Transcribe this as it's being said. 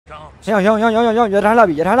ရထားလာ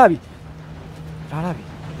ပြီ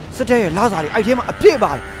စစ်တဲ့လာစားတွေအဲ့ထဲမှာအပြည့်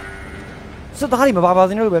ပါတယ်စစ်သားတွေမပါ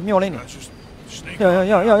စင်းလို့ပဲမျောလင်းနေရ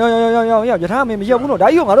ထားမရက်ဘူးနော်ဒါ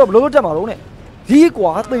ကြီးကငါတို့ဘလို့တက်မှာလုံးနဲ့ဒီ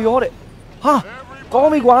ကွာသေရောတဲ့ဟာကော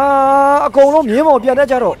င်းပြီကွာအကုန်လုံးမြင်းမော်ပြန်တတ်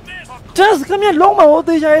ကြတော့တက်ခမလုံးမဟုတ်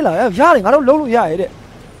သေးချင်လားရတယ်ငါတို့လုံးလို့ရရဲ့တဲ့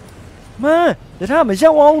မန်းရထားမရ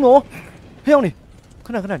က်အောင်နော်ဖျောင်းနေခ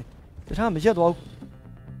ဏနေရထားမရက်သွားဘူး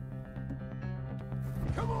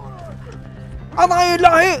အမိုင်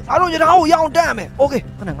လာဟဲ့ငါတို့ရထားကိုရအောင်တက်မယ်โอเค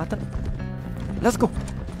ခဏငါတက် let's go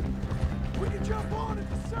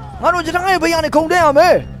ငါတို့ရထားရဲ့ဘေးကနေခုန်တက်ရမ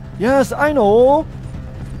ယ် yes I know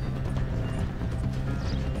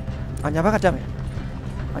ညာဘက်ကတက်မယ်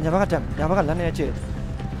ညာဘက်ကလမ်းနဲ့ချစ်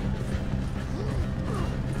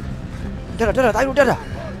တက်တာတိုက်လို့တက်တာ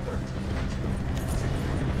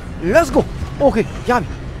let's go โอเคရပြီ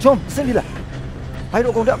ဂျုံစင်ပြီလားဟိုင်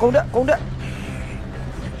တို့ကုန်တက်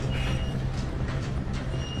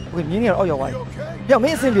โอเคမြင်းနေတော့အောက်ရောက်သွားပြီမ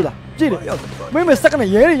င်းအစင်ပြီလားကြည့်တယ်မင်းစက္က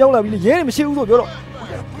န့်ရဲတွေရောက်လာပြီလေရဲတွေမရှိဘူးဆိုပြောတော့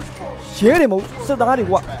ရဲတွေမဟုတ်စစ်သားတွေ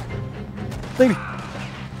ကွာသိပြီ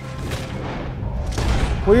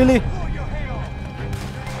ခွေးလေး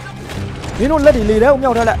မင်းတို့လက်တွေလေတဲ့ကို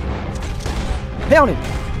မြောက်ထားလိုက်ဖျောင်းနေ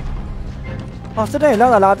ဟာစစ်တဲ့လာ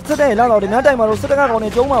တော့ဒီများတိုင်မှာတော့စစ်တကကောင်နေ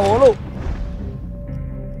ကျုံးမှာဗောလို့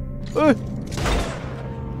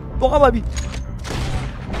တော့ပါပြီ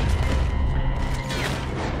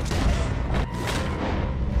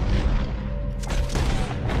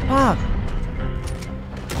ဟာ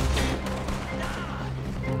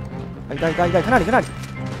တိုက်ခဏ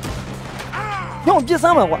ညောင်းပြစ်စ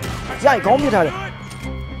မ်းပါကွာရိုက်ခေါင်းပြစ်ထားတယ်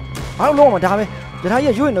ဘာလို့လုံးမှာဒါပဲရထား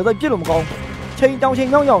ရဲ့ရွေ့နေတော့ပြစ်လို့မကောင်းချိန်တောင်ချိန်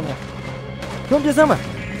ညောင်းနေညောင်းပြစ်စမ်းပါ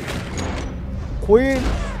ခွေး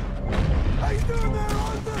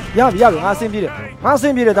ရပြီငါဆင်းပြေးတယ်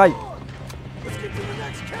ဒါကြီး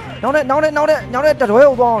နောက်တဲ့တတွဲ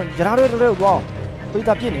ကိုသွားအောင်ရထားတွဲကိုသွားအောင်ပိတ်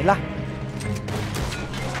တာပြစ်နေလား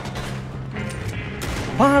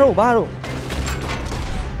ဘာလို့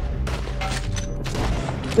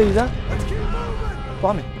သေစမ်း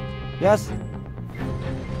သွားမယ် yes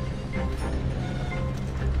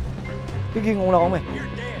ကင်းငုံလာအောင်မယ်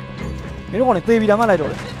မင်းတို့ကနေသေပြီဒါမှလိုက်တော့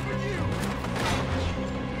လေ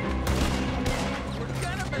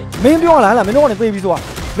မင်းပြောလားမင်းတို့ကနေသေပြီဆိုတာ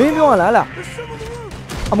မင်းပြောလား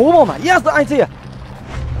အမိုးပေါ်မှာ yes I see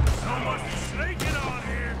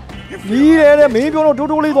ဒီလေမင်းပြောတော့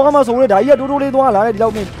တိုးလေးသွားမှဆိုလေဒါကြီးကတိုးလေးသွားလာတယ်ဒီလော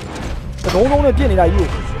က်နေတုံးနဲ့ပြစ်နေတာကြီးကို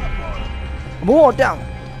အမိုးပေါ်တက်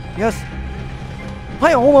yes ဟို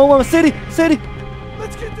င်ဟိုစေးဒီ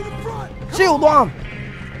let's get to the front ရှေ့ကိုသွား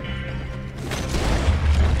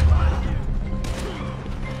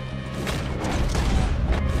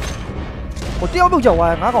我掉不脚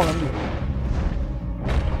啊，哪搞能力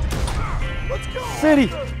 ？City,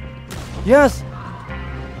 yes。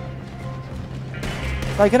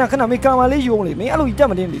但係看沒幹嘛你用哩，沒一路一點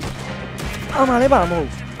乜點哩，阿媽你把冇，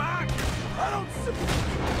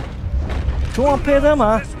仲話配得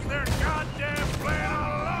嘛？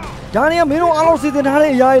家呢沒弄阿老師在哪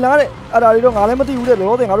裡呀？哪裡？阿大你都阿來沒地有的，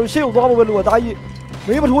老的阿都小多不路大意，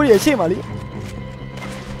沒不拖也些嘛哩。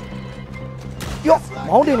喲，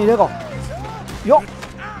冇點你這個。喲，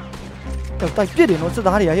帶別的東西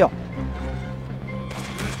哪裡還有？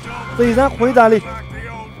非常回答你。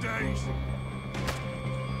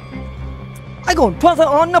哎個，突然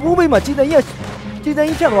哦，那不被嘛，記得一下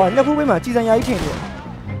的話，那不被嘛，記得一天的。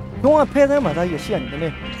用啊，配上嘛，它也限的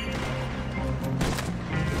呢。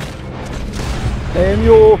來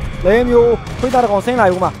沒有，回答的講先來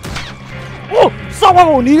個嘛。哦，少話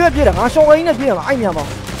我你那邊的，俺少話你那邊嘛，哎呀嘛，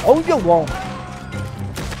好有喎。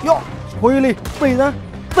喲。回嚟背上，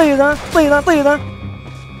對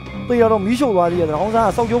到都沒收သွား啲，然後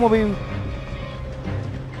啥燒酒冇俾，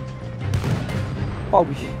爆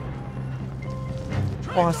皮，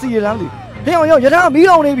哇死人哩！要一下沒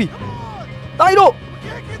到那邊，帶到，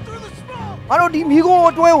阿到啲美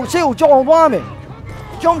國都有少撞翻咩？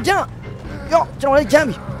撞唔正，喲撞嚟正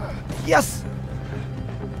面 ，yes，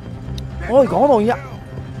 我講到嘢，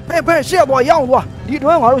呸，少多樣多，你都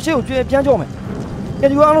係我都少轉偏咗咩？cái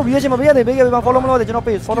chú ăn lúc bia xem mà bia thì bây giờ follow nó để cho nó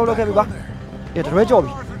bị follow nó cái bị quá để thử cho bị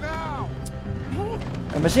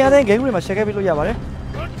mà xe đấy cái mà xe cái bị lôi vào đấy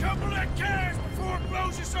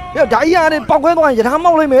giờ đại ra đây bao cái toàn giờ tham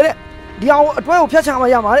mau lên mày đấy đeo đuôi phía sau mà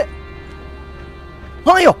ra mà đấy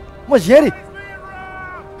hay yo mà dễ đi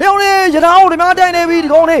heo đi giờ thao thì mà đây này bị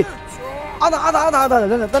con đi tân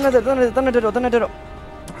này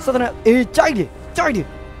sao tân này ê chạy đi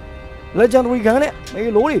lấy chân đuôi cái đấy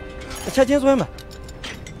mấy lố đi chạy chết rồi mà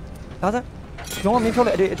đó, chúng mình theo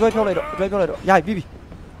lại để đuôi theo lại đó, ya, bibi,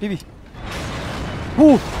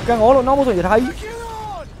 hù càng ngó luôn nó một rồi thấy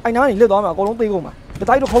anh nói lên đó mà có đống tiêu mà cái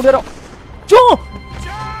tay nó không thế đâu chú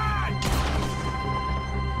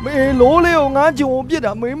mày lố liều ngã chịu biết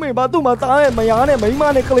à mấy ba tu mà ta mày á này mấy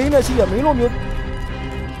ma này cái này xí à mấy luôn nhiều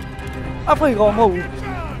áp phải gò màu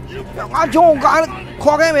ngã chịu ngã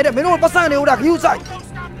khó cái mày đấy mấy luôn bắt sang đều đặc hữu sai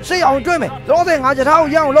xây ông chơi mày rõ ràng ngã chỉ thao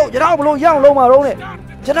giang lâu mà đâu này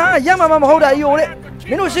chỉ thao giang mà hậu đại yêu đấy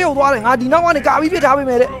mấy luôn xây toa này ngã đi nào này cả biết thao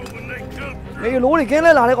mày đấy mấy lố này cái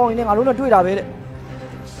này là đấy còn này ngã luôn là chơi đá về đấy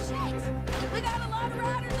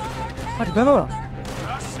à thì phải không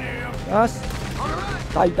yes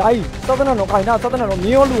đây sao thế nào nó cày nào sao thế nào nó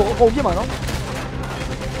nhiều luôn có câu chứ mà nó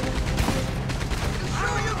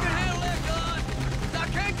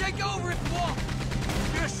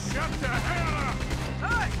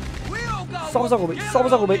sao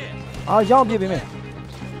của bị à giao biết mày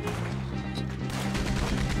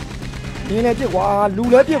นี่เนี่ยพี่กว่าลู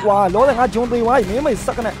เลยพี่กว่าล้อแต่งาจงตีไว้ไม่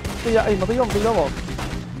สักกันเนี่ยตีไอ้มาตีแล้วบอก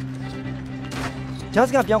จัส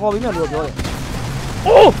กันเปียงคอไปเนี่ยลูပြောတယ်โ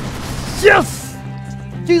อ้ yes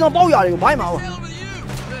ကြီးတော့ပေါက်ရတယ်ဘိုင်းမှာ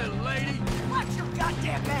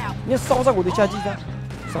นี่စောင်းစက်ကိုတခြားကြီးစ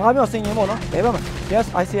ကားပြောဆင်ရင်ပေါ့နော်ဘယ်ဘက်မှာ yes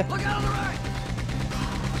I see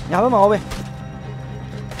ညာဘက်မှာဟောပဲ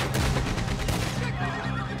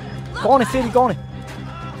ကောင်းနေစေးဒီကောင်းနေ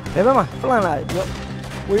ဘယ်ဘက်မှာဖလန်လာပြော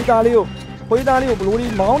ဝေးသားလေးကိုဘလို့ဒီ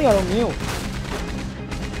မောင်းနေရတော့မင်းကို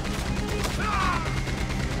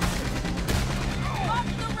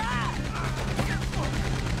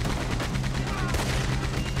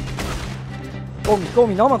ကုန်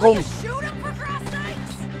ပြီနောက်မှကုန်ပြီ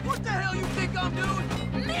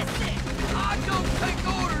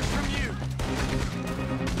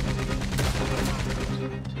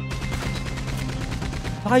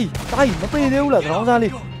တိုင်းမပေးသေးဘူးလားခေါင်းစား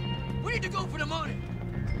လေး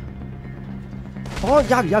ဟော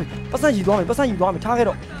ရပြီပတ်စံယူသွားမယ်ထားခဲ့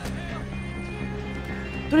တော့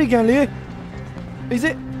ထရီကန်လေးအေးစ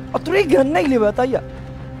စ်အထရီကန်နိုင်လေပါတိုင်းရ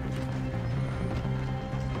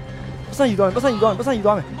ပတ်စံယူသွားမယ်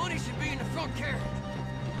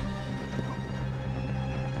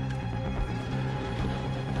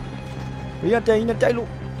ဘေးကတိုင်နဲ့တိုက်လို့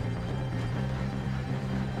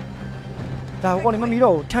ဒါဟိုကောင်နေမမီ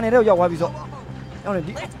တော့ထန်နေတဲ့ရောက်သွားပြီဆိုရောက်နေ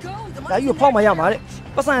ဒီဒါကြီးကိုဖောက်မှရမှာတဲ့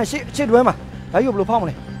ပတ်စံရှေ့တွဲမှာဒါကြီးကိုဘယ်လိုဖောက်မ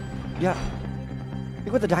လဲရဒီ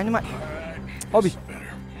ကတိုင်းနဲ့ဟုတ်ပြီ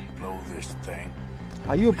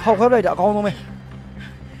ဒါကြီးကိုဖောက်ခွဲလိုက်တာအကောင်းဆုံးပဲ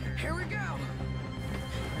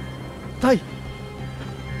တိုင်း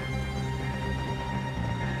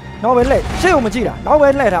နောက်ပဲလက်ရှေ့ကိုမကြည့်တာနောက်ပဲ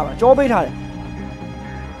လှည့်ထားပါကြောပေးထားတယ်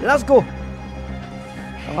let's go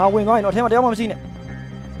ငါဝင်သွားရင်တော့အထက်မှာတရားမှမရှိနဲ့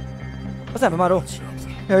ပတ်စံဘယ်မှာတော့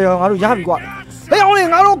ရောငါတို့ရပြီကွာဟေးအောင်လေ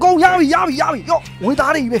ငါတို့ကုန်ရပြီရောဝေး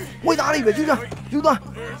သားတွေပဲကျူးသွား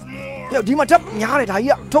ရောဒီမှာထပ်ညားတယ်ဒါ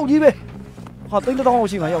ကြီးကထုတ်ကြီးပဲဟာသိန်းတစ်တောင်းလောက်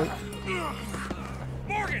ရှိမှာရောက်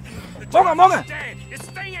မောင်ကန်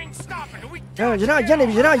ရနာရက်နေ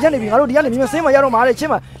ပြီငါတို့ဒီကနေမြင်ဆင်းမရတော့မှာလေချ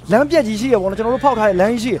င်းမှာလမ်းပြက်ကြီးရှိရပေါ့နော်ကျွန်တော်တို့ဖောက်ထားတဲ့လ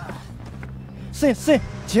မ်းကြီးရှိဆင်း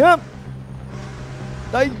ဂျမ်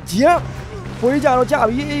တိုင်းဂျမ်ခွေးကြတော့ကြ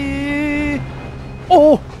ပြီ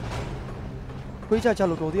အိုးခွေးကြ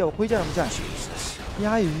လို့တော်သေးရောခွေးကြတော့မကြ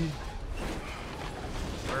ရားရီ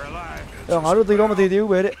ငါတို့သိတော့မသိသေး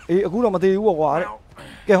ဘူးပဲတဲ့အေးအခုတော့မသိဘူးပေါ့ကွာတဲ့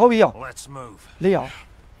ကဲဟုတ်ပြီရောလေးရော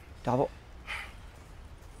ဒါပေါ့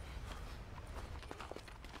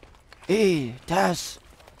အေး Dash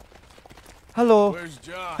Hello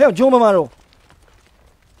ဟဲ့ဂျုံမမတော့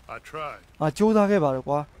ငါကြိုးစားခဲ့ပါတော့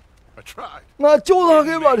ကွာငါကြိုးစား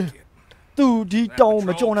ခဲ့ပါတယ်သူဒီတောင်မ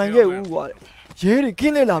ကြုံနိုင်ခဲ့ဘူးကွာတဲ့ရဲတွေခ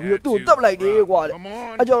င်းလဲလာပြီးတော့သူ့ကိုတပ်လိုက်တယ်ကွာတဲ့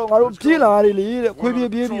အဲကြောင့်ငါတို့ပြေးလာရတယ်လေတဲ့ခွေးပြေး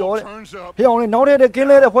ပြီးတော့တဲ့ဟဲ့အောင်လေနောက်တဲ့ခင်း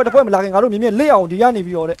လဲတဲ့ဖွဲ့တစ်ဖွဲ့မလာခင်ငါတို့မြင်လက်အောင်ဒီကနေ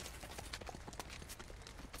ပြီးတော့တဲ့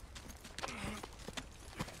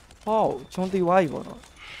ဟောချွန်တီဝိုင်းပေါ့နော်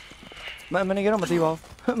မနေကတော့မသိ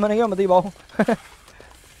ပါဘူး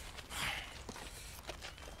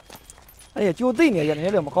အဲ့ကြိုသိနေရတယ်လ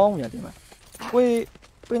ည်းမကောင်းဘူးညာတင်မှာကိုယ်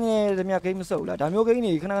ပင်းနေတမဂိမ်းမစုပ်လားဒါမျိုးဂိမ်း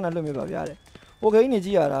တွေခဏလွတ်မြပါဗျာတဲ့ဟိုဂိမ်းနေကြ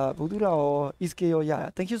ည့်ရတာဘူးသူတော် ESK ရောရတာ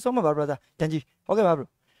Thank you so much brother တန်ကြီးဟုတ်ကဲ့ပါ bro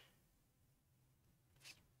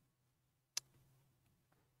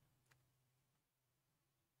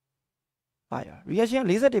ဟာရ reaction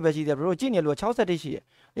 40ပဲရှိတယ် bro ကြည့်နေလို့60ရှိတယ်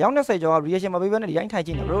အယောက်20ကျော်က reaction မပေးဘဲနဲ့ဒီတိုင်းထိုင်ကြ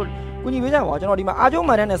ည့်နေ bro ကူညီပေးကြပါကျွန်တော်ဒီမှာအာကျုံ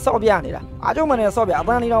မှန်တဲ့ဆော့ပြနေတာအာကျုံမှန်တဲ့ဆော့ပြအပ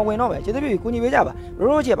န်းလေးတော့ဝင်တော့ပဲကျေးဇူးပြုကူညီပေးကြပါ bro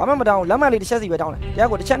တို့ကြီးဘာမှမတောင်းလက်မှတ်လေးတစ်ချက်စီပဲတောင်းတယ်တရား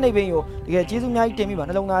ကိုတစ်ချက်နှိပ်ပေးရင်တကယ်ကျေးဇူးအများကြီးတင်ပြီးပါ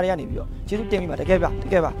နှလုံးသားတွေကနေပြီးတော့ကျေးဇူးတင်ပြီးပါတကယ်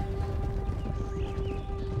ပါ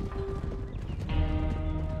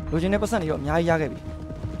လူချင်းတဲ့ပတ်စံတွေတော့အများကြီးရခဲ့ပြီ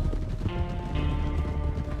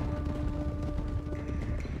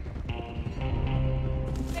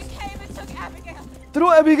They came and took Abigail. သူ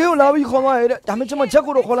တို့ APK ကိုလာပြီးခေါ်သွားရတဲ့ဒါမှမဟုတ်ချက်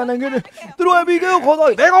ကိုတော့ခေါ်လာနိုင်ခဲ့တယ်သူတို့ APK ကိုခေါ်သွား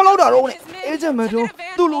ပြီဘယ်ကောင်လောက်တာတော့နဲ့အေဂျင့်မတို့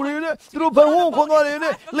သူ့လူတွေနဲ့သူတို့ဘန်ဝုန်းကိုခေါ်သွားတယ်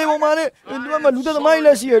နဲ့လေပေါ်မှာနဲ့ဒီမှာလူသက်သမားကြီးလ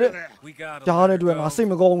ည်းရှိရတဲ့ဒါနဲ့တွေ့ငါစိတ်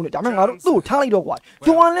မကောင်းဘူးနဲ့ဒါမှငါတို့သူ့ကိုထားလိုက်တော့ကွာ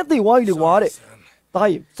ဂျွန်လည်းသိသွားပြီလေကွာတဲ့ဒါ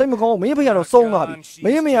ကြီးစိတ်မကောင်းမင်းဖေကတော့စုံသွားပြီမ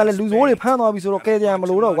င်းမေကလည်းလူဆိုးတွေဖမ်းသွားပြီဆိုတော့ကဲကြရမ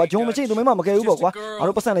လို့တော့ကွာဂျုံမရှိသူမင်းမမကဲဘူးပေါ့ကွာငါ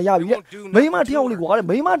တို့ပတ်စံလည်းရပြီတဲ့မိမတယောက်လေးကွာတဲ့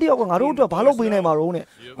မိမတယောက်ကငါတို့အတွက်ဘာလုပ်ပေးနိုင်မှာတော့နဲ့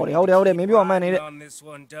ဟုတ်တယ်မင်းပြောမှန်းနေတဲ့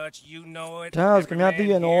ဒါကခင်ဗျားသိ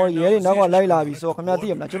ရနော်ရဲတွေနောက်ကလိုက်လာပြီဆိုတော့ခင်ဗျားသိ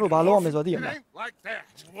ရမလားကျွန်တော်ဘာလုပ်ရမလဲဆိုတော့သိရမလား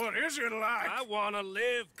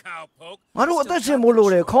ငါတို့အသက်ရှင်မို့လို့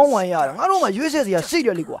တယ်ခေါင်းဝိုင်းရတာငါတို့မှရွေးဆက်စရာရှိတ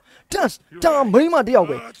ယ်လေကွာဒါမိမတယောက်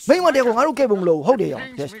ပဲမိမတယောက်ကငါတို့ကဲပုံမလို့ဟုတ်တယ်ရော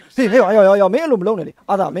ဟေးရောမင်းအဲ့လိုမလုပ်နဲ့လေ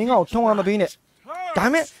အာသာမင်းကောင်ထုံအောင်မပေးနဲ့ဒါ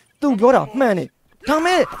မဲ့သူပြောတာမှန်နေဒါ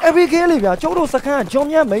မဲ့ APK လေးဗျာကျုပ်တို့စခန်းဂျုံ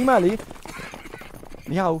မြတ်မိမလေး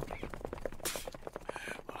မရဘူး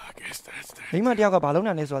မိမတယောက်ကဘာလုပ်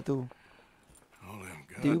နေလဲဆိုတာ तू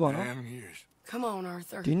ဒီဘောနော်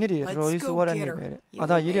ဒီနေ့တည်းတော်တော်ကြီးစိုးရတဲ့နေ့ပဲတဲ့အာ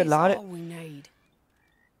သာရေးတဲ့လားတဲ့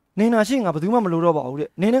နင်းနာရှိငါဘယ်သူမှမလို့တော့ပါဘူးတဲ့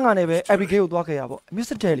နင်းနဲ့ငါနဲ့ပဲ APK ကိုသွားခဲ့ရပေါ့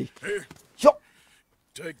Mr. Telly ရော့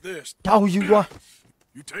တောင်းယူသွား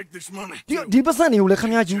ဒီပတ်စံတွေကိုလည်းခ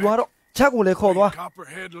င်ဗျာယူသွားတော့ချက်ကိုလည်းခေါ်သွား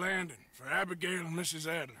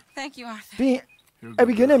Thank you, Arthur. ပြီး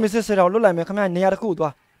APK နဲ့ Mrs. Sarah ကိုလွတ်လိုက်မယ်ခင်ဗျာနေရာတစ်ခု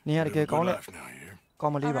သွားနေရာတကယ်ကောင်းတဲ့ကော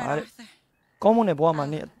င်းမလေးပါတဲ့ကောင်းမွန်တဲ့ဘဝမှာ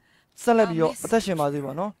နေဆက်လက်ပြီးတော့အသက်ရှင်ပါသေး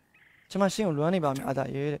ပါနော်ကျွန်မရှင်းကိုလွမ်းနေပါမယ်အာသာ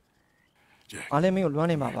ရဲတဲ့အားလည်းမင်းကိုလွမ်း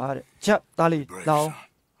နေမှာပါတဲ့ချက်သားလေးလောင်း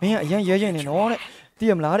မင်းကအရင်ရဲရင်နေနော်တဲ့သိ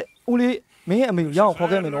ရမလားတဲ့ဦးလေးမင်းရဲ့အမေကိုရအောင်ခေါ်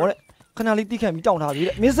ခဲ့မယ်နော်တဲ့ခဏလေးတိခတ်ပြီးတောင်းထားပြီ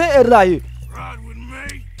တဲ့ Mrs. Sarah ကြီး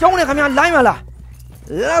ကျောင်းနဲ့ခင်ဗျာလိုင်းမလား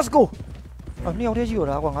Let's go နှစ်ယောက်တည်းရှိတော့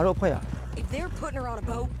တာကွာငါတို့အဖွဲရ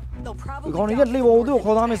ဒီကောင်တွေကလှေပေါ်သူ့ကို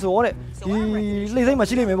ခေါ်သားမယ်ဆိုတော့တဲ့ဒီလှေစိမ့်မှာ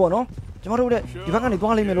ရှိလိမ့်မယ်ပေါ့နော်ကျွန်တော်တို့တဲ့ဒီဘက်ကနေ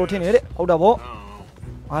သွားလိမ့်မယ်လို့ထင်နေတဲ့ဟုတ်တာပေါ့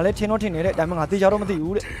ငါလည်းထင်နေတဲ့ဒါမှငါသေချာတော့မသိ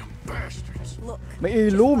ဘူးတဲ့မေ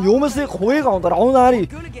လို့မျိုးမစစ်ခွေးကောင်တောင်းသားတွေ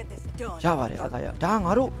ရပါတယ်အာသာရဒါ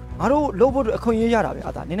ငါတို့လှုပ်ဖို့အခွင့်အရေးရတာပဲ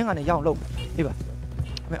အာသာနင်းနဲ့ငါနဲ့ရအောင်လှုပ်အေးပါ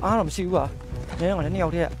မအားတော့မရှိဘူးပါနင်းနဲ့ငါလည်းနှစ်ယော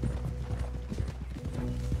က်တည်း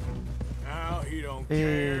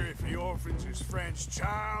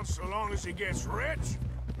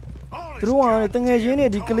သူတို့ကတငယ်ချင်းတွေ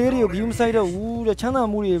ဒီကလေးတွေကိုဘီယူမဆိုင်တော့ဘူးတဲ့ချမ်းသာ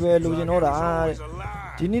မှုတွေပဲလိုချင်တော့တာတဲ့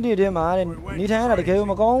ဒီနေ့တွေထဲမှာတဲ့နေထိုင်ရတာတကယ်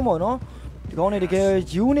မကောင်းဘူးပေါ့နော်ဒီကောင်းနေတကယ်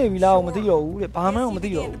ယူနေပြီလားမသိတော့ဘူးတဲ့ဘာမှမသိ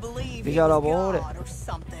တော့ဘူးဒီကြတော့ဗောတဲ့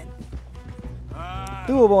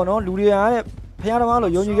သူ့ကိုပေါ့နော်လူတွေကတဲ့ဖျားသမား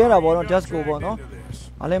လို့ယုံကြည်ခဲ့တာပေါ့နော်ဒက်စကိုပေါ့နော်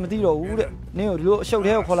အားလည်းမသိတော့ဘူးတဲ့နင်းကိုဒီလိုအရှုပ်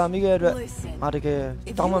ထဲကိုခေါ်လာမိခဲ့တဲ့အတွက်ငါတကယ်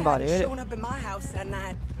တောင်းပန်ပါတယ်တဲ့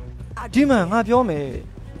ဒီမှာငါပြောမယ်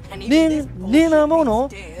နင်းနာမို့နော်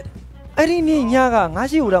အဲ့ဒီနေ့ညကငါ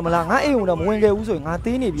ရှိဦးတာမလားငါအိမ်ဦးတာမဝင်ခဲ့ဘူးဆိုရင်ငါ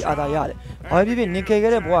သေးနေပြီအာသာရတယ်ဘာဖြစ်ဖြစ်နင်ခဲ့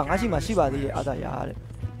ခဲ့တဲ့ဘဝငါရှိမှရှိပါသေးတယ်အာသာရတဲ့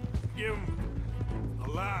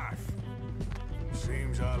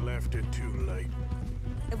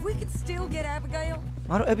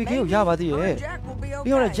ငါတို့ APK ကိုရပါသေးရဲ့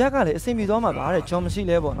ပြီးတော့ဂျက်ကလည်းအဆင်ပြေသွားမှာပါတဲ့ဂျွန်မရှိ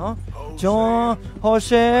လဲပေါ့နော်ဂျွန်ဟော်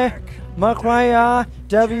ရှယ်မခရိုင်ယာ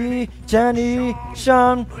ဒဗီဂျန်နီရှ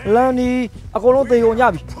န်လန်နီအကုန်လုံးသေကုန်ကြ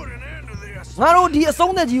ပြီငါတို့ဒီအ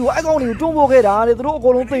ဆုံးသက်ကြီးကိုအကောင်တွေကိုတွန်းပို့ခဲ့တာတဲ့သူတို့အကု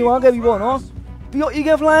န်လုံးသေသွားခဲ့ပြီပေါ့နော်ပြီးတော့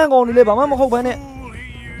Eagle Fly အကောင်တွေလည်းဘာမှမဟုတ်ဘဲနဲ့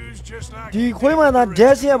ဒီခွေးမှန်သား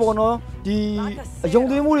Jazz ရဲ့ပေါ့နော်ဒီအယုံ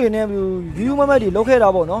သွေးမှုတွေနဲ့ view မမတ်တွေလောက်ခဲ့တာ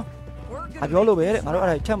ပေါ့နော်အပြောလို့ပဲတဲ့ငါတို့အဲ့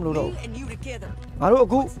ဒါချက်မလို့တော့ငါတို့အ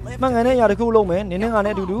ခုမှန်ကန်တဲ့အရာတစ်ခုလုပ်မယ်နင်းနဲ့ငါ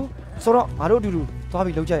နဲ့အတူတူဆိုတော့ငါတို့အတူတူသွား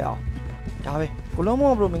ပြီးလုပ်ကြရအောင်ဒါပဲကိုလုံး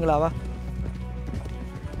မောဘရိုမင်္ဂလာပါ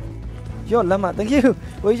ရောလမ်းမ thank you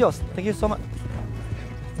wait yours thank you so much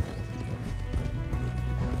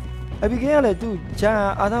APK ကလည်းသူဂျာ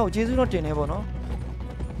အာသာကိုကျေးဇူးတော့တင်နေပေါ့နော်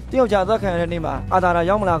တယောက်ကြာသက်ခံရတဲ့နေ့မှာအာသာရာ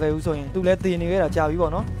ရောက်မလာခဲ့ဘူးဆိုရင်သူလည်းတည်နေခဲ့တာကြာပြီ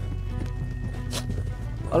ပေါ့နော်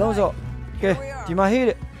အလုံးစောကဲဒီမှာဟေး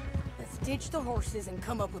တဲ့Ditch the horses and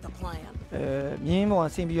come up with a plan. မြင်းပေါ်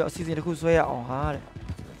ဆင်းပြီးတော့အစီအစဉ်တစ်ခုဆွဲရအောင်ဟာတဲ့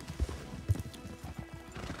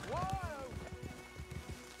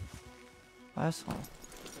အားဆောင်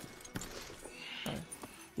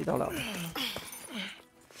ဒီတော့လောက်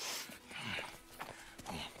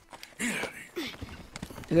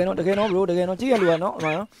တကယ်တော့ဘရိုတကယ်တော့ကြည့်ရလူကနော်အမှ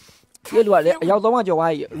န်နော်ကြည့်ရလူကလည်းအယောက်3ကကျော်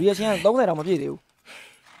သွားပြီ reaction က30တောင်မပြည့်သေးဘူး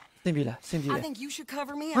စင်ပြေလားစင်ပြေတယ်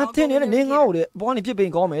ငါတင်နေတဲ့နေငါ့ကိုတဲ့ဘောကနေပြစ်ပင်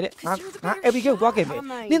ကောင်းမယ်တဲ့ငါ APK ကိုသွားခဲ့မယ်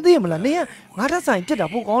နင်းသိရမလားနင်းကငါတက်ဆိုင်ပြစ်တာ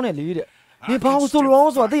ပိုကောင်းတယ်လေတဲ့နင်ဘာလို့ဆို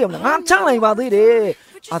လို့ဆိုတာသိရမလားငါချလိုက်ပါသေးတယ်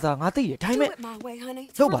အာသာငါသိတယ်ဒါပေမဲ့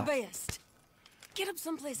လုပ်ပါ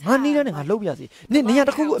ငါနေနဲ့ငါလှုပ်ပြစီနင်နေရာတ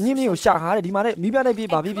စ်ခုခုအမြင့်မြင့်ကိုရှာထားတယ်ဒီမှာနဲ့မိပြတိုက်ပြေး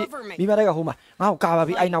ပါပြီမိပြတိုက်ကဟိုမှာငါ့ကိုကာပါ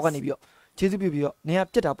ပြီအဲ့နောက်ကနေပြီးတော့ကျေးဇူးပြုပြီးတော့နေရာ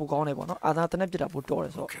ပြစ်တာပိုကောင်းတယ်ပေါ့နော်အာသာတနက်ပြစ်တာပိုတော်တ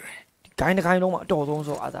ယ်ဆိုတော့ဂိုင်းတစ်ဂိုင်းလုံးမှာအတော်ဆုံး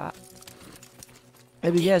ဆိုအာသာ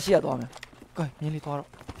APK ရှိရသွားမယ် coi nhìn đi to đó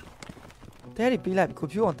thế thì bị lại cổ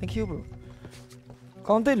phiếu còn thank you bro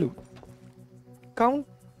con tên lù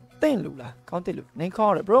là con tên lù nên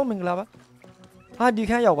khó rồi bro mình là ba đi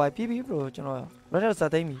khai giàu bài pp bro cho nó rất là sợ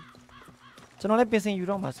tay mi cho nó lấy tiền sinh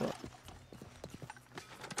euro mà sợ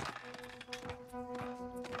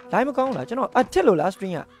lại một con là cho nó chết rồi last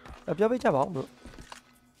string à đập cho biết cha bảo bro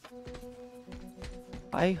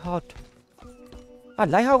I hot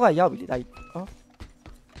lại hao cái giàu bị đây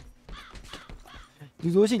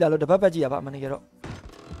dù gì là lo đập bát gì à bạn mình nghe rồi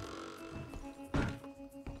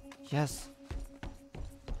yes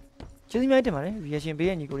chế gì mấy thế mà đấy reaction bây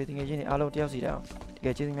giờ nhiều người thì nghe gì alo tiêu gì đó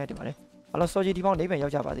cái chế gì mấy thế mà đấy alo số gì thì bao đấy phải giao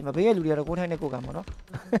trả bà thì mà bây giờ lùi ra cố thay này cố gắng mà nó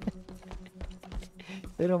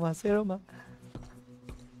xe rồi mà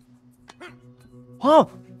wow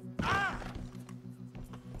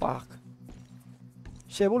fuck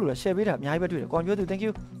xe bố lùi là xe biết à nhái biết được con nhớ từ thank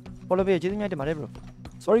you follow về chế gì mấy thế mà đấy bro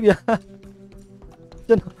sorry bia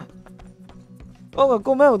chân mà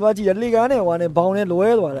cô mấy một chỉ là ly cá này hoàn này bao này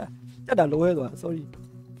lôi rồi đấy chắc là lôi rồi sorry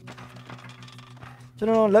cho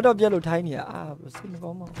nó laptop giờ lùi thay nhỉ xin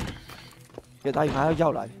có mà cái tay phải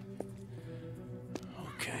giao lại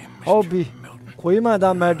hobby khuấy mà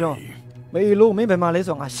ta mẹ đó mấy lô mấy bài mà lấy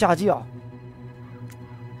xong xa chứ à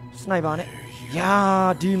sniper này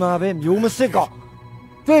ya đi mà bé nhiều mà xích à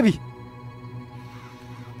baby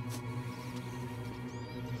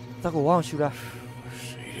ta có wow shoot ra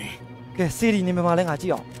cái series này mà lấy ngã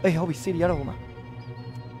chứ à ê hobby series đó mà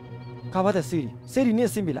các bạn thấy series này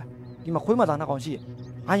xem bị là đi mà khuấy mà ta nó còn gì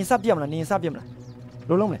anh sắp điểm là anh sắp điểm là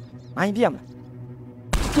lô lông này anh điểm là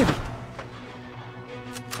tiếp đi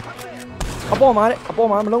bỏ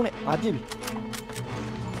mà lông này tiếp đi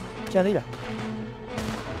chơi đi là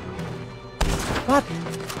phát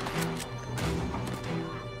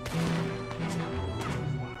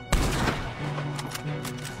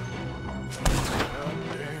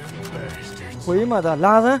quấy mà ta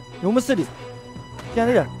la ra nhúng mất đi chơi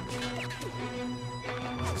đi là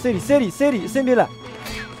series xem đi là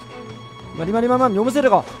mà đi nhúng mất được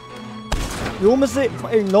không nhúng mất mà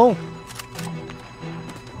ảnh lông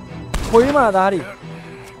quấy mà ta đi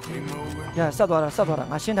ya sát vào ra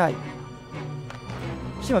ngã trên này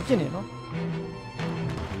xem mà chuyện này nó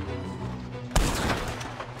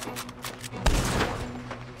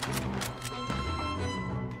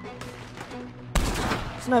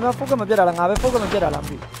sniper focus mà biết là ngã về focus mà biết là làm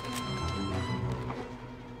gì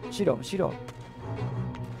싫어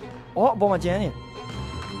bỏ mà chén này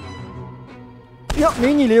yo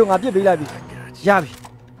mấy nhỉ liệu ngã biết bị lại bị ya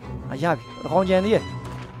con chén đi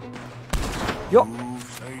yo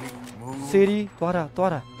series toa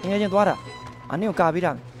ra nghe chưa toa ra anh ấy có bị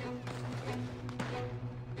rằng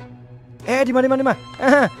đi mà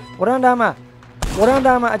orang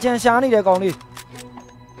mà chén sáng đi để con đi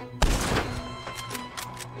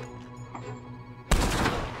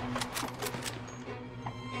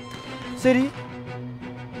series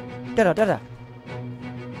တက်တာ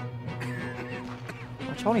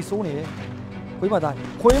ချောင်းနေစိုးနေတယ်ခွေးမသား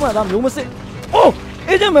မျိုးမစစ်အိုး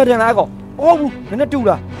အေးကျမယ်တင်လားကောအော်ဘူးနည်းနည်းတူ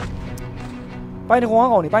လားပိုင်တကွာ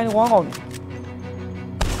ကောင်နေ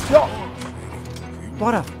ရော့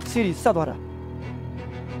သွားတာစီရီဆက်သွားတာ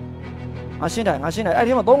ငါရှင်းတယ်အဲ့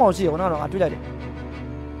ဒီမှာ3ကောင်ရှိရခဏတော့ငါတွေ့လိုက်တယ်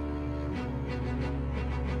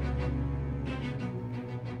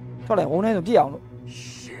ထွက်လိုက်ဝုန်းနေဆိုပြစ်အောင်လို့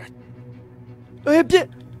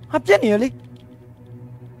ပြစ်နေလေ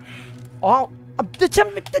အော်တစ်ချက်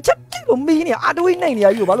ကိုမီးနေအတွေးနိုင်နေရ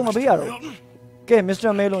ပြီဘာလို့မပေးရတော့ကဲမစ္စတာ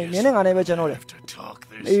မဲလုံးနင်းနဲ့ငါနဲ့ပဲကျွန်တော်လေ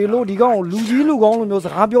အေးလို့ဒီကောင်ကိုလူကြီးလူကောင်းလို့မျိုးစ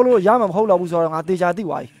ကားပြောလို့ရမှာမဟုတ်တော့ဘူးဆိုတော့ငါတေချာသိ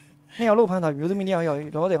သွားပြီနှစ်ယောက်လို့ဖမ်းထားပြီမျိုးသမီးနှစ်ယောက်ရောက်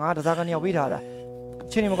တော့ငါတစားကနှစ်ယောက်ပေးထားတာ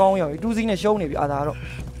ချင်းနေမကောင်းရောက်ပြီတူးစီးနဲ့ရှုံးနေပြီအာသာတော့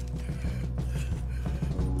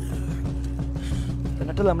တန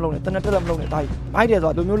က်တက်လက်မလုံးနဲ့တားဘိုက်တယ်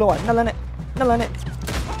ဆိုတာလူမျိုးလောက်ရနှစ်လက်နဲ့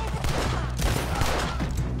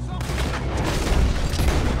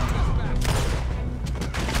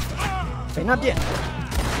谁那变？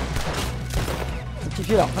击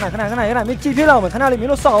飞了，看没击飞了，我们看那里没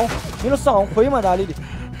有上回嘛，哪里的？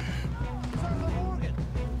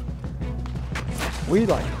微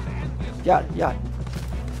短，呀！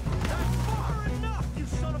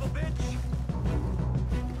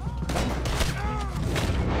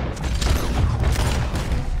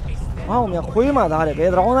我们回嘛，哪里？别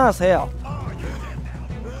让那谁啊？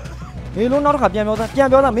没弄那个变标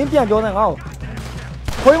的没变标的啊！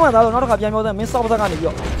回嘛，咱那个变标的没扫不上干的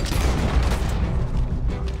标。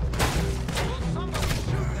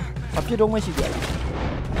别中没细节了，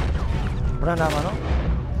不然干嘛呢？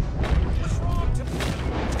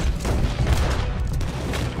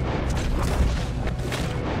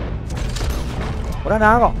不然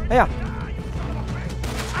哪个？哎呀，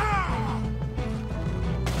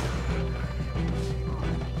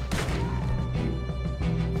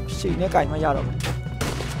 ရှိနေကြိုင်မှရတော့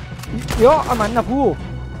ရောအမှန်နှစ်ဖူး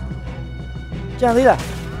ကြံသေးလား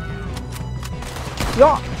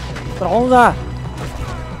ရောတောင်းစား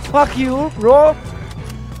fuck you bro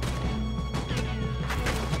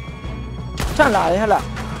ဆက်လာဟဲ့လား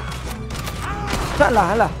ဆက်လာ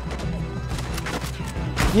ဟဲ့လား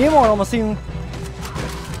ရေးမော်တော့မစင်ဘူး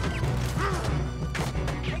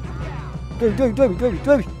တွေ့ပြီ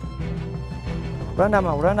ဗရန်ဒါ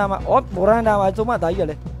မှာဗရန်ဒါမှာစုံမသားကြီးရ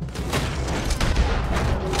လေ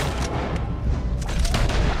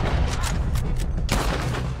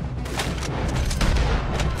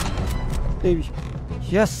တေးပြီ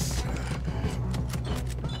yes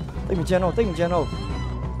တိတ်မကျန်တော့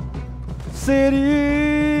စေရီ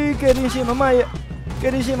ကယ်ရီရှင်မမရဲ့က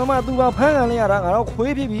ယ်ရီရှင်မမသူပါဖမ်းခံလိုက်ရတာငါတော့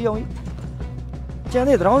ခွေးဖြစ်ပြီအောင်ကျန်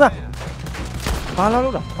သေးတယ်တောင်းစားဘာလာ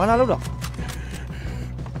လို့လား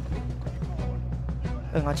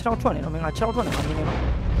ငါ6ထွက်နေတော့ငါ6ထွက်နေမှာနေနေတော့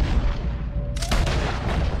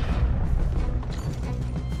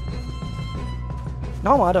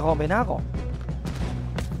နောက်မှာတော့ဘယ်နာကောင်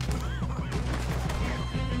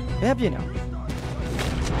ဘယ်ပြင်းနေ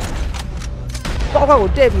တော့ကောက်ကို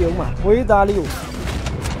တဲ့ပြီးအောင်မှာဝေးသားလေးကို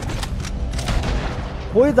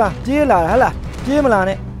ဝေးသားပြေးလာဟလားပြေးမလာ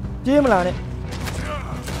နဲ့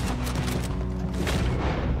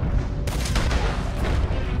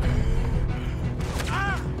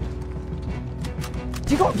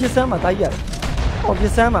ဒီကောင်ပြစ်စမ်းမှာတိုက်ရတယ်ဟောပြ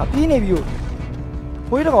စ်စမ်းမှာပြီးနေပြီ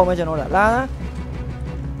ဝေးတကောင်မှကျွန်တော်လာ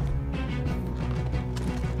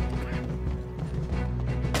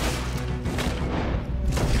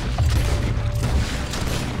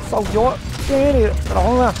စောက်ကြောတင်းနေတော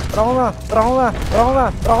င်းလား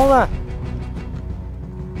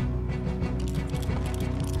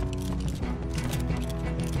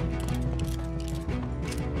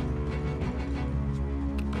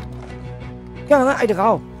干啥？爱这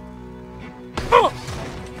搞？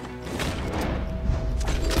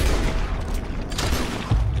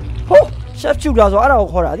好，chef 就不要说，俺老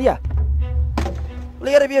夸了的呀。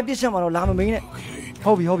来这边别想嘛了，拉么没呢？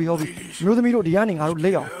好比，没有米路，底下你俺都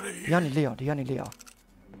累啊，底下你累。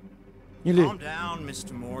你累？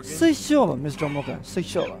谁笑嘛，Mr. Morgan，谁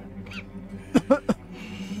笑了？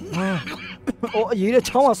啊，哦，爷爷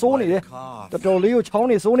抢我手里的，这道理又抢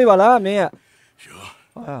你手里吧啦，没？啊，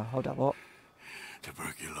好的不？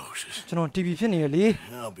ကျွန်တော် TV ဖြစ်နေလေ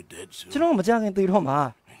ကျွန်တော်မကြခင်သေတော့မှာ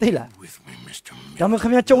သိလားဒါမှခ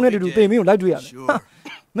င်ဗျာကြုံတဲ့တူသေမင်းကိုလိုက်တွေ့ရမယ်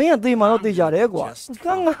မင်းကသေမှာတော့သေကြတယ်ကွာ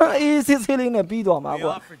ငါအေးစစ်စစ်လေးနဲ့ပြီးသွားမှာ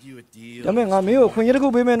ကွာဒါပေမဲ့ငါမင်းကိုခွင့်ရတစ်ခု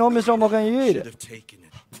ပေးမယ်နော် Mr. Morgan ရေးတဲ့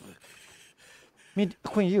မင်း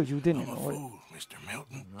ခွင့်ရကိုယူသင့်တယ်နော်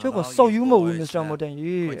ကျုပ်ကစောက်ယူမဟုတ်ဘူး Mr. Morgan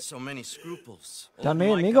ရေးဒါမ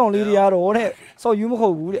င်းကောင်လေးတွေကတော့တဲ့စောက်ယူမဟု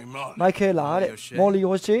တ်ဘူးတဲ့မိုက်ခဲလာတဲ့မော်လီ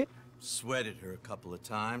ဟိုရှေ Sweated her a couple of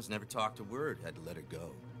times, never talked a word, had to let her go.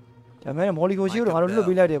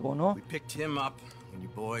 We picked him up when you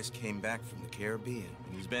boys came back from the Caribbean,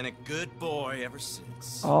 and he's been a good boy ever since.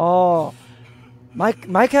 Oh,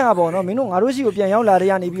 Mike ကပေါ့နော်မင်းတို့ငါတို့ရှိကိုပြန်ရောက်လာတဲ့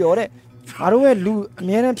ရနေပြီးတော့တဲ့ငါတို့ရဲ့လူအ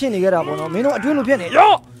မြဲတမ်းဖြစ်နေကြတာပေါ့နော်မင်းတို့အတွင်းလူဖြစ်နေ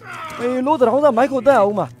ရောအေးလို့တောင်းစား Mike ကိုတက်အော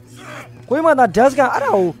င်ပါခွေးမသား Desk ကအဲ့ဒါ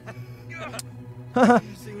ကို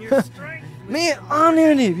မင်းအားနေ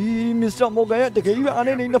နေပြီ Mr. Morgan ရဲ့တကယ်ကြီးအား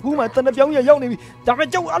နေနေနှစ်ဖူးမှာတနပြောင်းရရောက်နေပြီဒါပေမဲ့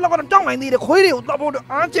ကျုပ်အလောက်ကတော့တောင်းနိုင်သေးတယ်ခွေးတွေကိုတတ်ဖို့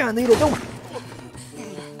အားကြံသေးတယ်ကျုပ်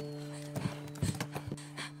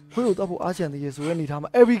ခွေးကိုတတ်ဖို့အားကြံသေးရဆိုတဲ့အနေထားမှာ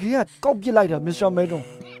every game ကကောက်ပစ်လိုက်တာ Mr. Melton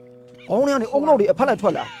ဘောင်းထဲကနေအုံနောက်တွေအဖက်လိုက်ထွ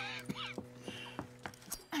က်လာ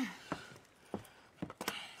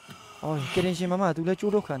အော်ကရင်ရှင်မမသူလည်း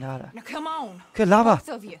ကြိုးတော့ခံထားတာကဲလာပါ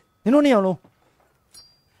နင်တို့နေအောင်လုံး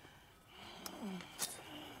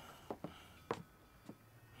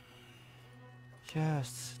Yes,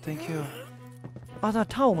 thank you. အားသာ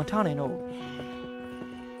ထားအောင်မထားနိုင်တော့ဘူး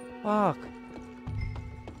Fuck.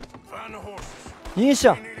 ရင်း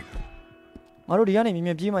ရှာငါတို့ဒီကနေမြင်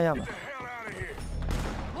မြင်ပြေးမှရမှာ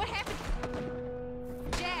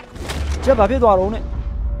ကျက်ဘာဖြစ်သွားတော့နဲ့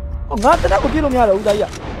ငါတနက်ကိုပြေးလို့မရတော့ဘူးတာ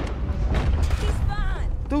ကြီး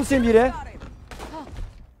သူအဆင်ပြေတယ်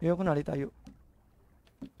ရောခုနလေးတာယူ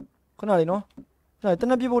ခုနလေးနော်တ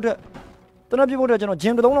နက်ပြေးဖို့အတွက်ကျွန်တော်ဂျ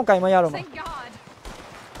င်တစ်သုံးလုံးကင်မရတော့မှာ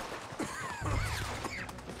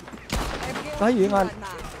ဘာကြီးငါ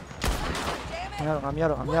မရ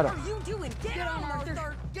တော့ဘာ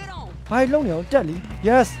လုံးနေအောင်တက်လी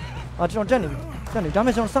yes ကျွန်တော်တက်နေပြီဒါ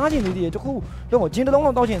မဲ့ကျွန်တော်စားချင်သေးတယ်တခုတော့ဂျင်တစ်သုံး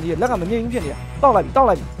လုံးတောက်ချင်သေးတယ်လက်ကမငြိမ်ဘူးဖြစ်နေတာတောက်လိုက်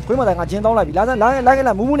ပြီခွေးမတိုင်ငါဂျင်တောက်လိုက်ပြီ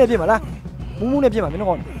လာမူးမူးနဲ့ပြစ်မှာလားမူးမူးနဲ့ပြစ်မှာမင်းတို့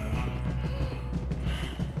ကောင်း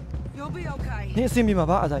နေအစင်ပြမှာ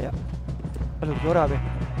ပါအားစားရအဲ့လိုပြောတာပဲ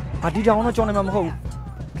ဒီတောင်တော့ကြောင်းနေမှာမဟုတ်ဘူး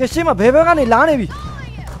ကဲရှင်းမဘယ်ဘက်ကနေလာနေပြီ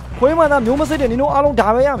ခွေးမှသာမျိုးမစိတ်တဲ့နင်တို့အားလုံးဒါ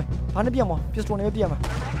ပဲရမယ်ဘာနဲ့ပြတ်မပစ္စတိုနဲ့ပဲပြတ်မှာ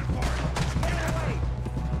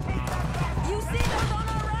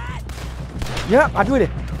ရအတွေ့တယ်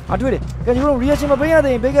ကဲကျွန်တော်တို့ reaction မပေးရ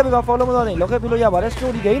သေးရင်ပေးခဲ့ပေးပါ follow မသွားသေးရင် lock ပေးလို့ရပါတယ်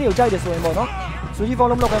story game တွေကိုကြိုက်တယ်ဆိုရင်ပေါ့နော်ဆိုကြီး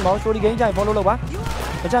follow မလုပ်ခိုင်းပါဘူး story game ကြိုက် follow လုပ်ပါ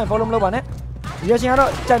မကြိုက် follow မလုပ်ပါနဲ့ reaction ကတော့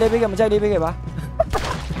ကြိုက်လေးပေးခဲ့မကြိုက်လေးပေးခဲ့ပါ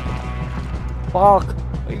fuck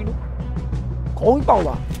ခေါင်းပေါက်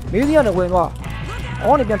လာမင်းကြီးကနေဝင်သွား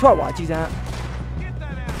အော်နေပြန်ထွက်သွားအကြည့်စမ်း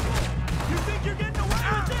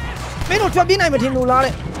မင်းတို့ထွက်ပြေးနိုင်မထင်လို့လား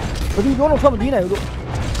တဲ့ဘယ်သူပြောလို့ထွက်မပြေးနိုင်ဘူးလို့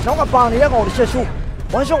နောက်ကပါနေတဲ့ကောင်တစ်ချက်ရှိုး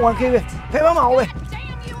one shot 1k ပဲဖယ်ပါမအောင်ပဲ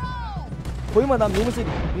ခွေးမှသာမျိုးမစစ်ရ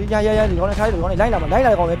ဒီကောင်နဲ့ထားတယ်ကောင်နဲ့လိုက်လာ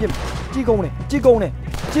ကောင်ပဲပြစ်ကြီးကုန်းနေ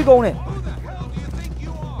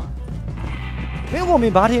မင်းကမ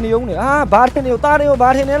င်းဘာထင်နေုံနဲ့ဘာထင်နေသားတွေကိုဘာ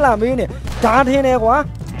ထင်နေလားမင်းနဲ့ဒါထင်နေကွာ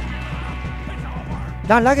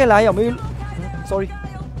ဒါလက်ခဲ့လာရောက်မင်း sorry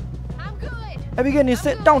အဘိကနေစ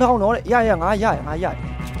စ်တောင်းထောင်းတော့ရငါရ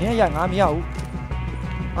နင်းရငါမရဘူး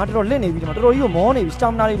ငါတော်တော်လစ်နေပြီဒီမှာတော်တော်ကြီးကိုမောနေပြီ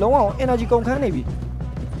stamina တွေလုံးဝ energy ကုန်ခန်းနေပြီ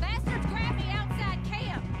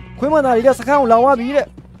ခွေးမသားတွေကစခန်းကိုလောင်သွားပြီတဲ့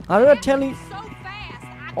ငါတို့က telly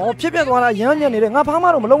အော်ဖြစ်သွားတာရမ်းညံ့နေတဲ့ငါဖားမ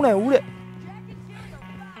တော့မလုံနိုင်ဘူးတဲ့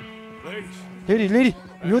lady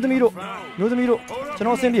မျိုးသမီးတို့ကျွန်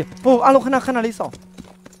တော်အဆင်ပြေဟိုအားလုံးခဏလေးစောင့်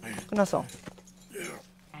ခဏစောင့်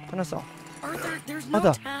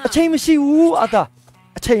အချိန်မရှိဘူးအသာ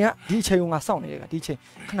အချိန်ကဒီအချိန်ကိုငါစောင့်နေတယ်ကဒီအချိန်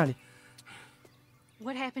ခဏလေး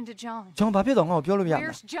What happened to John? John ဘာဖြစ်တော့ငါ့ကိုပြောလို့မရဘူး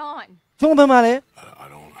Where's John? John ဘယ်မှာလဲ I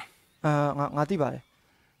don't know. ငါသိပါတယ်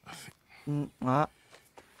ငါ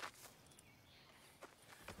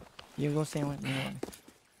You go say what you want.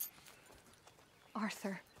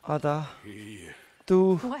 Arthur. Ada. He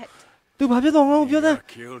What? Tu ဘာဖြစ်တော့ငါ့ကိုပြောတဲ့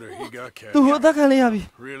killed her. He got captured. Tu ဟိုအသက်ခံလိုက်ရပြီ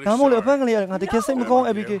Really ဒါမှမဟုတ်လေအ sorry. ဖက်ကလေးရငါတကယ်စိတ်မကောင်း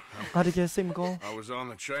ABK ငါတကယ်စိတ်မကောင်း I was on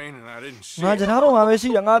the train and I didn't see ငါ it. ကျနာတော့ငါပဲရှိ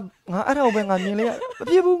တယ်ငါအဲ့ဒါကိုပဲငါမြင်လိုက်ရမ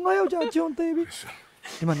ဖြစ်ဘူးငါယောက်ျားဂျွန်သေးပြီ Listen,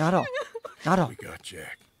 ဒီမှာနားတော့ we got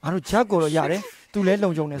Jack. ငါတို့ဂျက်ကိုတော့ရတယ်သူလဲ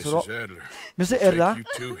လုံကြုံနေဆိုတော့ Mrs. Adler. Mr. Adler Take you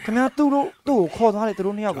to him. ခင်ဗျားသူ့ကိုခေါ်သွားတယ်သူ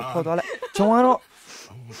တို့နှစ်ယောက်ကိုခေါ်သွားလိုက်ဂျွန်ကတော့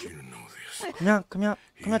I want you to know this. ခင်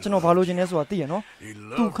ဗျားကျွန်တော်ဘာလို့ခြင်းလဲဆိုတာသိရနော် He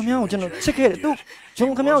သူ loved ခင်ဗျားကို you ကျွန်တော် just ချစ်ခဲ့တယ် like သူ you did. ဂျွ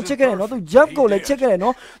န်ခင်ဗျားကိုချစ်ခဲ့တယ်နော်သူဂျက်ကိုလည်းချစ်ခဲ့တယ်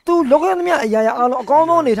နော်သူလောက်ခဲ့သမျှအရာအားလုံးအကောင်း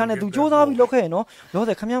ဆုံးအနေထားနဲ့သူစူးစမ်းပြီးလောက်ခဲ့ရနော်လောဆ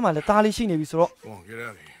ယ်ခင်ဗျားမှလည်းတားလေးရှိနေပြီဆိုတော့ Come on, get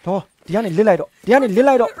out of here. တော့ဒီကနေလစ်လိုက်တော့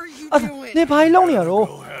နေဘာလုံးနေရတော့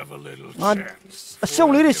Go have a little ငါ chat. အရှု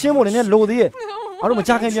ပ်လေးတွေရှင်းဖို့လည်းလိုသေးရဲ့ငါတို့မ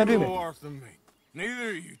ကြခင်ပြန်တွေ့မယ် No, Arthur, me. Neither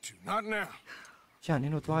of you two. Not now. ရှာန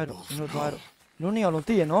င်တို့သွားရတော့နင်တို့နှစ်ယောက်လုံး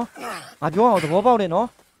သိရနော်ငါပြောအောင်သဘောပေါက်တယ်နော်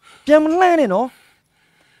ပြန်မလှမ်းနဲ့နော်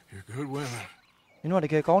You're good women. နင်တို့ကတ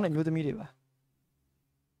ကယ်ကောင်းတဲ့မျိုးသမီးတွေပါ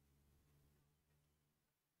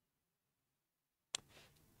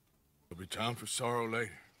There'll be time for sorrow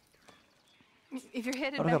later. If you're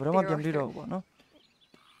headed အဲ့ back ဒါဘယ်တော့မှပြန် there, မတွေ့တော့ Arthur, ဘူးပေါ့နော်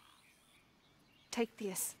take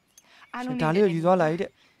this. I don't ဒါ need လေး it ကိုယူသွားလိုက်တဲ့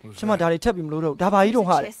What's ကျမ that? ဒါတွေထပ်ပြီးမလို့တော့ဒါဘာကြီးတော့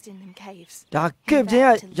ဟာ There's လဲ a chest in them caves. ဒါကစ်ချင်း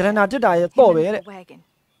ကရတနာတက်တာရဲ့တော့ပဲတဲ့ Wagon.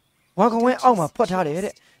 ဝါကုံဝဲအောက်မှာဖွက်ထားတယ်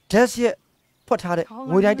တဲ့ dash ရဲ့ဖွက်ထားတဲ့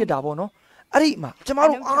ငွေတိုင်းတက်တာပေါ့နော်အဲ့ဒီမှာကျမ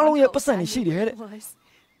တို့အားလုံးရဲ့ပတ်စံတွေရှိတယ်တဲ့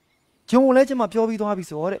ဂျုံကိုလည်းကျမပြောပြီးသွားပြီ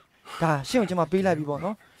ဆိုတော့တဲ့ဒါရှင့်ကိုကျမပေးလိုက်ပြီပေါ့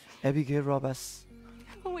နော် Abigail Roberts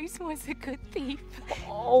Always was a good thief.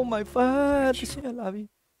 Oh my god ရှင့်လာပြီ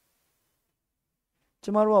ကျ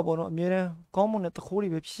မတို့ကပေါ့နော်အမြဲတမ်းကောင်းမွန်တဲ့တခိုးတွေ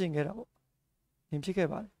ပဲဖြစ်ရှင်ခဲ့တာပေါ့နင်ဖြစ်ခဲ့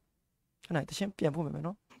ပါလေခဏတရှင်းပြန်ဖို့မယ်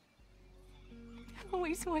နော်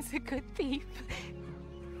Always was a good thief.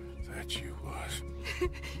 That you was.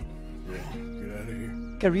 Yeah, get out of here.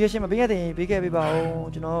 ကယ်ရီရှင်းမပေးရတဲ့ပေးခဲ့ပေးပါဦး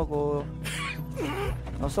ကျွန်တော်ကို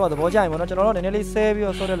တော့ဆော့သဘောကျရင်ပေါ့နော်ကျွန်တော်တို့နည်းနည်းလေးဆဲပြီး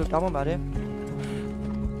တော့ဆော့တယ်လို့တောင်းပန်ပါတယ်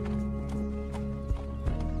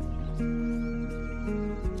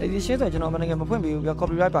ဒီရှင်းဆိုကျွန်တော်မနေ့ကမဖွင့်ပေးဘူးဗျ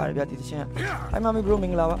copyright ပါတယ်ဗျဒီရှင်းအိုင်မမီ bro မ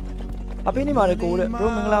င်္ဂလာပါအပေးနေပါတယ်ကိုတဲ့ bro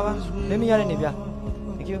မင်္ဂလာပါမင်းမရတဲ့နေဗျ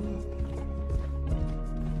thank you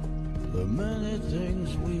The many things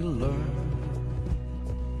we learn,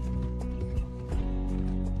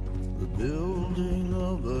 the building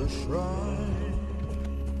of the shrine,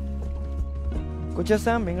 ကိုချက်ဆ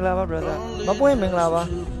န်းမင်္ဂလာပါ brother မပွင့်မင်္ဂလာပါ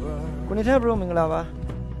ကိုနေထက် bro မင်္ဂလာပါ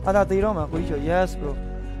အာသာသေးတော့မှာကိုကြီးကျော် yes bro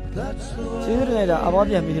ကျေးဇူးတင်လိုက်တာအဘော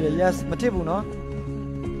ပြန်ပြီးတယ် yes မထစ်ဘူးနော်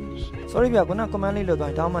sorry ဗျခုန comment လေးလွတ်သွား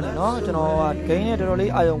ရင်တောင်းမှနေနော်ကျွန်တော်က game နဲ့တော်တော်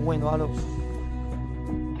လေးအာရုံဝင်သွားလို့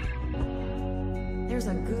There's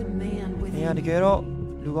a good man with နေ him, ရာတကယ်တော့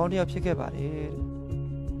လူကောင်းတစ်ယောက်ဖြစ်ခဲ့ပါတယ်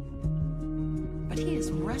but he is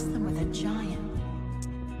wrestling with a giant.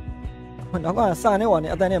 နောက်ကစာနဲ့ဟောနေ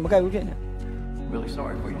အတန်နဲ့မကိုက်ဘူးဖြစ်နေ Really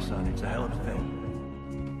sorry for your son. It's a hell of a thing.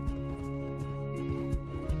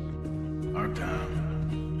 Our time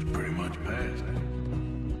is pretty much past.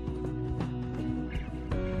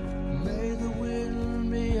 may the wind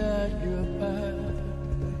be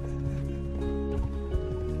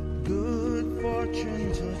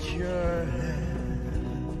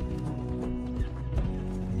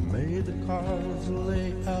the cards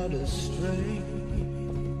lay out astray,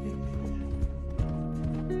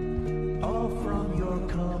 all from your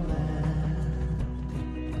command.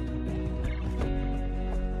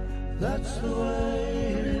 That's the way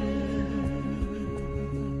it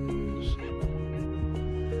is.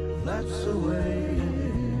 That's the way it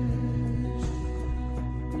is.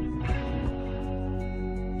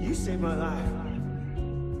 You saved my life.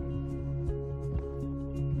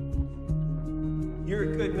 You're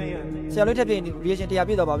a good man. ဆရာလေးထပ်ပြင် reaction တရား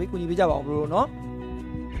ပြည့်တော့ပါပြီ။ကူညီပေးကြပါဦးဘရိုနော်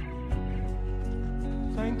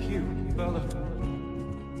Thank you, brother.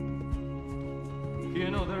 You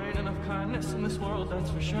know there ain't enough kindness in this world, that's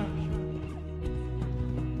for sure.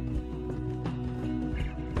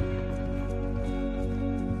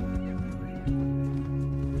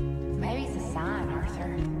 Maybe it's a sign,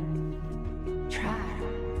 Arthur.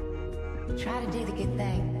 Try to do the good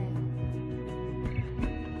thing.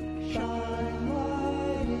 Shine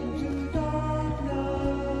light into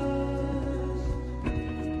darkness.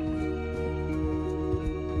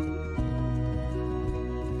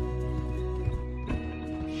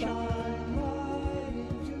 Shine light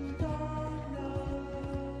into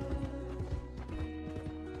darkness.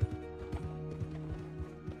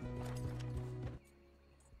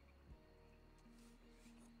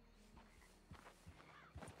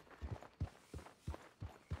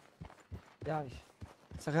 ရပြီ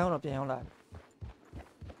စကားတော့ပြန်ရောက်လာ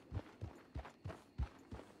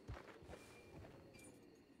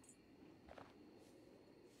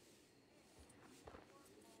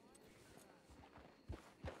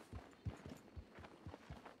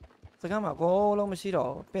စကားမှာကိုလုံးမရှိ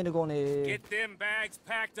တော့ပင်တကွန်နေ Get them bags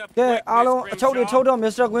packed up. ကဲ quick, အားလုံး Miss အချုပ်တွေ Grimshaw. ထုတ်တော့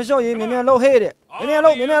Mr. Grimshaw ရေမြင်မြန်လှုပ်ဟဲ့တဲ့မြင်မြန်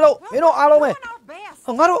လှုပ်မင်းတို့အားလုံးပဲ best.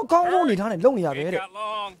 ငါတို့အကောင်းဆုံးနေထားနေလုံနေရပဲ Ain't တဲ့ got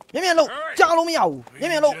long. မြင်မြန်လှုပ်ကြားလို့မရဘူးမြ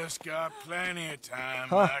င်မြန်လှုပ် Just got plenty of time,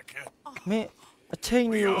 Huh. Micah. မင်းအချိန်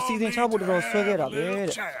ကြီးကိုအစီအစဉ်ချဖို့တော်တော်ဆွဲခဲ့တာပဲတဲ့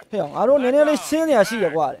ဟဲ့အောင်ငါတို့နည်းနည်းလေးရှင်းနေရရှိရ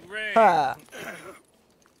ကွာတဲ့ဟာ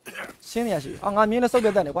ရှင်းနေရရှိငါမြင်လဲစုပ်ပြ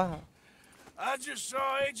တ်တတ်နေကွာ I just saw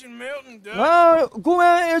Agent Milton, Doug. ငါကိုမ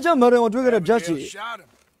အေဂျင့်မရင်ကိုတွေ့ခဲ့တဲ့ဂျက်ကြီး Abigail shot him.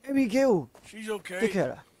 ABK ကို She's okay. တိတ်ခဲ့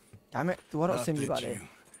တာဒါမဲ့သူကတော့အ Not ဆင်ပြေပါ that လေ you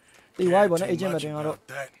ဒီဝိုင်းပေါ် care နဲ့ too agent မ much တင်ကတော့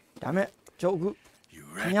about that. ဒါမဲ့ကျုပ်အခု You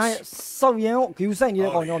ခင်ဗျားရဲ့ rats. စောက်ရင်ကိုဂယူဆိုင်နေ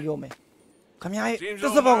တဲ့ကောင်ကြောင့်ပြောမယ်ခင်ဗျားရဲ့ Seems သ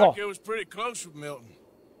စ္ old စာပေါကောင် Micah was pretty close with Milton.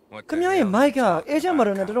 What ခင် the ဗျားရဲ့ hell? မိုက်ကအေဂျင့်မရ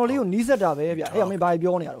င်နဲ့တော်တော်လေးကိုနီးစက်တာပဲဗျအဲ့မင်းဘာ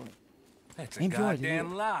ပြောနေရတော့ That's Ain't a pure, goddamn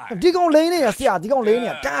lie. ဒီကောင်လိန်နေရဆရာဒီကောင်လိန်နေ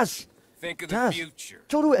ရ dash Think of Dash. the future.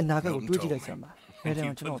 ကျိုးတို့ရဲ့အနာဂတ်ကို Milton တွေးကြည့် told လိုက်စမ်းပါ me. ဘယ်တည်း You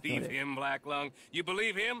မှာကျွန်တော်ပြော believe တယ် him, Black Lung? You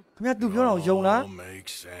believe him? ခင်ဗျားသူပြောတာကိုယုံလား All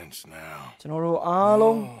makes sense now. ကျွန်တော်တို့အား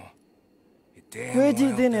လုံး You damn တွေးကြ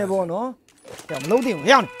ည့် well သင့်တယ် does. ပေါ့နော်ဒါမလုပ်သင့်ဘူး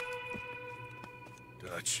ရအောင်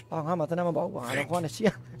Dutch. ငါမှတနက်မပေါ့ကွာငါတော့ခွာနေရှိရ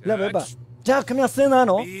လက်ပဲပါဂျာခင်ဗျားစဉ်းစား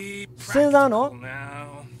နော် Be Since I know. practical now.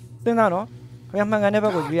 စဉ်းစားနော်ခင်ဗျားမှန်ကန်တဲ့ဘ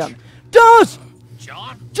က်ကိုရွေးရမယ် dash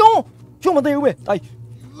John, ကျုံမသိဘူးပဲတိုင်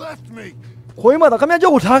you left me. ခွေးမသာခင်ဗျားကြော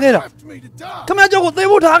က်ကိုထားခဲ့တာ Left me to die. ခင်ဗျားကြောက်ကိုသိ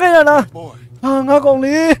ဖို့ထားခဲ့တာလား Boy, ဟာငါကောင်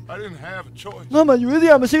လေး I didn't have a choice. ငါမှရွေးစ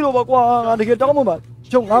ရာမရှိလို့ပါကွာငါတကယ်တောင်းမှပါ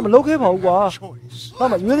ကျုံငါမလုပ်ခဲ့ပါဘူးကွာ Choice. ငါ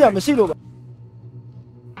မှရွေးစရာမရှိလို့ပါ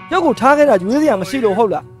ကြောက်ကိုထားခဲ့တာရွေးစရာမရှိလို့ဟု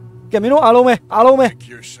တ်လားကဲမင်းတို့အားလုံးပဲ Pick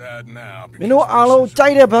your side now. မင်းတို့အားလုံးကြို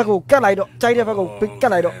က်တဲ့ဘက်ကိုကတ်လိုက်တော့ကြိုက်တဲ့ဘက်ကိုက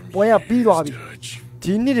တ်လိုက်တော့ပွဲရပြီးသွားပြီ Dutch.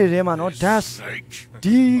 ဒီနေ့တွေထဲမှာနော် dash Sake.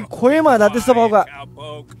 ဒီခွေးမှသာတစ်စပေါက်က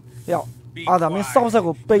Cowpoke. ရောက်အာဒါမင်းစောက်ဆက်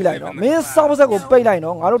ကိုပိတ်လိုက်တော့မင်းစောက်ဆက်ကိုပိတ်လိုက်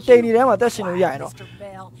တော့ငါတို့တိန်နေထဲမှာတက်ရှင်လို့ရရင်တော့ Mr.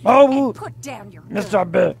 Bell. Oh, who- And put down your Mr.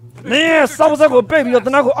 Bell မင်းစောက်ဆက်ကိုပိတ်ပြီးတော့တ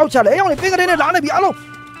နက်ကိုအောက်ချလိုက်အဲ့အောင်လေပင်ကလေးနဲ့လာနေပြီအားလုံး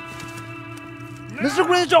Mr.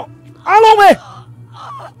 Grimshaw အားလုံးပဲ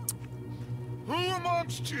Who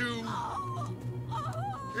amongst you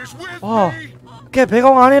is with Oh. me? ကဲဘယ်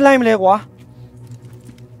ကောင်ငါနဲ့လိုက်မလဲကွာ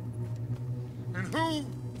And who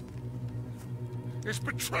is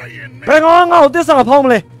betraying me? ဘယ်ကောင်ငါ့ကိုတစ္ဆာဖောင်းမ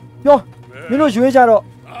လဲပြောမင်းတို့ရွေးကြတော့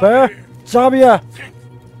ဘယ်ဂျာဘီယာ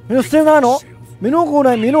မင်းတို့စဉ်းစားနော်မင်းတို့ကိုယ်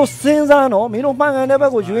တိုင်မင်းတို့စဉ်းစားနော်မင်းတို့မှန်ကန်တဲ့ဘ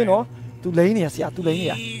က်ကိုရွေးနော်သူလိမ့်နေရဆရာသူလိမ့်နေ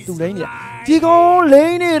ရသူလိမ့်နေရဒီကောင်လိ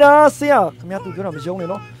မ့်နေတာဆရာခင်ဗျားသူပြောတာမယုံနဲ့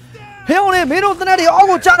နော်ဟဲ့အောင်လေမင်းတို့တနက်တွေအောက်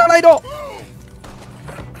ကိုချထားလိုက်တော့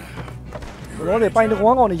ဘောလေပိုင်တကွ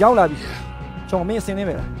မ်းကောင်တွေရောက်လာပြီကျွန်တော်မင်းအစင်းနေ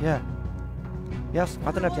ပဲလား yeah yes ငါ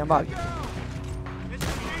တနက်ပြန်ပါပြီ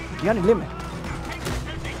ဒီကနေလိမ့်မယ်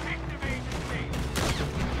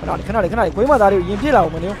ခဏလေးခွေးမသားတွေကိုရင်ပြစ်လာအော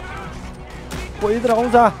င်မင်းကိုယ်တော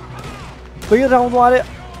င်းစားပေးတောင်းသွားတဲ့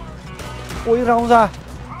ကိုယ်တောင်းစား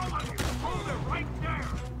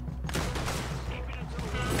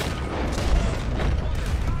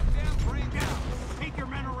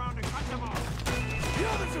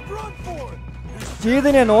ပြေး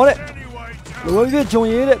တဲ့နော်တဲ့လိုကြီးဂျုံ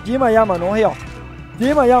ရေးတဲ့ပြေးမှရမှာနော်ဟဲ့အောင်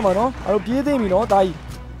ပြေးမှရမှာနော်အဲ့တော့ပြေးသိပြီနော်တာကြီး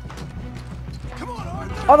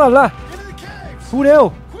အားသာလာကူတယ်ဟု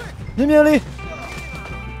တ်မြင်မြင်လေး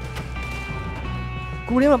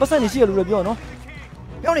ကူထဲမှာပတ်စံနေရှိရလို့လည်းပြောနော်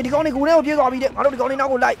ပြောနေဒီကောင်းနေကူထဲကိုပြေးသွားပြီတဲ့ငါတို့ဒီကောင်းနေနော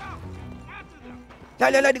က်ကိုလိုက်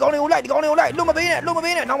ဒီကောင်းနေကိုလိုက်လွတ်မပေး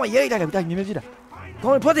နဲ့နောက်မှရဲလိုက်တယ်တိုင်မြင်မြင်ပြစ်တာကော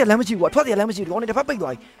င်းနေထွက်တယ်လမ်းမရှိဘူးကွာထွက်တယ်လမ်းမရှိဘူးကောင်းနေတစ်ဖက်ပိတ်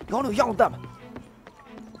သွားပြီဒီကောင်းနေကိုရောက်အောင်တတ်မှာ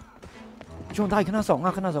ကျွန်တော်ခဏဆောင်ငါ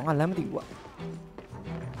လမ်းမသိဘူးကွာ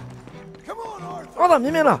အားသာမြ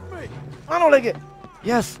င်မြင်လားအားတော့လိုက်ခဲ့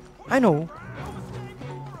yes I know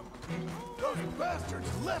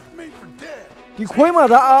ဒီခွေးမှာ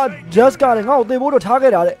ဒါ just ကလည်းငါ့ကိုသေဖို့တော့ထား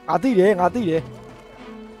ခဲ့တာတဲ့ငါသိတယ်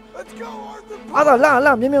အားသာ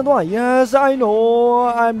လာမြင်သွား yes I know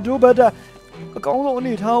I'm do better အကောင်းဆုံးအ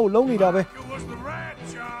နေထားကိုလုံးနေတာပဲ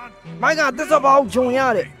မိုက်ကတက်စပ်ပေါင်းဂျုံရ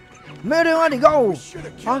တယ်မဲတယ်ကဒီကောင်ကို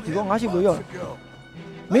ဟာဒီကောင်ငါရှိလို့ရော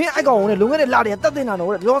မင်းအဲ့ကောင်ကိုလည်းလုံခဲ့တဲ့လာတယ်တက်တင်တာတော့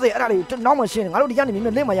ပြောစေအဲ့ဒါလေးနောက်မှရှင်းတယ်ငါတို့ဒီကနေမင်း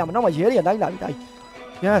လင့်မရမနောက်မှရဲတွေကလိုက်လာပြီတိုင်း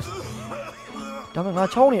yes ဒါပေမဲ့ငါ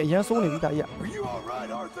ချောင်းနေအရန်စိုးနေပြီတာကြီး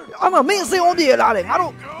အမမင်းစေအောင်ပြေလာတယ်ငါ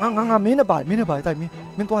တို့ငါမင်းနဲ့ပါတယ်တိုက်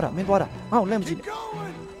မင်းသွားတာငါ့ကိုလက်မကြည့်နဲ့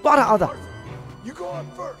သွားတာအားသာ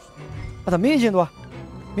မင်းရင်သွား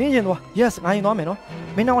yes ငါရင်သွားမယ်နော်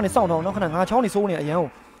မင်းနောက်ကနေစောင့်တော့နော်ခဏငါချောင်းနေစိုးနေအရန်ကို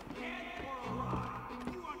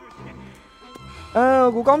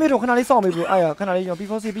ကိုကောင်းမြေတော့ခဏလေးစောင့်ပေးဘူးအဲ့ခဏလေးကျွန်တော်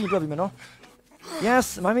before see ပြီးတွေ့ပြီမယ်နော် yes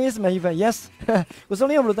my name is Myat yes ကိုစုံ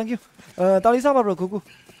လေးရမလို့ thank you တာလီစားပါဘရိုကို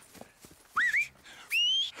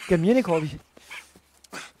ကမြင်းနေခေါ်ပြီ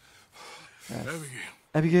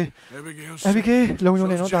Abigail လုံယုံ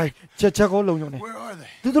နေနော်တာချက်ကောလုံယုံနေ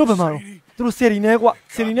သူတို့ဘယ်မှာတော့သူတို့ဆယ်ရီနဲ့ကွာ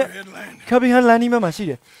ဆယ်ရီနဲ့ကဘင်ဟန်လန်နီမှာရှိ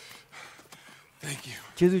တယ် Thank you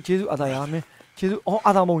ကျေးဇူးအာသာရမင်းကျေးဇူး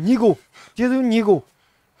အာသာမုံညီကိုကျေးဇူးညီကို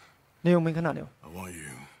နေုံမင်းခဏနေI want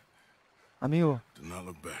you အမီကို to not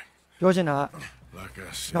look back ပြောချင်တာ like I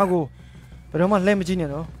said ငါကိုဘယ်တော့မှလှည့်မကြည့်နဲ့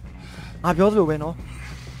နော်ငါပြောသလိုပဲနော်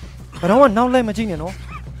ဘယ်တော့မှနောက်လှည့်မကြည့်နဲ့နော်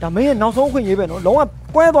ဒါမင်းရဲ့နောက်ဆုံးအခွင့်အရေးပဲနော်လုံးဝ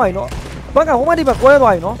ကွဲသွားရင်နော်ဘက်ကဟိုမတိဘက်ကွဲ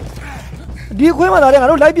သွားရင်နော်ဒီခွေးမှလာတဲ့ငါ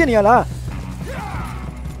တို့လိုက်ပြနေရလား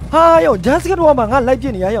ဟာယော just ကတော့မှငါလိုက်ပြ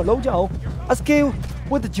နေရယောလုံးကြအောင် escape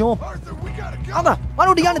with the jump အားသာငါ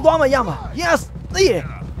တို့ဒီကနေသွားမှရမှာ yes သိရ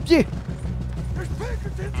ပြေး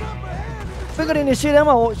ဖိကရင်နေရှေ့ထဲ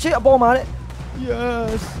မှာဟိုရှေ့အပေါ်မှာတဲ့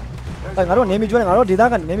yes အဲ့ငါတို့နေမီကျွမ်းနေငါတို့ဒေသ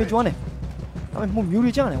ကနေမီကျွမ်းနေဒါပေမဲ့မှုမြူ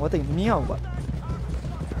တွေကျနေဝတ်သိမမြင်အောင်ကွာ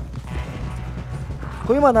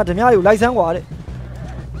ခွေးမှသာဓမြတွေကိုလိုက်စမ်းကွာတဲ့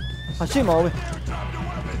ဟာရှေ့မှာပဲ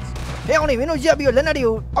ဟဲ့အောင်နေမင်းတို့ရက်ပြီးတော့လက်နက်တွေ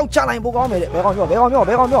ကိုအောက်ချလိုက်ပို့ကောင်းမယ်တဲ့ဘဲကောင်ပြော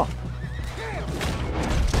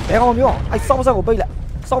အဲ့စောက်ပတ်ကိုပိတ်လိုက်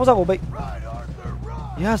စောက်ပတ်ကိုပိတ်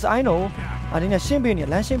yes I know အတင်းနဲ့ရှင်းပေးနေ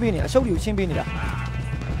လမ်းရှင်းပေးနေအရှုပ်တွေကိုရှင်းပေးနေတာ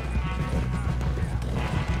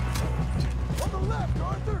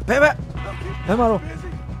ဘယ်မှာတော့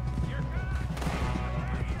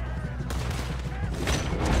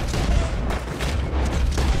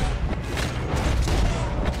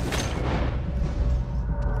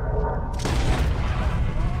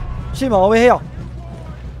ရှင်းပါဦးပဲဟဲ့အောင်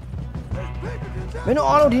မင်းတို့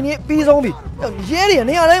အားလုံးဒီနေ့ပြီးဆုံးပြီရဲတွေ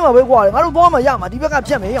နေရာတိုင်းမှာပဲကွာငါတို့သွားမှရမှာဒီဘက်က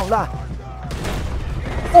ဖြတ်မယ်ဟဲ့အောင်လား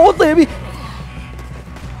အိုးသေးပြီ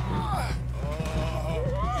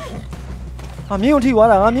အမြင့်ကိုထိသွား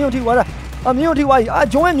တာအမြင့်ကိုထိသွားပြီ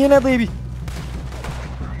ဂျုံးရဲ့မြင်နေသေးပြီ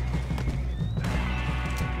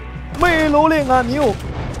မေလို့လေငါမြင့်ကို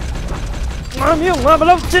ငါဘယ်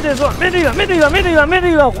လောက်ချစ်တယ်ဆိုတော့မင်းတွေ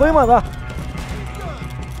ပါခွေးမှာသား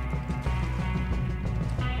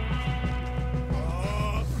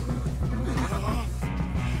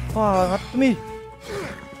ဟာငါသမီး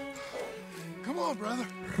Come on brother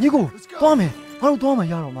ညီကိုသွားမယ်ငါတို့သွားမှ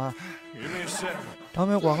ရတော့မှာ Give me a sec ဒါ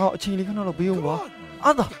မဲ့ကွာငါအချိန်လေးခဏတော့ပေးအောင်ကွာ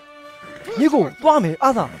အာသာညီကိုသွားမယ်အာ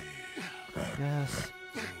သာ yes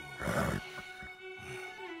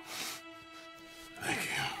Thank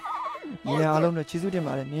you ညီအားလုံးနဲ့ကျေးဇူးတင်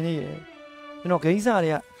ပါတယ်နင်းလေးရယ်ကျွန်တော်ဂိမ်းစား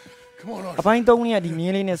တွေက Come on အပိုင်း3နဲ့ဒီမြ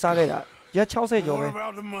င်းလေးနဲ့စားခဲ့တာရက်60ကျော်ပဲ What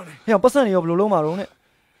about the money ဟဲ့ပတ်စံတွေရောဘယ်လိုလုံးမှာတော့နဲ့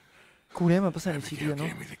ခုထဲမှာပတ်စံတွေချီးတယ်နော်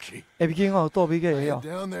Give me the key ABK ကတော့ပေးခဲ့ရဟဲ့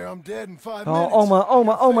Down there I'm dead in 5 အော် minutes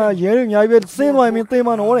အောင်မရဲတွေအများကြီးပဲစင်းသွားရင်မင်းသိမ်းမ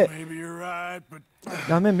နော်တဲ့ Maybe you're right but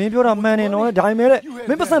ဒါမဲ့မင်းပြောတာမှန်တယ်နော်ဒါပေမဲ့တဲ့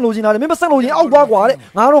မင်းပတ်စံလိုချင်တာလေမင်းပတ်စံလိုချင်အောက်သွားကွာတဲ့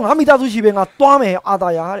ငါတော့ငါမိသားစုရှိပဲငါသွားမယ်အာသာ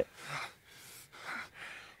ယာတဲ့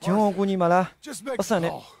ဂျုံကိုညီမလား just make ပတ်စံ a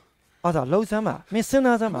နဲ့ call အာသာလှုပ်စမ်းပါမင်းစဉ်း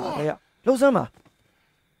စားစမ်းပါလေလှုပ်စမ်းပါ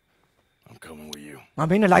I'm coming with you ငါ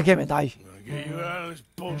မင်းနဲ့လိုက်ခဲ့မယ်တာကြီး I'm gonna get you out of this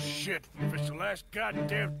bullshit if it's the last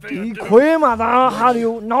goddamn ဒီ thing I do ခွေးမှာသားဟာဒီ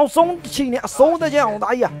ကိုနောက်ဆုံးချိန်နဲ့အဆုံးသက်ကြအောင်တာ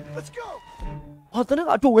ကြီး Let's go ဟာတနက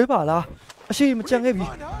အတူဝဲပါလားအရှိမကြံခဲ့ပြီ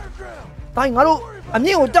find higher ground တာကြီးငါတို့အမြ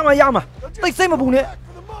င့်ကိုတက်မှရမှာတိတ်စိတ်မပူနဲ့ for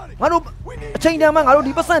the money ငါတို့အချိန်တန်မှငါတို့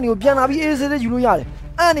ဒီပတ်စံတွေကိုပြန်လာပြီးအေးဆေးဆေးယူလို့ရတယ်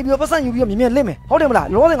အဲ့နေပြီးပတ်စံယူပြီးမြင်မြင်လင့်မယ်ဟုတ်တယ်မလား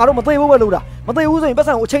လောဆယ်ငါတို့မသိဘူးပဲလို့တာမသိဘူးဆိုရင်ပတ်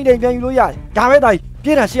စံကိုအချိန်တိုင်းပြန်ယူလို့ရတယ်ဒါပဲတာကြီး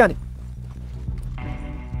ပြေးတာရှိရနေ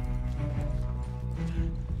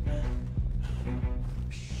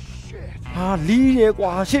ဟာလီးရဲကွာ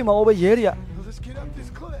ရှေ့မှာပဲရဲတွေက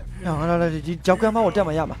ဟာလာဒီကြောက်ကမ်းမောက်ကိုတက်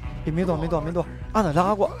မှရမှာဒီမင်းတော့အဲ့ဒါလာ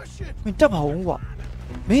ကွာမင်းတက်ပါဦးကွာ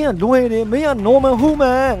မင်းကလွယ်တယ်မင်းက normal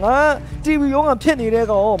human ငါ TV ရောကဖြစ်နေတဲ့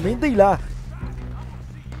ကောင်မင်းသိလား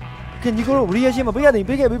ခင်ကြီးတို့ reaction မပေးရသေး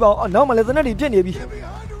ပေးခဲ့ပေးပါအောင်နောက်မှလည်းသနက်တွေပြစ်နေပြီ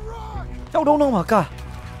ကြောက်တုံးတော့မှာကာ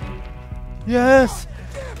yes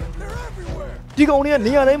ဒီကောင်လေးက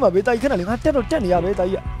နေရာတိုင်းမှာပဲတိုက်ခဏလေးငါတက်တော့တက်နေရပဲတို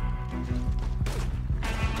က်ရ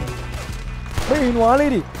ဘေးနွား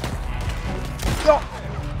လေးတွေကြောက်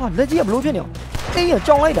ဟာလက်ကြီးကဘလို့ဖြစ်နေအောင်အေးရ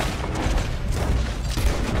ကြောင်လိုက်တာ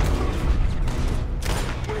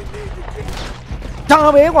ဒါ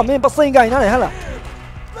ပဲကွာမင်းပစိန်ကြိုင်နားလေဟဟလား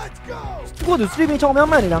ကိုတို့စတရီမချောင်းများ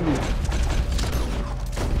မှန်နေတာမသိ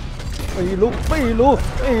ဘူး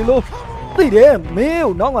လို့သိတယ်မင်း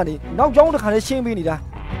ကိုနောက်ကနေနောက်ကျောင်းတစ်ခါလေးရှင်းပေးနေတာ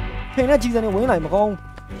ဖင်နဲ့ကြီးစံနေဝင်လာမကောင်း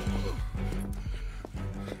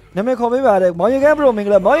နာမည်ခေါ်ပေးပါတယ်မော်ရီဂန်ဘရိုမင်္ဂ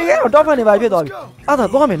လာမော်ရီဂန်တော့တော့ဖန်နေပါဖြစ်သွားပြီအဲ့ဒါ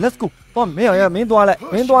သွားမယ် let's go သွားမယ်မင်းသွားလိုက်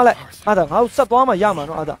အဲ့ဒါငါ့ကိုဆက်သွားမှရမှာ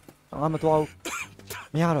နော်အဲ့ဒါငါမသွားဘူး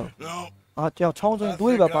မရတော့ကြောက်ချောင်းစုံ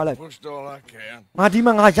တွေးပါလိုက်ငါဒီ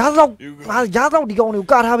မှာငါရားစောက်ဒီကောင်တွေ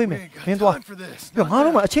ကိုကထားပေးမယ်မင်းသွားပြောငါ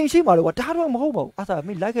တို့မှအချိန်ရှိပါလို့ကွာဒါတော့မဟုတ်ပါဘူးအဲ့ဒါမ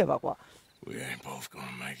င်းလိုက်ခဲ့ပါကွာ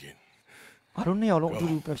ငါတို့နှစ်ယောက်လုံးအတူ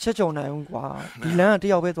တူဆက်ကြုံနိုင်အောင်ကွာဒီလမ်းကတ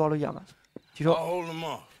ယောက်ပဲသွားလို့ရမှာဒီတော့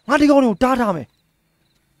ငါဒီကောင်တွေကိုတားထားမယ်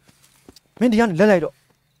မင်းဒီကနေလက်လိုက်တော့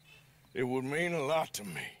It would mean a lot to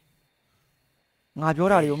me ငါပြော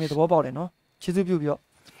တာတွေကိုမင်းသဘောပေါက်တယ်နော်ချစ်စုပြုပြီးတော့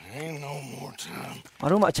Ain't no more time ငါ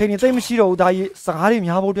တို့မှအချိန်နေသိမ့်မရှိတော့ဘူးဒါကြီးစကားတွေ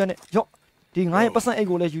များဖို့အတွက်နဲ့ရော့ဒီငါရဲ့ပတ်စံအိတ်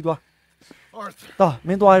ကိုလည်းယူသွားတော့မ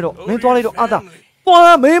င်းသွားလိုက်တော့အာသာ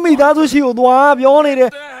သွားမင်းမိသားစုရှိကိုသွားပြောနေတယ်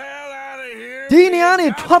ဒီနေရာနေ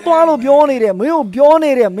ထွက်သွားလို့ပြောနေတယ်မင်းကိုပြော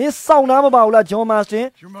နေတယ်မင်းစောင့်နားမပါဘူးလားဂျွန်မာစတင်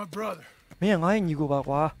You're my brother မင်းကငါရဲ့ညီကိုပါ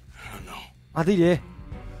ကွာ I know ငါသိတယ်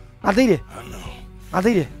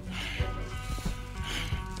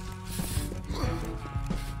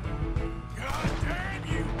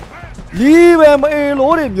လီးပဲမအေး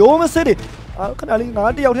လို့တွေမျိုးမစစ်တွေခဏလေးငါ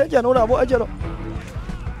တယောက်တည်းကြံတော့တာပေါ့အဲ့ကျတော့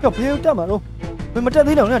ပြောဖေးတက်မှာလို့မင်းမတက်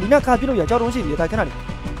သေးတော့ဒီနေ့ခါပြလို့ရကြောက်တုံးရှိသေးတယ်ဒါခဏလေး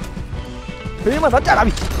ဖေးမှာတော့တက်လာ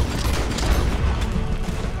ပြီ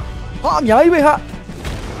ဟာအများကြီးပဲဟာ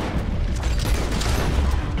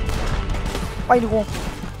ပိုင်တကုန်း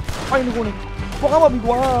နေပေါ်ကားပါပြီ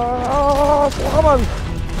ကွာ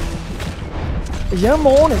အရန်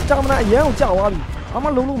မောနေကြာမနာအရန်ကိုကြောက်သွားပြီအမ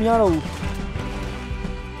လုံးလို့မရတော့ဘူး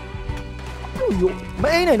မ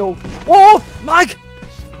အိမ်နိုင်တော့အိုးမိုက်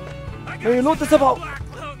မေလို့တစပေါက်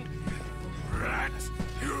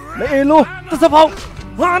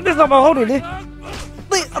ငါတစပေါက်ဟုတ်တယ်လေ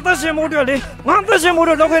သိအသက်ရှင်မို့တယ်လေငါအသက်ရှင်မို့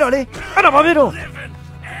တော့လောက်ခဲ့တော့လေအဲ့ဒါဘာဖြစ်တော့ဟေ့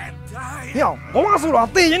ဘောမဆိုတော့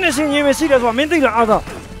သိရင်နဲ့ရှင်ရင်ပဲရှိတယ်ဆိုတာမင်းသိလားအားသာ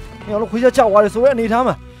ဟေ့လို့ခွေးချက်ချသွားတယ်ဆိုရဲအနေထား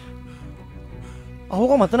မှာဟို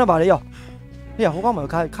ကောင်မှတနက်ပါလေရောက်ဟေ့ဟိုကောင်မှ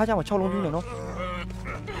ခါချမှာ6လုံးပြင်းနေနော်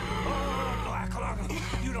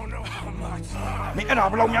မင်းအဲ့ဒါ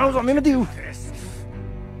ဘလောက်များလို့ဆိုမင်းမသိဘူး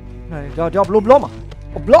ကြောက်ဘလော့မှာ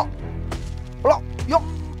ဘလော့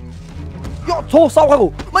ယောထိုးဆောက်ခါကို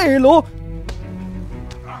မေလို့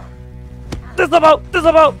တစ်စပေါ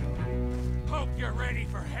က် Hope you're ready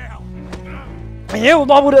for hell မင်းကို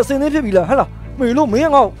သွားဖို့တဲ့အစင်းသေးဖြစ်ပြီလားဟဲ့လားမေလို့မ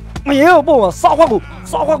င်းငါ့မင်းကိုပို့မှာဆောက်ခါ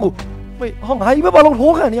ကိုမေဟောငါကြီးပဲဘာလို့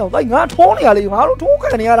ထိုးခံနေအောင်တိုက်ငါထိုးနေရလေငါတို့ထိုး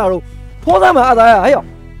ခံနေရတာတော့ထိုးစမ်းမှာအသားရဟဲ့ယော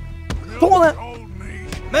ထိုးစမ်း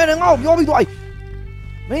မင်းငါ့ကိုပြောပြီးတော့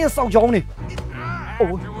မင်းစောက်ကြောင်းနေ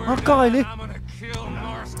အိုးဟာကိုင်လေ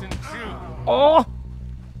အော်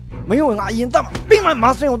မင်းကငါအရင်တတ်မှာပြီးမှမာ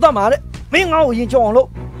စတင်ကိုတတ်မှာတဲ့မင်းငါ့ကိုရင်ကြောင်အောင်လို့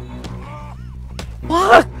ဟာ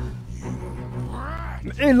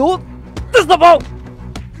အေးလို့တစ်စပေါက်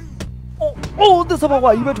အိုးတစ်စပေါက်က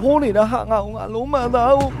ကြီးပဲထိုးနေတာဟာငါလုံးမှန်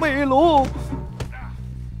သားကိုမေးလို့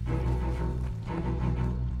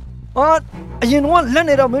အရင်ကလက်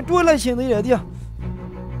နေတော့မင်းတွေးလိုက်ရှင်သေးတယ်တရား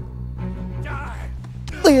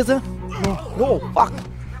သေစမ်း no fuck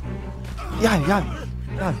ရ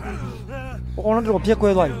ပေါ်တော့ပြက်ကွဲ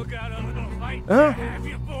သွားပြီ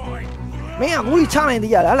မင်းကငူချနိုင်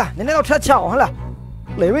သေးရလားနည်းနည်းတော့ထက်ချအောင်ဟလား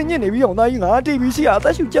လေဝင်းညစ်နေပြီးအောင်သားကြီးငါတီဗီရှိရအသ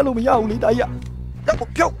က်ရှူချက်လို့မရဘူးလေတာကြီးလက်ကို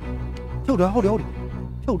ဖြုတ်တာဟုတ်တယ်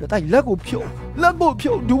ဖြုတ်တယ်တာကြီးလက်ကိုဖြုတ်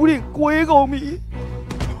ဒူးတွေကွေးကုန်ပြီ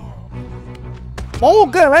ဘော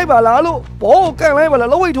ကန်လိုက်ပါလားလို့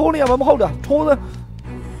လဝိတ်ထိုးနေရမှာမဟုတ်တာထိုးစမ်း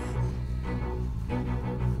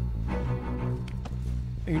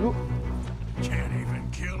အေးလို့ Can't even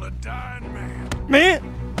kill a dying man မင်း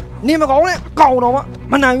နေမကောင်းနဲ့ကောင်းတော့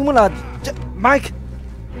မနိုင်ဘူးမလားမိုက်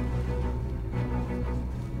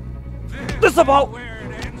This about.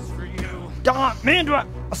 Damn, man, do a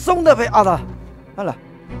song that other. Hello.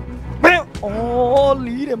 Oh,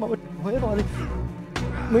 lead him. Where are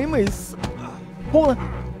they? Miss. Hold on.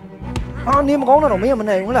 I name going on me. I'm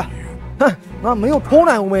a huh? My meal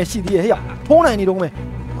Pona where she did here. Pona any don't me.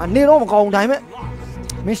 I need all go diamond.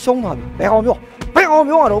 Miss Song, back on you. Back on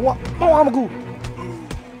you. I don't want. Oh, I'm good.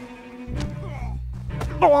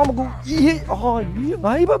 Oh, I'm good. Oh, you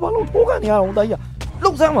may be a little token here on the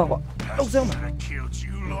look them. Look them. I killed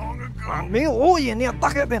you long ago. Me, oh, you near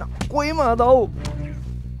tuck it in. Quima though.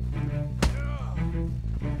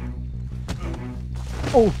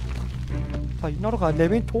 Oh. Phải nó có lấy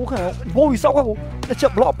bên thú cái vô sao không? Nó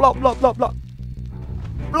chậm block.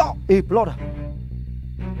 Ê block à?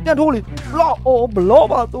 Nha thua đi. Block, block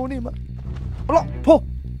vào tôi đi mà. Block, thua.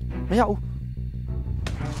 Mày nhau.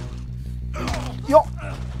 Yo.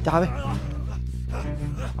 Chà về.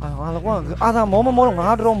 Là quá. Thằng máu đồng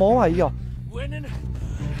ngã đâu máu hay gì à?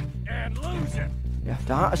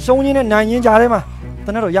 Chà, sâu như này nhìn chà đây mà.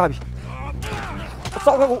 Tao nói rồi ya bị.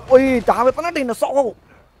 Sao cái ôi chà về tao nói đi là sao không?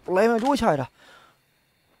 Lấy mà đuôi chạy ra.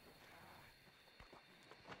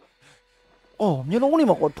 Như nó đi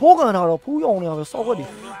mà còn thuốc nào đâu, phú用nào sao có đi.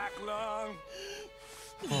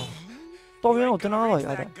 Tôi biết tên nó rồi,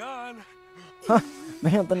 hả?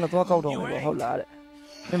 Mấy thằng tên là tôi câu đồ này hậu lạ đấy.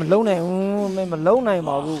 Mấy mình lâu này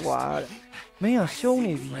mà vui quá đấy. Mấy thằng show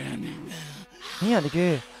này gì? Mấy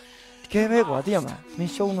thằng cái bé quá tiệm à? Mấy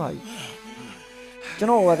show này. Cho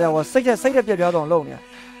nó qua đây qua sách đẹp cho toàn lâu nè.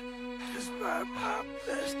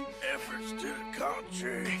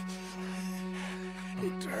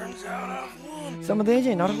 Sao mà thế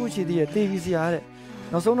chứ nó cũng chỉ đi TVC à đấy.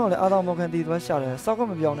 Nó sống nó lại Adam một cái đi vào sao đấy. Sao có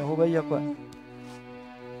một biểu này hô bây giờ quá.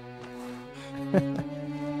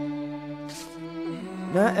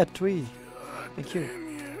 Nè at 3. Thank you.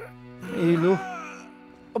 Hello.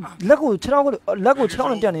 Lắc của cháu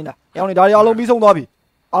lên tiền này nè. Em này đã alo bi xong đó bi.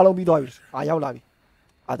 Alo bi đó bi. À nhau lại bi.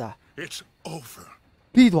 À ta. It's over.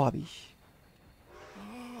 Bi đó bi.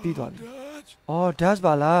 Bi đó bi. Oh, Dash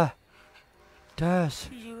bà là.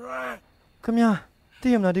 Dash. Come here.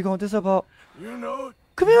 Tìm là đi con this about.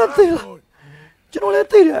 Come here, tìm là. Chứ nó lấy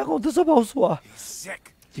tìm là con this about xóa.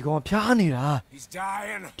 Đi con phá này là.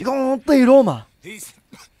 Đi con tìm đó mà.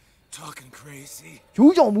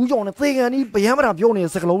 Chú trọng này tìm là đi bẻ mà làm vô này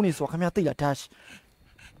sạc lâu này xóa. Come here, tìm là Dash.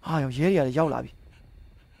 Ai ơi, dễ là giao lại.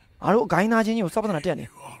 À lúc cái nào chứ nhiều sắp là tiền này.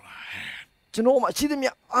 Chứ nó mà chỉ tìm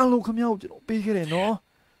là alo come here, chứ nó bê cái này nó.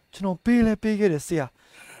 Chứ nó bê cái này xìa.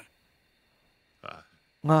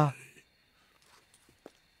 Nga.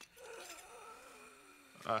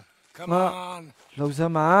 Come on. Lâu ra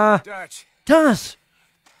mà. Dutch.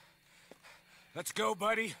 Let's go,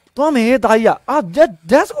 buddy. Tôi mày tại à?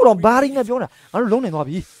 That's what I'm batting at you nè. Anh lâu này ngồi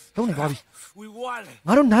bị.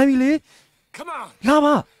 Anh đâu nãy bị lì. Come on. Làm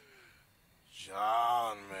à?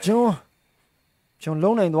 John, man. John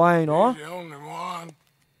lâu này ngoài nó. You're the only one.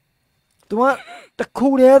 Tụi mà ta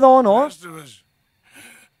khu đấy đó nó. Rest of us.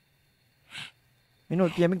 Mình nói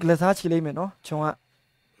tiền mình glass chỉ lấy mình nó. Chồng ạ.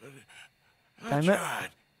 Cái mẹ.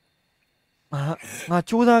 Ngà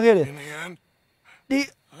chú ra cái này. Đi.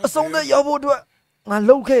 Xong đây yêu vô đuổi. Ngà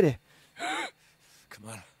lâu cái này.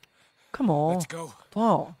 Come on.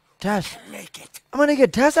 Wow. Dash. Anh này cái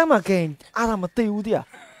Dash mà cái. Mà tiêu đi à.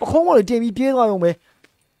 Mà không có để tiền bị biến rồi không mày.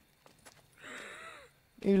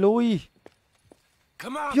 Ê lôi.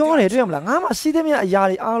ပြောနေတွေ့မလားငါမှစီးသမျှအရာ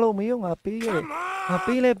တွေအားလုံးမယုံငါပေးခဲ့တယ်ငါ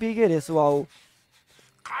ပေးလဲပေးခဲ့တယ်ဆိုတော့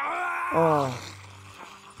အော်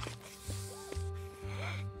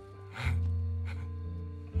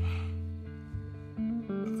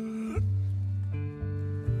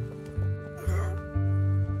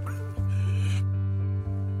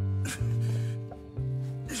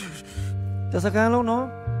တစကန်လုံးနော်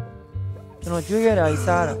ကျွန်တော်ကျွေးခဲ့တာကြီး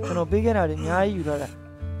စားတာကျွန်တော်ပေးခဲ့တာတွေအများကြီးယူထားတာ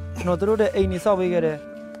ကျွန်တော်တို့တဲ့အိမ်နေဆောက်ပေးခဲ့တယ်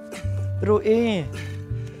သူတို့အေးရင်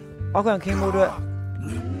အောက်ခံခင်းဖို့အတွက်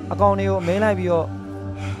အကောင်တွေကိုမင်းလိုက်ပြီးတော့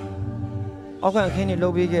အောက်ခံခင်းတွေလု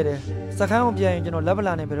ပ်ပေးခဲ့တယ်စကန်းကိုပြန်ရင်ကျွန်တော်လက်ပ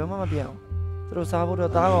လာနဲ့ဘယ်တော့မှမပြန်အောင်သူတို့စားဖို့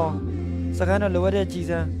တော့သားကောင်စကန်းတော့လိုအပ်တဲ့ကြီး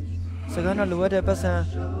စံစကန်းတော့လိုအပ်တဲ့ပတ်စံ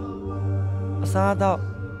အစားတော့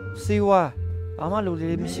စီဝါဘာမှလို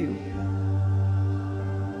လေးမရှိဘူး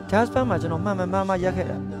ဒတ်စပန်မှာကျွန်တော်မှန်ရက်ခဲ့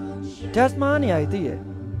တာဒတ်စမန်နေရာကြီးသိတယ်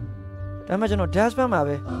ဒါမှကျွန်တော် dash ဘက်မှာ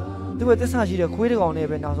ပဲသူ့ရဲ့သစ္စာရှိတဲ့ခွေးတစ်ကောင်နဲ့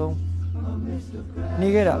ပဲနောက်ဆုံးနေ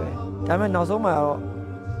ခဲ့တာပဲဒါပေမဲ့နောက်ဆုံးမှာတော့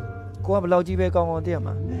ကိုကဘယ်လောက်ကြီးပဲကောင်းသိရ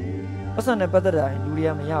မှာပတ်စံနဲ့ပတ်သက်တာလူတွေက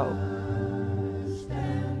မရဘူး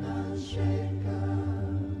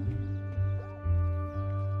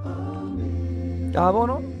ဒါပေါ့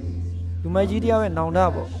နော်လူမကြီးတရားပဲနောင်တ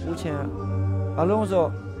ပေါ့ဦးချင်းအလုံးစော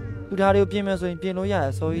သူသားတွေကိုပြင်မယ်ဆိုရင်ပြင်လို့ရတ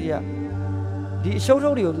ယ်ဆိုကြီးက ဒီအရှုပ်ထု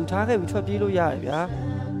တ်တွေကိုသူထားခဲ့ပြီးထွက်ပြေးလို့ရတယ်ဗျာ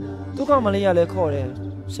သူကမလေးရလဲခေါ်တယ်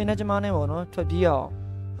ရှင်နဲ့ကျမနဲ့ပေါ့နော်ထွက်ပြေးအောင်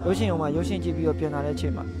ရုပ်ရှင်အောင်မှရုပ်ရှင်ကြည့်ပြီးတော့ပြန်လာတဲ့အချိ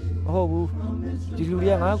န်မှာမဟုတ်ဘူးဒီလူတွေ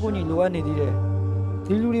ကငါ့ကိုညီလိုအပ်နေသေးတယ်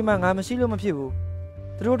ဒီလူတွေမှငါမရှိလို့မဖြစ်ဘူး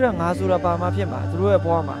သူတို့အတွက်ငါဆိုတာပါမှဖြစ်မှာသူတို့ရဲ့ဘ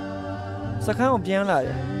ဝမှာစခန်းကိုပြန်လာတ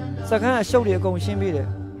ယ်စခန်းအရှုပ်တွေအကုန်ရှင်းပေးတယ်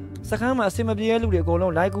စခန်းမှာအစင်မပြေတဲ့လူတွေအကုန်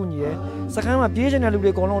လုံးလိုက်ကူညီတယ်စခန်းမှာပြေးချင်တဲ့လူ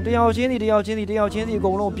တွေအကုန်လုံးတယောက်ချင်းစီအ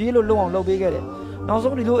ကုန်လုံးပြေးလို့လုံအောင်လုပ်ပေးခဲ့တယ်နောက်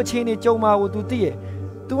ဆုံးဒီလိုအခြေအနေကြုံမှာကို तू သိရဲ့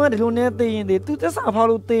तू ကဒီလိုနဲ့သိရင် तू သက်စာဖောက်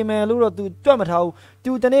လို့သိမယ်လို့တော့ तू ကြွတ်မထားဘူး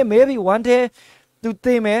तू တနေ့ maybe one day तू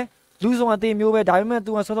သိမယ်လူဆောင်အသိမျိုးပဲဒါပေမဲ့ तू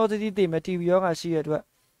ကစောစောသိသိမယ် TV ရောကရှိရတဲ့အတွက်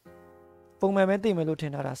ပုံမှန်ပဲသိမယ်လို့ထ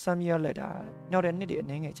င်တာဆမ်မီယာလက်တာညောက်တဲ့နှစ်တွေအ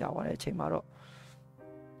နည်းငယ်ကြာသွားတဲ့အချိန်မှာတော့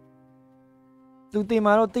तू သိ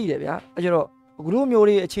မှာတော့သိတယ်ဗျာအဲ့ကျတော့အခုလိုမျိုး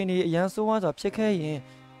တွေအခြေအနေအရန်ဆိုးသွားဆိုတာဖြစ်ခဲ့ရင်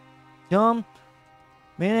ညောင်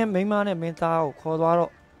မင်းနဲ့မိန်းမနဲ့မင်းသားကိုခေါ်သွား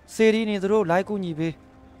တော့စေရီနေသူတို့လိုက်ကူညီပေး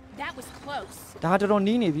That was close. ဒါတော်တော်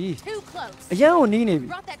နီးနေပြီ Too close. အရန်ကိုနီးနေပြီ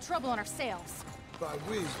Brought that trouble on ourselves. By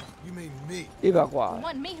we, you mean me. အေးပါကွာ It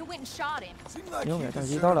wasn't me who went and shot him. Seemed like No, you man,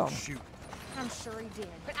 deserved you thought to of- shoot. I'm sure he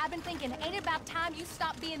did. But I've been thinking, ain't it about time you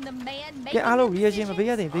stop being the man ကဲ making အားလုံး the reaction မပေး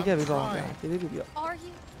ရ decisions? သေးပေးခဲ့ပေးပါဦးဗျာပေးပေးပြီးတော့ Are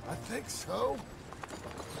you? I think so.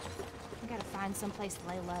 We gotta find someplace to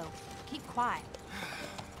lay low. Keep quiet.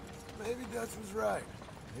 Maybe Dutch was right.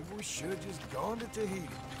 Maybe we should have just gone to Tahiti.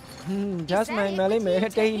 just မန်လေးမယ်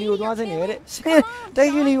တေဟီလီကိုသွားစင်းနေတဲ့တေ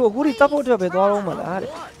ဟီလီကိုအခုထိတပ်ဖို့အတွက်ပဲသွားတော့မလားတဲ့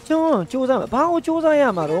ကျွန်တော်စူးစမ်းဘာကိုစူးစမ်းရ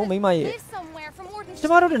မှာတော့မိမရဲ့ Live somewhere for more than ကျ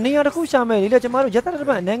မတို့နေရာတစ်ခုရှာမယ်လေကျမတို့ရက်သက်တစ်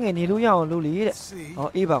ပတ်အနေငယ်နေလို့ရအောင်လုပ်လေတဲ့ See, ဟော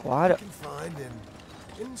အေးပါကွာတဲ့ can find in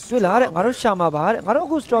တွေ့လားတဲ့ငါတို့ရှာမှာပါတဲ့ငါတို့အ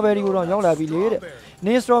ခု strawberry ကိုတော့ရောက်လာပြီလေတဲ့န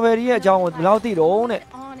င်း strawberry ရဲ့အကြောင်းကိုဘယ်လောက်သိတော့တဲ့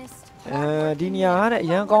honest. ဒီနေရာကအ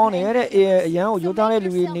ရန်ကောင်းတယ်တဲ့အရန်ကိုယူသားတဲ့လူ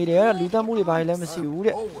တွေနေတယ်လူသက်မှုတွေဘာလည်းမရှိဘူး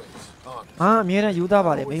တဲ့ always on. ငါအမြဲတမ်းယူသား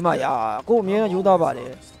ပါတယ်မိမရာကိုအမြဲတမ်းယူသားပါတယ်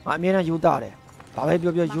ငါအမြဲတမ်းယူသားတယ်ဘာပဲ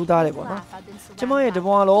ပြောယူသားတယ်ပေါ့နော် Life I've been ကျမရဲ့တ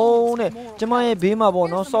ပွားလုံးတဲ့ကျမရဲ့ဘေးမှာပေါ့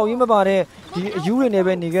နော်စော်ရင်းမပါတဲ့ဒီအယူတွေနဲ့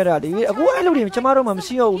ပဲနေခဲ့တာလေအခုအဲ့လိုတွေကျမတို့မှမ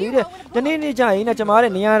ရှိတော့ဘူးလေတဲ့ဒီနေ့နေ့ကျရင်နဲ့ကျမ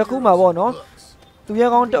တဲ့နေရာတစ်ခုမှာပေါ့နော်သူရဲ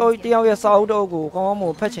ကောင်းတယောက်ရဲ့စာအုပ်တအုပ်ကိုကောင်းကောင်းမ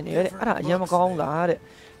ဖတ်ချင်တယ်တဲ့အဲ့ဒါအရင်မကောင်းလားတဲ့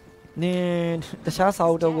နင်းတခြားစာ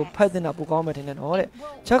အုပ်တအုပ်ကိုဖတ်တင်တာပိုကောင်းမယ်ထင်တယ်နော်တဲ့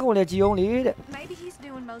ချက်ကိုလည်းကြည်အောင်လေတဲ့ Maybe he's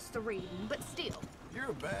doing most of the reading, but still.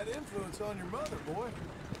 You're a bad influence on your mother, boy.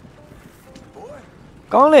 Boy,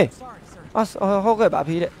 ကောင်းလေ Sorry, sir. ဟုတ်ကဲ့ပါအ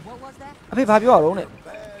ဖေတဲ့ What was that? အဖေဘာပြောရအောင်တဲ့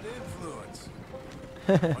bad influence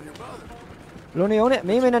on your mother. လုံနေအောင်တဲ့မ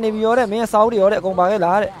င်းမင်းနဲ့နေပြီးရောတဲ့မင်းစာအုပ်တွေရောတဲ့အကုန်ပါခဲ့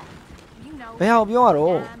လားတဲ့ You know, ဘယ်ဟာပြောရ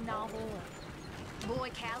တော့ dime novel, Boy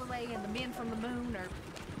Calloway and the Men from the Moon, or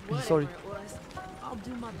whatever Sorry. it was. I'll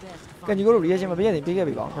do my best. to ကဲ find ညီကိုတို့ reaction မပေးရသေးပေးခဲ့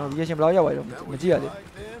ပြီပါကျွန်တော် reaction ဘယ်လောက်ရောက်သွားတော့မကြည့်ရသေး Like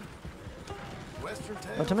them. Western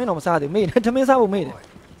ဘူး tales. ထမင်းတော့မစားသေးဘူးမေးထမင်းစားဖို့မေးတယ်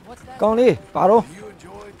What's that? ကောင်းလေးဘာတော့ You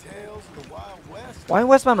enjoy tales of the Wild West? Wine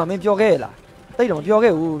West မှာမင်းပြောခဲ့ရလားတိတ်တော့မပြော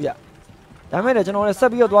ခဲ့ဘူးဗျဒါမဲ့လည်းကျွန်တော်လည်းဆ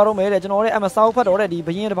က်ပြီးတော့သွားတော့မယ်တဲ့ကျွန်တော်လည်းအမစာအုပ်ဖတ်တော့တဲ့ဒီဘ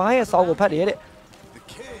ရင်တစ်ပါးရဲ့စာအုပ်ကိုဖတ်တယ်တဲ့ The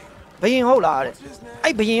king. ဘရင်ဟုတ်လားတဲ့ What's his name?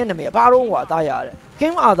 အဲ့ဘရင်ရဲ့နာမည်ဘာတော့ကွာသားရတဲ့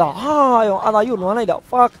King Arthur ဟာရောအာသာယူလွမ်းလိုက်တော့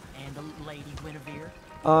fuck And the Lady Guinevere.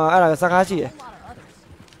 အဲ့ဒါစကားရှိတယ် A lot of others.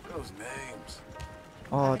 Those names.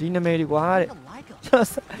 အော်ဒီနာမည်တွေကွာတဲ့ I like them.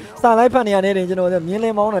 စာလိုက်ဖတ်နေရတဲ့ကျွန်တော်မြင်းလ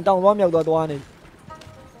င်းမောင်းနဲ့တောင်သွားမြောက်သွားနေ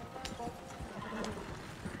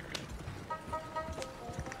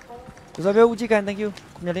ဒီဆိုပြောဦးကြည့်ခိုင်း thank you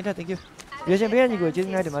ညလင်းတက် thank you reaction ပေးရညီကိုကျေး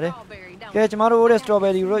ဇူးများတင်ပါတယ် Strawberry, don't ကဲကျမတို့ရဲ့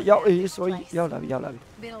strawberry ကိုရောက်အေး sorry ရောက်လာပြီ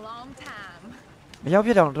Been a long time. မရောက်ဖြ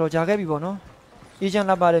စ်တော့တော်တော်ကြာခဲ့ပြီပေါ့နော်အေးချမ်း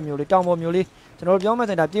လှပတဲ့မျိုးလေးတောင်ပေါ်မျိုးလေးကျွန်တော်တို့ပြောမှ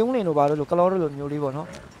ဆိုရင်ဒါပြင်းဦးလင်တို့ပါလို့ကလောတို့လိုမျိုးလေးပေါ့နော်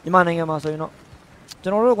မြန်မာနိုင်ငံမှာဆိုရင်တော့ကျွ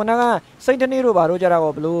န်တော်တို့ကစိတ်တနေ့တို့ပါတို့ကြတာ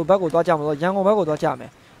ကောဘလို့ဘက်ကိုသွားကြမှာဆိုရန်ကုန်ဘက်ကိုသွားကြမယ်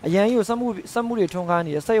အရန်ကြီးကိုစက်မှုတွေထွန်းကား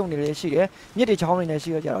နေတဲ့စက်ရုံတွေလည်းရှိတယ်မြစ်တွေချောင်းတွေလည်းရှိ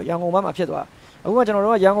ရကြတော့ရန်ကုန်ဘက်မှာဖြစ်သွားအခုကကျွန်တော်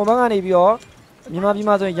တို့ကရန်ကုန်ဘက်ကနေပြီးတော့မြန်မာပြည်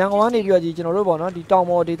မှာဆိုရင်ရန်ကုန်ကနေပြီးတော့ဒီကျွန်တော်တို့ပေါ့နော်ဒီတောင်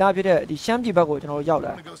ပေါ်ဒေသဖြစ်တဲ့ဒီရှမ်းပြည်ဘက်ကိုကျွန်တော်တို့ရောက်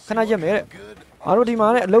လာခဏရက်မယ်တဲ့ Good. ငါတို့ဒီမှာ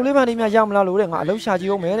နဲ့အလုံးလေးမှန်လေးများရမလားလို့တဲ့ငါအလုံးရှာကြ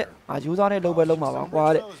ည့်အောင်မယ်တဲ့ငါယူသားတဲ့လုံးပဲလုံးမှာပါကွာ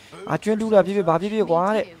တဲ့ငါကျွန်းတူးတာဖြစ်ဖြစ်ဘာဖြစ်ဖြစ်ကွာ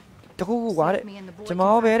တဲ့တခုခုကွာတဲ့ကျမ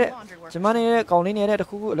ဟောပဲတဲ့ကျမနေတဲ့ကောင်လေးနေတဲ့တ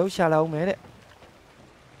ခုခုအလုံးရှာလာအောင်မယ်တဲ့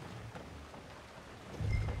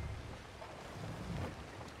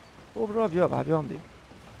ဟိုဘရောပြောဘာပြောမသိ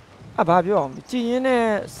ဘူးဘာပြောအောင်ကြည်ရင်နဲ့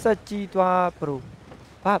စက်ကြီးသွားဘရို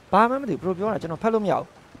ဘာမှမသိဘူးဘရိုပြောတာကျွန်တော်ဖတ်လို့မရဘူး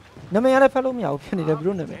နာမည်လည်းဖတ်လို့မရဘူးဖြစ်နေတယ်ဘ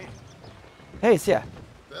ရိုနာမည် Hey ဆရာ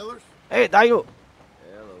Fellers? Hey တိုင်းတို့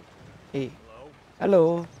Hello. Hey hello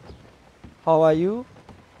how are you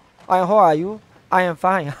how are you I am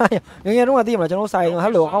fine ငယ်ငယ်တုန်းကသိမှာကျွန်တော်စာရင်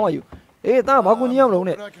hello how are you အေးတာဘာကူညီရမလို့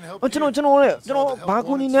နဲ့ But I can help ကျွန် you. တော်ဘာ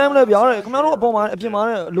ကူညီနေမလဲဗျာခင်ဗျားတို့အပေါ်မှာအပြင်မှာ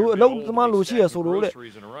လူအလုံးသမားလူရှိရဆိုလို့တဲ့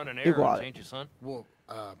Groceries and running Big errands, wad. ain't you, son? Well,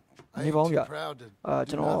 I Hey, ain't Bong, too yeah. proud to Uh,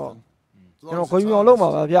 do you know, nothing. ကျွန်တော်ခွင့်ပြုအောင်လုပ်မှာ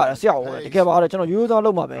ပါဗျာဆရာဟောတယ်တကယ်ပါတော့ကျွန်တော်ရိုးသား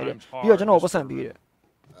လုပ်မှာပဲတဲ့ပြီးတော့ကျွန်တော်ပတ်စံပေးတယ်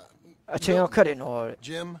အချိန်ကခက်တယ်နော်တဲ့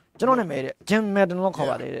ကျွန်တော်နဲ့မဲတဲ့ဂျင်မဲတန်လို့ခေါ်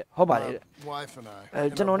ပါတယ်တဲ့ဟုတ်ပါတယ်တဲ့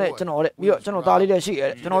ကျွန်တော်နဲ့ကျွန်တော်တဲ့ပြီးတော့ကျွန်တော်သားလေးတဲ့ရှိရတ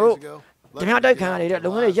ယ်ကျွန်တော်တို့တမန်တိုက်ခံရတဲ့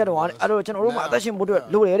လုံငယ်တွေရက်တော့အဲ့တော့ကျွန်တော်တို့မှာအသက်ရှင်ဖို့အတွက်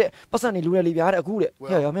လိုတယ်တဲ့ပတ်စံနေလူတွေလေးပြားတဲ့အခုတဲ့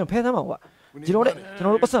ဟဲ့ရောမင်းဖဲသမ်းပါကွာဒီလိုတဲ့ကျွန်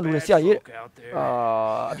တော်တို့ပတ်စံလူတွေဆရာကြီး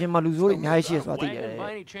အပြင်မှာလူဆိုးတွေအများကြီးရှိရဆိုတာသိရတယ်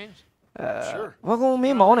ဘာကုန်မ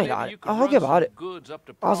င်းမောင်းနေတာဟုတ်ကဲ့ပါတဲ့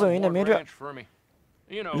အဲ့ဆိုရင်လည်းမင်းတို့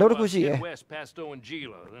လောက်တစ်ခုရှိရဲ့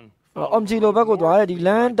Omjilo ဘက်ကိုသွားတယ်ဒီလ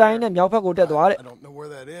မ်းတိုင်းနဲ့မြောက်ဘက်ကိုတက်သွားတယ် I don't know where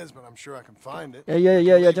that is, but I'm sure I can find it.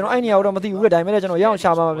 ကျွန်တော်အဲ့နေရာတော့မသိဘူးတဲ့ဒါပေမဲ့ကျွန်တော်ရအောင်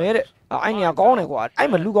ရှာပါမယ်တဲ့အဲ့နေရာကောင်းတယ်ကွာအဲ့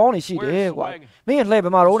မှာလူကောင်းတွေရှိတယ်ကွာမင်းလှည့်ဘ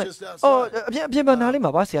ယ်မှာတော့နဲ့အပြင်ဘက်နားလေး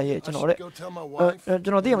မှာပါဆရာရဲ့ကျွန်တော်တဲ့ကျွ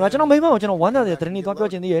န်တော်သိရမလားကျွန်တော်မိမကိုကျွန်တော်ဝမ်းသာတဲ့တရင်ကြီးသွားပြော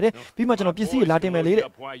ချင်သေးရဲ့တဲ့ပြီးမှကျွန်တော်ပစ္စည်းလာတင်မယ်လေတဲ့ရတ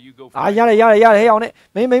ယ်ဟဲ့အောင်နဲ့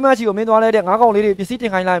မိမချီကိုမင်းသွားလဲတဲ့ငါးကောင်လေးတွေပစ္စည်းတ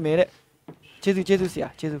င်ခိုင်းလိုက်မယ်တဲ့ကျေးဇူးဆရာ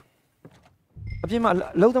ကျေးဇူးအပြင်မှာ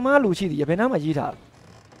လုံသမားလူရှိသေးရဲ့ဘယ်နားမှာရေးထား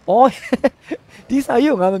哦，ဒီစာ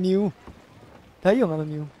ရုံငါမမြင်ဘူးဒါရုံငါမ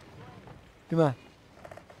မြင်ဘူးဒီမှာ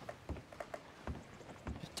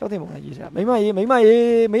ကြောက်တယ်မလားရေးစားမိမရေး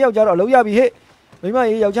မယောက်ကြတော့အလုံးရပြီဟဲ့မိမ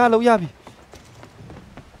ရေးယောက်ျားအလုံးရပြီ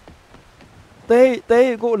တေး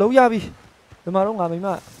ကိုအလုံးရပြီဒီမှာတော့ငါမိမ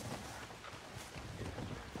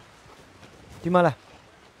ဒီမှာလား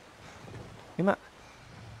မိမ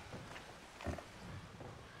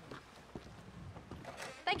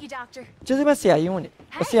Thank you, doctor. ကျေးဇူးပါဆရာကြီးဝင်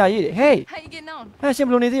ဆရာကြီးဟေး How you getting on? ဟဲ့ရှင်ဘ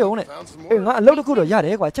လို့နေသေးအောင်နဲ့အေးငါအလုပ်တစ်ခုတော့ရတ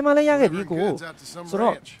ယ်ကွာကျမလည်းရခဲ့ပြီကိုဆို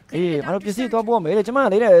တော့အေးငါတို့ပစ္စည်းသွားပို့မယ်တဲ့ကျမ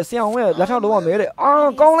လေးတဲ့ဆရာအောင်ရဲ့လက်ထောက်လုံးရမယ်တဲ့အာ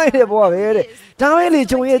ကောင်းလိုက်တဲ့ဘောကပဲတဲ့ဒါပဲလေ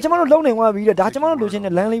ဂျုံရဲ့ကျမတို့လုံနေသွားပြီတဲ့ဒါကျမတို့လိုချင်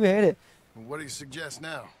တဲ့လမ်းလေးပဲတဲ့ What do you suggest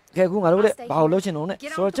now? ကဲခုငါတို့တဲ့ဘာလို့လုပ်ချင်တော့နဲ့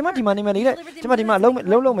ဆိုတော့ကျမဒီမှာနေမယ်လေတဲ့ကျမဒီမှာလုံး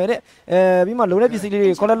မယ်တဲ့ပြီးမှလုံတဲ့ပစ္စည်းလေးတွေ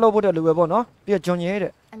collect လုပ်ဖို့တဲ့လူပဲပေါ့နော်ပြီးတော့ဂျုံရဲ့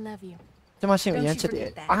တဲ့ I love you. ကျမရှင်းအရင်ချစ်တယ်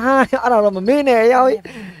အာအဲ့ဒါတော့မမေ့နဲ့ရောက်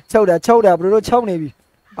ချုပ်တာဘယ်လိုချုပ်နေပြီ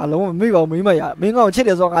အလုံးမမေ့ပါဘူးမင်းမရမင်းကောင်ချစ်တ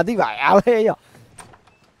ယ်ဆိုတော့ငါသိပါရဲ့လေရောက်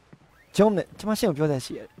ကျုံးနဲ့ကျမရှင်းကိုပြောတဲ့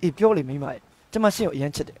ရှိရတယ်အေးပြောလေမင်းမရဲ့ကျမရှင်းကိုအရ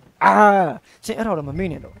င်ချစ်တယ်အာရှင်းအဲ့တော့မမေ့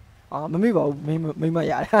နဲ့တော့မမေ့ပါဘူးမင်းမ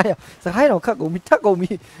ရတယ်စခိုင်းတော့ခက်ကုန်ပြီထက်ကုန်ပြီ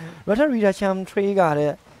Rotten Reader Cham 3က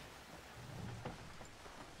တဲ့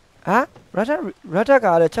Rotten က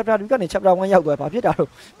တဲ့ chapter 2ကနေ chapter 1ရောက်သွားဘာဖြစ်တာလို့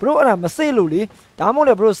bro အဲ့ဒါမစေ့လို့လေဒါမှမဟုတ်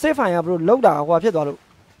လေ bro save file က bro လောက်တာဟိုဖြစ်သွားလို့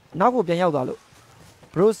နောက်ကိုပြန်ရောက်သွားလို့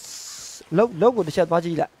bro လောက်ကိုတစ်ချက်သွားကြ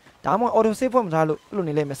ည့်လိုက်ဒါမှမဟုတ် auto save ဖွဲ့မထားလို့အဲ့လို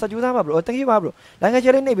နေလိမ့်မယ်စက်ကြိုးစားပါ bro thank you ပါ bro လိုင်းကချဲ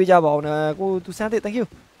လေးနှိပ်ပေးကြပါအောင်နော်ကိုသူစမ်းတဲ့ thank you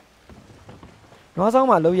နွားဆောင်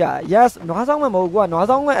မှာလောက်ရ yes နွားဆောင်မှာမဟုတ်ကွာနွား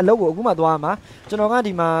ဆောင်ကအလုပ်ကိုအခုမှသွားမှာကျွန်တော်က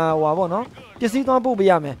ဒီမှာဟိုပါဗောနော်ပစ္စည်းသွားပို့ပေး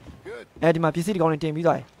ရမယ်အဲဒီမှာပစ္စည်းဒီကောင်တွေတင်ပြီး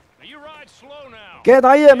သွားတယ်ကဲ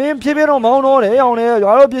သားကြီးမင်းဖြည်းဖြည်းတော့မောင်းတော့တယ်အောင်လေ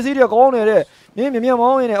ရွာတော့ပစ္စည်းတွေကောင်းနေတဲ့မင်းမြင်မော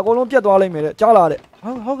င်းနေတယ်အကုန်လုံးပြတ်သွားလိမ့်မယ်တဲ့ကြားလာတဲ့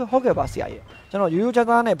ဟုတ်ကဲ့ပါဆရာကြီးကျွန်တော်ရိုးချ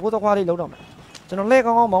သားနဲ့ဘိုးသခွားလေးလုံးတော့မယ်ကျွန်တော်လက်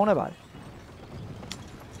ကောင်းမောင်းနေပါတယ်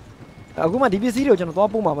အခုမှဒီပစ္စည်းတွေကိုကျွန်တော်သွား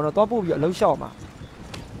ပို့မှာမနော်သွားပို့ပြီးအလုံးလျှောက်မှာ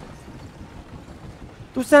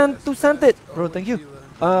သူစမ်းတဲ့ bro thank you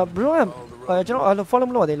bro ကျွန်တော် follow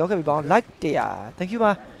မလုပ်သေးလောက်ခဲ့ပြီပါ like 100 thank you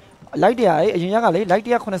ပါ like 100အရင်ရကလေ like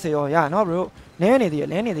 180ရောရနော် bro နည်းနေသေးတယ်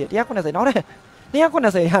180နောက်တဲ့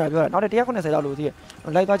180ရတာပြောတာနောက်တဲ့180လောက်လို့သေးတယ်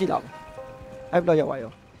like သွားကြည့်လောက်အဲ့ဘလောက်ရောက်သွား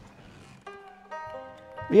ရော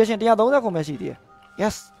reaction 130ခုပဲရှိသေးတယ်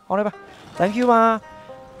yes ဟောနေပါ thank you ပါ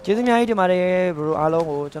ကျေးဇူးများကြီးတင်ပါတယ် bro အားလုံး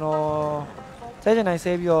ကိုကျွန်တော်ဆဲချင်တိုင်း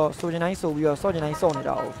ဆဲပြီးတော့ဆိုချင်တိုင်းဆိုပြီးတော့စော့ချင်တိုင်းစော့နေ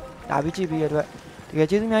တာဟုတ်ဒါပြီးကြည့်ပြီးရတဲ့တကယ်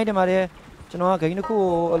ကျေးဇူးများကြီးတင်ပါတယ်ကျွန်တော်ကဂိမ်းတစ်ခုကို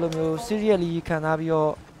အဲ့လိုမျိုး seriously ခံစားပြီး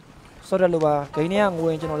တော့စော့တယ်လို့ပါဂိမ်းထဲကငို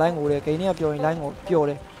ရင်ကျွန်တော် line ငိုတယ်ဂိမ်းထဲကပျော်ရင် line ငိုပျော်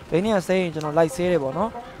တယ်ဂိမ်းထဲကဆဲရင်ကျွန်တော် like ဆဲတယ်ပေါ့နော်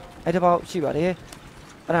အဲ့တစ်ပေါက်ရှိပါတယ်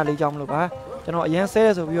အဲ့ဒါလေးကြောင်းမလို့ပါကျွန်တော်အရင်ဆဲတ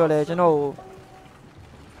ယ်ဆိုပြီးတော့လည်းကျွန်တော်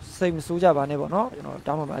စိတ်မဆိုးကြပါနဲ့ပေါ့နော်ကျွန်တော်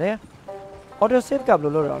တောင်းပန်ပါတယ် auto save ကဘယ်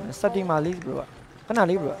လိုလုပ်ရအောင်လဲ setting မှာလေး bro ခဏ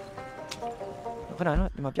လေး bro ခဏနော်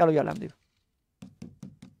ဒီမှာပြလို့ရလားမသိဘူး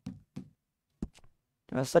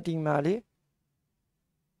ဒီမှာ setting မှာလေး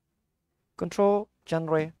control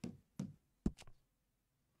generate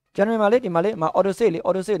မှာလေဒီမှာလေမ auto save လေ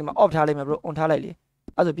auto save ဒီမှာ off ထားလိုက်မယ် bro on ထားလိုက်လေ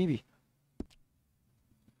အဲ့ဆိုပြီးပြီ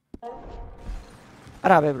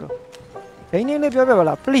အဲ့ဒါပဲ bro ဂိမ်းလေးပြောပြပါ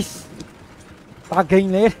လား please ဘာဂိ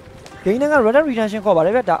မ်းလဲဂိမ်းက Red Redemption ခေါ်ပါတ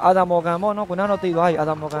ယ်ဗျဒါအာသာမော်ဂန်ပေါ့နော်ခုနကတော့တည်သွားပြီအာ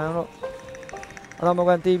သာမော်ဂန်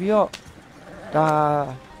တည်ပြီးတော့ဒါ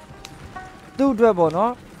သူ့အတွက်ပေါ့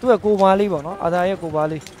နော်သူ့ရဲ့ကိုပါလေးပေါ့နော်အာသာရဲ့ကိုပါ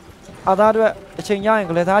လေးအာသာအတွက်အချိန်ရရင်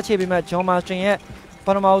ကလေးသားချေပေးမဲ့ဂျွန်မာစတင်ရဲ့ပ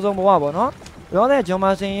ထမဆုံးဘဝပေါ့နော်ပြောတဲ့ဂျွန်မာ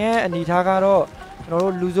စတင်ရဲ့အနေထားကတော့ကျွန်တော်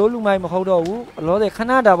တို့လူစိုးလူမိုက်မဟုတ်တော့ဘူးအလောတဲ့ခ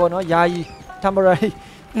ဏတာပေါ့နော်ယာယီ temporary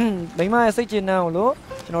မိမရဲ့စိတ်ကျဉ်နှံကိုလို့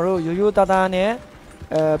ကျွန်တော်တို့ရိုးသားသားနဲ့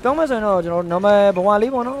ပြောင်းမယ်ဆိုရင်တော့ကျွန်တော် normal ဘဝ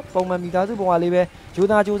လေးပေါ့နော်ပုံမှန်မိသားစုဘဝလေးပဲကြိုး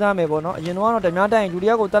စားမယ်ပေါ့နော်အရင်တော့ဓမြတိုက်ရင်လူတ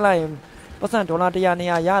ယောက်ကိုတက်လိုက်ရင် ပတ်စံဒေါ်လာ100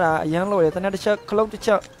 200ရတာအရန်လို့တယ်တနေ့တစ်ချက်ခလုတ်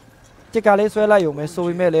တစ်ချက်တစ်ကလေးဆွဲလိုက်ရုံပဲဆို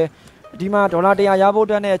ပေမဲ့လေဒီမှာဒေါ်လာ100ရဖို့အ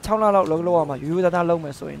တွက်နဲ့6လလောက်လောက်ရမှာယူသားသားလုံးမ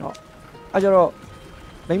ယ်ဆိုရင်တော့အဲကြတော့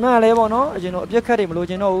မိမလည်းပေါ့နော်အရင်တော့အပြက်ခတ်တွေ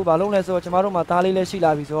မလို့ချင်တော့ဘူးဘာလို့လဲဆိုတော့ကျမတို့မှာသားလေးလည်းရှိ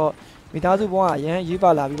လာပြီဆိုတော့မိသားစုဘဝအရန်ရေး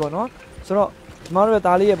ပါလာပြီပေါ့နော်ဆိုတော့ကျမတို့ရဲ့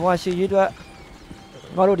သားလေးရဲ့ဘဝရှည်ရေး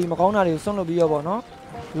အတွက်ကျမတို့ဒီမကောင်းတာတွေကိုစွန့်လွတ်ပြီးတော့ပေါ့နော်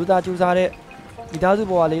ယူသားကျူစားတဲ့မိ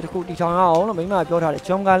သားစုဘဝလေးတစ်ခုတည်ထောင်ရအောင်လို့မိမပြောထားတယ်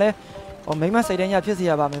ဂျုံကလည်းမိမစိတ်တိုင်း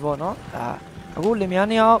ရဖြစ်စေရပါမယ်ပေါ့နော်ဒါအခုလင်မ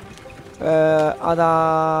ယားနှစ်ယောက်အာသာ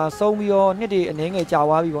ဆုံးပြီးတော့နှစ်တွေအနေငယ်ကြာ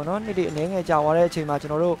သွားပြီပေါ့နော်နှစ်တွေအနေငယ်ကြာသွားတဲ့အချိန်မှာကျွ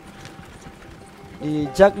န်တော်တို့ဒီ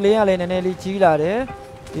jack လေးကလည်းနည်းနည်းလေးကြီးလာတယ်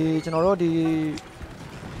ဒီ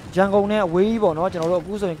ကျွန်တော်တို့ဒီရန်ကုန်နဲ့အဝေးကြီးပေါ့နော်ကျွန်တော်တို့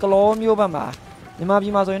အခုဆိုရင်ကလောမျိုးဘက်မှာမြန်မာပြ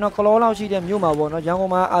ည်မှာဆိုရင်တော့ကလောလောက်ရှိတဲ့မြို့မှာပေါ့နော်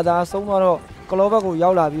ရန်ကုန်မှာအာသာဆုံးသွားတော့ကလောဘက်ကို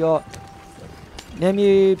ရောက်လာပြီးတော့နာမ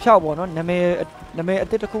ည်ဖြောက်ပေါ့နော်နာမည်အ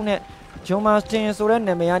သစ်တစ်ခုနဲ့ဂျွန်မာစတင်ဆိုတဲ့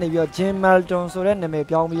နာမည်ကနေပြီးတော့ဂျင်မဲလ်တွန်ဆိုတဲ့နာ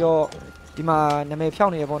မည်ပြောင်းပြီးတော့ဒီမှာနာမည်ဖြော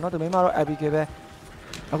က်နေရပေါ့နော်သူမိမတော့ ABK ပဲ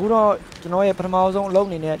အခုတော့ကျွန်တော်ရဲ့ပထမဆုံး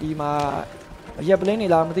အလုပ်အနေနဲ့ဒီမှာရက်ပလင်းနေ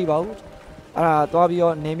လားမသိပါဘူးအဲ့ဒါသွားပြီး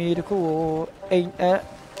တော့နေမီတစ်ခုကိုအိမ်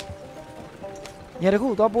ညတစ်ခု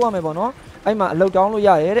သွားပို့ရမယ်ပေါ့နော်အဲ့မှာအလုတ်တောင်းလို့ရ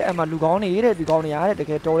တယ်တဲ့အဲ့မှာလူကောင်းနေတဲ့လူကောင်းနေရတဲ့တ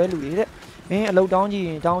ကယ်တော်တဲ့လူတွေတဲ့မင်းအလုတ်တောင်းကြည့်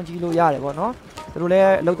ရင်တောင်းကြည့်လို့ရတယ်ပေါ့နော်သူတို့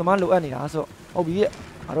လည်းအလုတ်သမားလိုအပ်နေတာဆိုဟုတ်ပြီတဲ့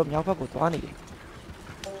ငါတို့မြောက်ဘက်ကိုသွားနေ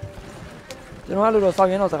တယ်ကျွန်တော်ကလို့တော့စော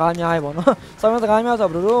င်းရင်တော့စကားများရေပေါ့နော်စောင်းရင်စကားများဆို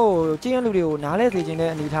တော့ဘယ်လိုကျင်းရလူတွေကိုနားလဲစေခြင်း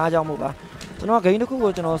တဲ့အနေထားကြောင့်မို့ပါကျွန်တော်ဂိမ်းတစ်ခုကို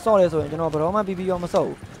ကျွန်တော်စော့ရဲဆိုရင်ကျွန်တော်ဘယ်တော့မှပြီးရော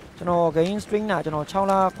မစော့ဘူးကျွန်တော် gain string နာကျွန်တော်6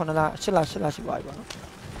လ9လ8လ8လရှိပါ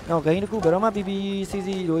ပြီပေါ့နော်ကျွန်တော် gain တစ်ခုဘယ်တော့မှ PPCC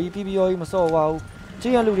လိုကြီး PPO ကြီးမစော့ပါဘူးကြ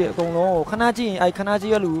ည့်ရလူတွေအကုန်လုံးကိုခဏကြည့်ရင်အဲ့ခဏကြ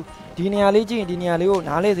ည့်ရလူဒီနေရာလေးကြည့်ရင်ဒီနေရာလေး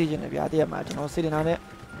ကိုနားလဲစေခြင်းတယ်ဗျာတည့်ရမှာကျွန်တော်စေတနာနဲ့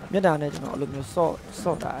မြတ်တာနဲ့ကျွန်တော်အဲ့လို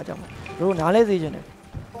မျိုးစော့တာအကြောင်းတို့နားလဲစေခြင်းတယ်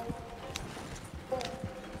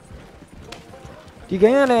ဒီ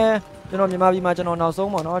gain ကလည်းကျွန်တော်မြန်မာပြည်မှာကျွန်တော်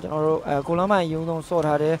နောက်ဆုံးပေါ့နော်ကျွန်တော်တို့ကိုလမ်းမိုင်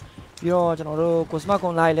ရုံဆုံးစော့ထားတယ်ပြီးတော့ကျွန်တော်တို့ကိုစ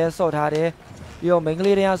မကွန်လိုက်လဲစော့ထားတယ်ပြီးတော့မိန်းက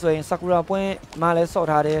လေးတွေကဆိုရင်ဆာကူရာပွင့်မှလည်းစော့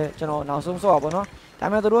ထားတယ်ကျွန်တော်နောက်ဆုံးစော့ပါပေါ့နော်ဒါပေ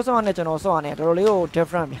မဲ့သူတို့စော့နဲ့ကျွန်တော်စော့ရတယ်တော်တော်လေးကို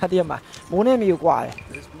different များတည်းမှာမိုးနဲ့မြေကိုကွာတယ်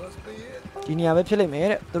ဒီနေရာပဲဖြစ်လိမ့်မယ်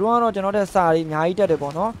တဲ့သူတို့ကတော့ကျွန်တော်တဲ့စာတွေအများကြီးတက်တယ်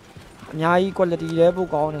ပေါ့နော်အများကြီး quality လည်းပို့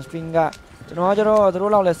ကောင်းတယ် string ကကျွန်တော်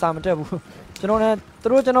ကကျတော့သူတို့လောက်လည်းစာမတက်ဘူးကျွန်တော်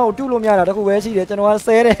နဲ့သူတို့ကျွန်တော်ကိုတူလို့မရတာတခုပဲရှိတယ်ကျွန်တော်က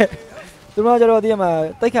ဆဲတယ်သူတို့ကကျတော့ဒီ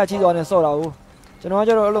မှာတိတ်ခါချီသွားနေစော့တာဟုတ်ကျွန်တော်က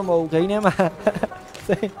ကျတော့အဲ့လိုမဟုတ်ဂိမ်းထဲ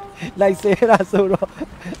မှာလိုက်ဆဲတာ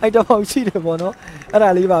ဆိုတော့အဲ့တော့ရှိတယ်ပေါ့နော်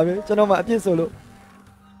အဲ့ဒါလေးပါပဲကျွန်တော်မှအပြစ်ဆိုလို့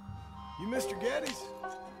You Mr. Geddes?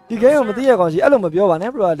 ဒီကိန်းကိုမသိရကောင်ရှိအဲ့လိုမပြောပါနဲ့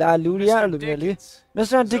ဘရိုဒါလူတွေကအဲ့လိုမျိုးလေ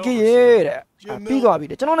Mr. Dicky ရဲ့တဲ့ပြီးသွား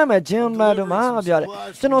ပြီတဲ့ကျွန်တော်နာမည် Jim Madden မှာပြောတယ်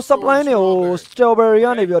ကျွန်တော် supply တွေကို strawberry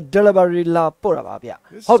ကနေပြီး delivery လာပို့တာပါဗျ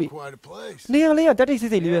ဟုတ်ပြီနေရာလေးကတက်တိတ်စိတ်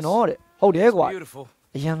စိတ်လေးပဲနော်တဲ့ဟုတ်တယ်ကွာ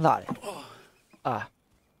အရန်လာတယ်အာ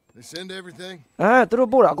They send everything? သူတို့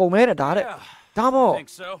ပို့တာအကုန်မဲတဲ့ဒါ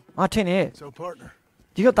တဲ့ဒါပေါ့ငါထင်တယ် So partner.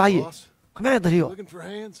 ဒီတော့တားကြီးခင်ဗျားရဲ့တတိရော Looking for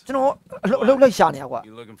hands? ကျွန်တော်အလုပ်လိုက်ရှာနေရကွာ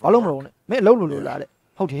ဘာလို့မလုပ်နဲ့မင်းအလုပ်လို့လား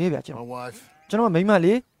တဲ့ဟုတ်တယ်ဗျာကျွန် My တော် wife. ကျွန်တော်မိမ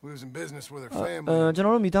လေး We was in business with her family.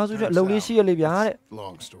 ကျွန်တော်တို့မိသားစုအတွက်အလုပ်လေးရှိရလေဗျာတဲ့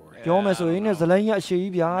Long story. ပြောမယ်ဆိုရင်ねဇလန်းကြီးအ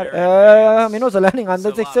ရှိကြီးဗျာတဲ့မင်းတို့ဇလန်းနေငါစိ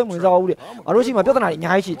တ်ဝင်စားဘူးတဲ့ငါတို့ရှိမှပြဿနာတွေအ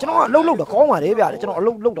များကြီးရှိကျွန်တော်ကအလုပ်လုပ်တော့ကောင်းပါတယ်ဗျာတဲ့ကျွန်တော်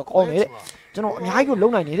အလုပ်လုပ်တော့ကောင်းတယ်တဲ့ကျွန်တော်အများကြီးကိုလု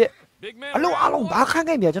ပ်နိုင်နေတဲ့အလုပ်အလုံးဘာခန့်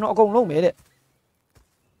ခိုင်းဗျာကျွန်တော်အကုန်လုံးမယ်တဲ့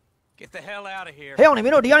Get the hell out of here. ဟဲ့အောင်နေ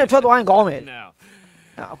မင်းတို့ဒီကနေထွက်သွားရင်ကောင်းမယ် Now,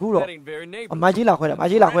 အခုတော့ That ain't very အ neighborly. မကြီးလာခွဲတာ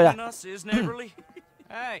မကြီးလာခွဲတာ Threatening us is neighborly.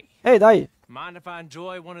 Hey, ဟေးသားကြီး mind if I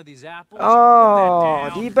enjoy one of these apples? အော်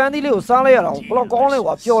ဒီပန်းသီးလေးကိုစားလိုက်ရတာဘလောက်ကောင်းလဲ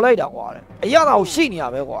ကွာပျော်လိုက်တာကွာတဲ့အရသာကိုရှိနေရ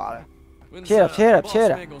ပဲကွာ When's, Cheer, cheer, boss cheer.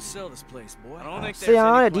 man gonna sell this place, boy? I don't think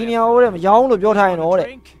ဆရာတဲ့ဒီနေရာဟိုတဲ့မရောင်းလို့ပြောထားရင်တော့တဲ့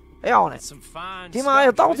drink. ဟဲ့အောင်နေ Some fine ဒီ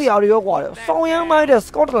မှာတောက်စရာတွေရောကွာတဲ့ဆောင်းရမ်းမိုက်တဲ့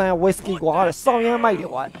Scotland whiskey ကွာတဲ့ဆောင်းရမ်းမိုက်တယ်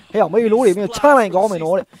ကွာဟဲ့အောင်မေးလို့တွေမျိုးချလိုက်ကောင်းမယ်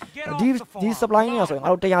နော်တဲ့ဒီ supply နေရဆို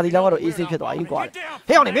ရင်ငါတို့100ဒီလောက်ကတော့ AC ဖြစ်သွားပြီကွာ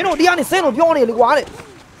ဟဲ့အောင်နေမင်းတို့ဒီကနေဆင်းလို့ပြောနေလေကွာတဲ့ Bye,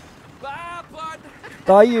 bud.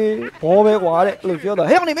 တာကြီးဘောပဲကွာတဲ့အဲ့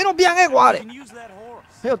လိုပြောတာဟဲ့အောင်နေမင်းတို့ပြန်ခဲ့ကွာတဲ့ Can use that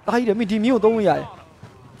horse. ဟဲ့တာကြီးတယ်မင်းဒီမျိုးသုံးလို့ရ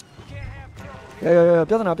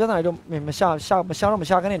တယ်ပြဿနာတွေတော့မ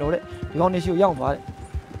ရှာခနဲ့တော့တဲ့ဒီကောင်နေရှိကိုရောက်သွား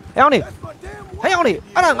တဲ့ဟဲ့အောင်နေဟဲ့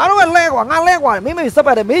အောင်နေအဲ့ဒါငါတို့ကလဲကွာငါလဲကွာမင်းစက်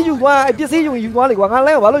ပတ်တယ်မင်းယူသွားပစ္စည်းယူသွားလေကွာငါ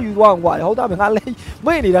လဲဘာလို့ယူသွားအောင်ကွာဟုတ်တာပဲငါလဲ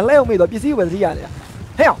မေ့နေတာလဲအောင်မေ့တော့ပစ္စည်းပဲစီးရနေတာ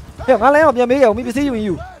ဟဲ့ငါလဲအောင်ပြန်မေးရအောင်မင်းပစ္စည်း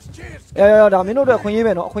ယူဒါမင်းတို့အတွက်ခွင့်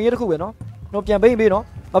ရေးပဲနော်အခွင့်ရေးတစ်ခုပဲနော်တို့ပြန်ပေးနော်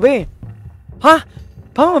မပေးဟာ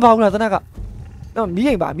ဘာမှမပါဘူးလားတနက်ကတော့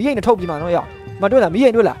မီးရင်နဲ့ထုတ်ပြီးမှနော်ရမတွေ့လားမီးရ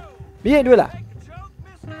င်တွေ့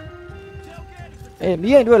လားအေး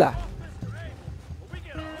မီးရင်တွေ့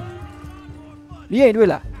လားမီး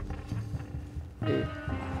ရင်တွေ့လား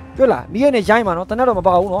အေးတွေ့လားမီးရင်နဲ့ရိုင်းမှာနော်တနက်တော့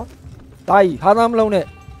မပါဘူးနော်တာကြီးဟာသားမလုံး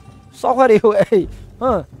နဲ့စောက်ခွက်တွေကိုအေးဟ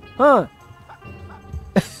မ်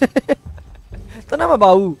နမ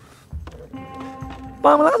ပါဘူး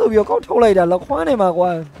ပါမလားဆိုပြီးတော့ကောက်ထုတ်လိုက်တာလက်ခွန်းနေမှာကွာ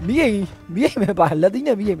မိအိမ်ပဲပါလက်သီး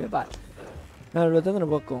နဲ့မိအိမ်ပဲပါနော်ရတဲ့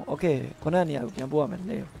တော့ကောโอเคခုနကနေရာပြန်ပို့ရမယ်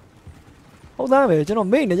လေဟုတ်သားပဲကျွန်တော်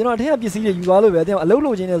မိတ်နေကျွန်တော်အထက်ကပစ္စည်းတွေယူသွားလို့ပဲအလုပ်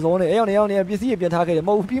လုပ်ခြင်းနဲ့ဇုံးနေအဲ့ရောက်နေပစ္စည်းတွေပြန်ထားခဲ့တယ်မ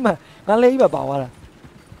ဟုတ်ဘူးပြီးမှငါလဲကြီးပဲပါသွားတာ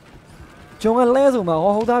ဂျုံကလဲဆိုမှ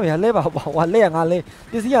ဟုတ်သားပဲလဲပါဟိုလဲငါလဲ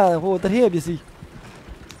ပစ္စည်းကဟိုတထည့်ရဲ့ပစ္စည်း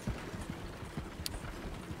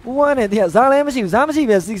ဘူးဝါနဲ့တရားဇာလဲမရှိဘူးဇာမရှိ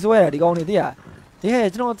ပဲစီဆွဲတာဒီကောင်နေတရားဒီဟဲ့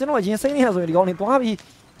ကျွန်တော်ရင်စိမ့်နေရဆိုရင်ဒီကောင်နေသွားပြီ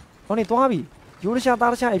ကောင်နေသွားပြီရိုးတခြား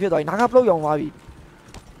သားတခြားဖြစ်သွားပြီနာကပလုတ်ရောင်သွားပြီ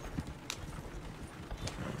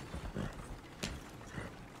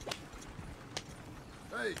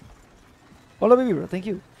ဟောလို့ပြီ bro thank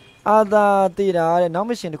you အာသာတေတာတဲ့နောက်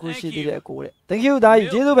မရှင်တစ်ခုရှိသေးတဲ့အကိုတဲ့ thank you ဒါကြီး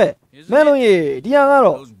ကျေးဇူးပဲမဲလုံးကြီးဒီဟာက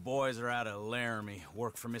တော့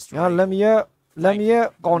ညာလက်မီရဲ့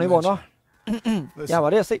ကောင်းနေပေါ့နော်ရပါ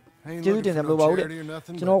တယ်စိတ်ကျေးဇူးတင်တယ်မလို့ပါဘူးတဲ့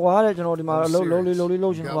ကျွန်တော်ကွာတဲ့ကျွန်တော်ဒီမှာလုံးလေး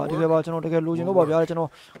ရှင်ပါဒီပဲပါကျွန်တော်တကယ်လိုချင်လို့ပါဗျာတဲ့ကျွန်တော်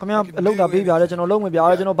ခမရအလုပ်တာပေးဗျာတဲ့ကျွန်တော်လုံးမဗျာ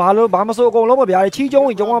တဲ့ကျွန်တော်ဘာမစိုးအကုန်လုံးမဗျာတဲ့ချီးကျုံးဝ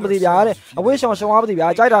င်ကျုံးမပါသေးဗျာတဲ့အဝေးရှောင်းပါသေးဗျာ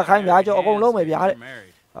ကြိုက်တာခိုင်းဗျာကျွန်တော်အကုန်လုံးမယ်ဗျာတဲ့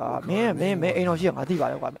မင်းအိမ်တော်ရှိကငါသိပါ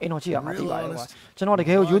တယ်ကွာအိမ်တော်ရှိကငါသိပါတယ်ကွာကျွန်တော်တက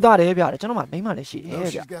ယ်ကိုယူသားတယ်ဗျာတဲ့ကျွန်တော်မှမိန်းမလည်းရှိတ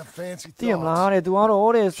ယ်ဗျာသိရမလားတဲ့ तू က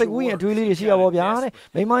တော့တဲ့စိတ်ကူးရင်အထွေးလေးတွေရှိရပါဗျာတဲ့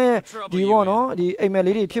မိန်းမရဲ့ဒီပေါ့နော်ဒီအိမ်မက်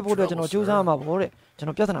လေးတွေဖြစ်ဖို့အတွက်ကျွန်တော်ကြိုးစားမှာပေါ့တဲ့ကျွန်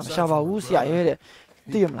တော်ပြဿနာမရှာပါဘူးဆရာရဲ့တဲ့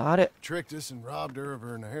သိရမလားတဲ့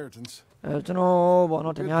ကျွန်တော်ပေါ့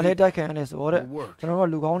နော်တ냐လေးတိုက်ခံရတယ်ဆိုတော့တဲ့ကျွန်တော်က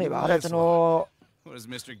လူကောင်းနေပါတဲ့ကျွန်တော်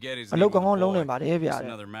အလုပ်ကောင်းလုံးနေပါတယ်ဗျာတဲ့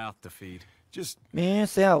မင်း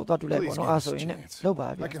ဆရာကိုတော့တူလိုက်ပေါ့နော်အားဆိုရင်နဲ့လောက်ပါ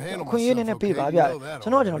ဗျာခွင့်ရင်းနဲ့ပေးပါဗျာကျွ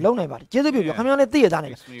န်တော်လုံးနိုင်ပါတယ်ကျေးဇူးပြုဗျာခင်ဗျားလည်းသိရသားနေ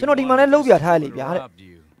ကျွန်တော်ဒီမှာလည်းလုံးပြထားရလေဗျာတဲ့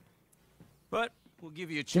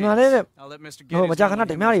ဒီမှာလည်းဟိုမကြခဏ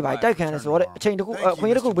ဓမြတွေပါတိုက်ခံရတယ်ဆိုတော့အချိန်တစ်ခုခွ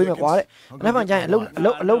င့်ရတစ်ခုပေးမယ်ကွာတဲ့နောက်မှကျရင်အလု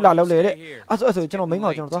ပ်လာလုပ်လေတဲ့အဲ့ဆိုကျွန်တော်မိန်းမ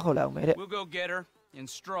ကိုကျွန်တော်သွားခေါ်လိုက်အောင်မယ်တဲ့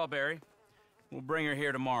We'll bring her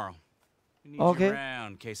here tomorrow. We need Okay. you around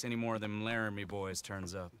in case any more of them Laramie boys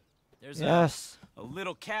turns up. There's a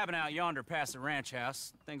little cabin out yonder past the ranch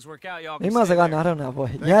house. Things work out, y'all can stay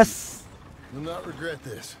there. Yes. You'll not regret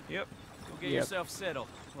this. Yep. Go get yourself settled.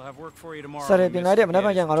 We'll have work for you tomorrow. ဆက်ရပြင်လိုက်တယ်မနေ့က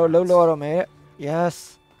ကျရင်ငါတို့လှုပ်လို့ရတော့မယ် Yes.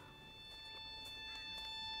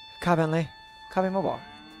 Cabin လေး cabin မဟုတ်ပါ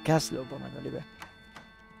gas လို့ပုံမှန်လေးပဲ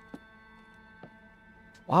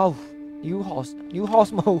Wow. New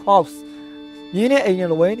house မဟုတ် house. မြင်းနဲ့အိမ်နဲ့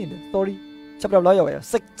လိုဝဲနေတယ် sorry chapter လောက်ရောက်ရ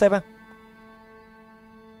6 7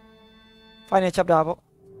 final chapter ပေါ့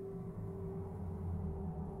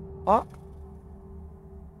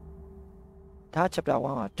ဒါ chapter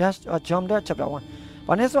 1ပါ dash jump that chapter 1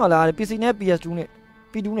ဘာနဲ့ဆိုလာ PC နဲ့ PS2 နဲ့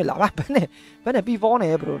P2 နဲ့လာပါဘယ်နဲ့ P4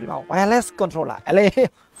 နဲ့ bro ဒီမှာ wireless controller အလေ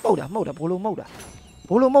မှုတ်တာဘိုးလုံးမှုတ်တယ်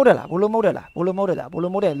လားဘိုးလုံးမှုတ်တယ်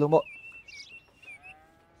လို့မို့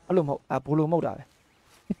အဲ့လိုမဟုတ်ဘိုးလုံးမှုတ်တာပဲ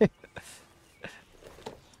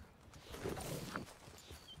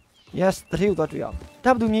Yes တတိယတော့တွေ့အောင်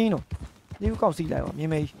ဒါဘသူမြင်းနော်ဒီကောက်စီလိုက်ပါမြ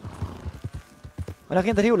င်းမေးမနခ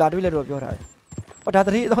င်တတိယလာတွေ့လဲတော့ပြောထားတယ်ဟောဒါတ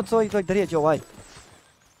တိယတော့ sorry တတိယကြော်ဝိုင်း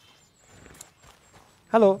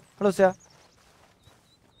Hello sir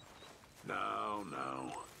No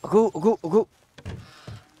အခု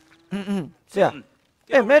ဆရာ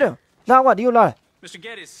madam လာကွာဒီကိုလာ Mr.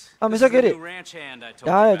 Geddes. Mr. Geddes. Ranch hand I told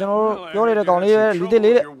ဒါရဲ့ကျွန်တော်ပြောနေတဲ့ကောင်လေးလူသစ်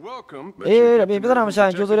လေးတဲ့ You're welcome. အေးတဲ့ပြဿနာမရှာရ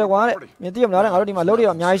င်ကြိုးစိုးတယ်ကွာတဲ့မြင်သိရမလားတဲ့ငါတို့ဒီမှာလုပ်ရ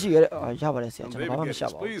တော့အများကြီးရှိရဲတဲ့ရပါတယ်ဆရာကျွန်တော်ဘာမှမရှာ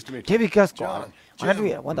ပါဘူး David Gas ကွာငါ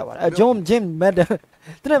တွေ့ရဝမ်းတာပါJim Madam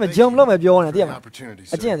တဲ့မဲ့ Jim လို့မပြောနဲ့သိရမလား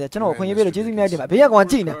အကျင့်တယ်ကျွန်တော်ခွင့်ရပြလို့ကျေးဇူးများတင်ပါဘေးကကောင်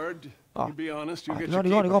ကြည့်နေ To be honest, you get ဒီ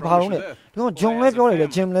your ကောင်ဘာလုံးလဲဒီကောင် Jim လည်းပြောတယ်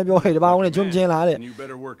Jim လည်းပြောတယ်ဘာလုံးလဲ Jim လားတဲ့ and you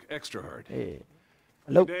better work extra hard. အေး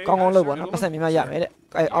အလုပ်ကောင်းလုပ်ပါနော်ပတ်စံများရမယ်တဲ့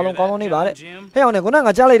အဲအားလုံးကောင်းနေပါတဲ့ဟဲ့အောင်နဲ့ခုနက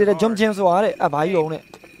ကြားလိုက်တဲ့ Jim ဆိုတာတဲ့ဘာကြီးလုံးနဲ့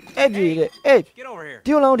အဲ့ဒီတဲ့အေး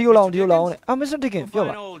ဒီလောင်းတဲ့Mr. Dickens ပြော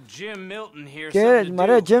ပါကဲမာ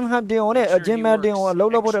တဲ့ Jim Hampton နဲ့ Jim Martin ကိုအလု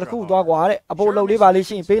ပ်လုပ်ဖို့တခုသွားကွာတဲ့အပိုးအလုပ်လေးပါလေး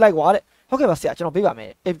ရှိရင်ပေးလိုက်ကွာတဲ့ဟုတ်ကဲ့ပါဆရာကျွန်တော်ပေးပါမယ်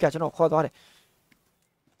အေးကကျွန်တော်ခေါ်သွားတယ်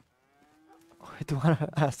သူက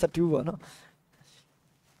စတူဘောနော်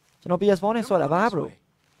ကျွန်တော် PS4 နဲ့ဆော့တာပါ bro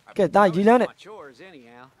ကဲဒါရီလန်းနဲ့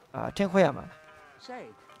ထင်းခွဲရမှာ Say,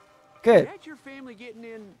 Good. Is that your family getting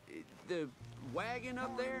in the wagon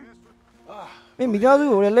up there? မင်းမိသားစု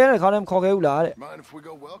ကိုလည်းလဲတဲ့ခါတိုင်းခေါ်ခဲ့ဦးလားတဲ့ Mind if we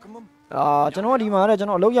go welcome them? ကျွန်တော်ဒီမှာတဲ့ကျွန်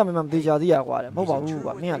တော်အလုပ်ရမယ်မှမသေးချာသေးရကွာတဲ့မဟုတ်ပါဘူး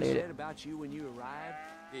ကွာမင်းကလေတဲ့ About you when you arrived,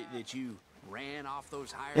 that you ran off those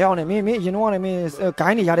hired. ရအောင်နဲ့မင်းရင်တော့နဲ့မင်းဂို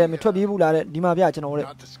င်းနေရတဲ့မင်းထွက်ပြေးဘူးလားတဲ့ဒီမှာပြကျွန်တော်တဲ့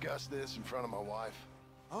Not discuss this in front of my wife.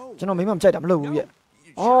 ကျွန်တော်မိမမကြိုက်တာမလုပ်ဘူးရဲ့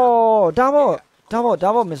အော်ဒါပေါ့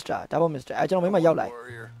Mr. အဲကျွန်တော်မိမရောက်လိုက်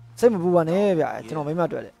စိတ်မပူပါနဲ့ဗျကျွန်တော်မိမ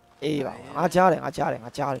တွေ့တယ်အေးပါငါကြားတယ်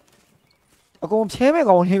အကုန်ဖြဲမဲ့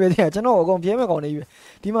ကောင်နေပဲတဲ့ကျွန်တော်အကုန်ဖြဲမဲ့ကောင်နေပြီ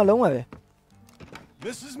ဒီမှာလုံးဝပဲ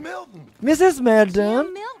Mrs. Milton. Mrs. Milton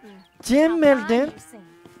Jim Jim Milton. Milton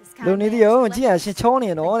လူနေသေးရောကြည့်ရရှင်ချောနေ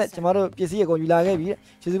တော့တဲ့ကျမတို့ပစ္စည်းအကုန်ယူလာခဲ့ပြီတဲ့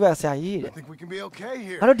ကျေးဇူးပါဆရာကြီးတဲ့ I think we can be okay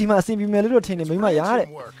here. ငါတို့ဒီမှာအဆင်ပြေမယ်လို့ထင်နေမိမရတဲ့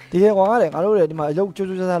တကယ်ကွာတဲ့ငါတို့တဲ့ဒီမှာအလုပ်ကြိုး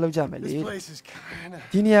ကြိုးစားစားလုပ်ကြမယ်လေ This place is kind of.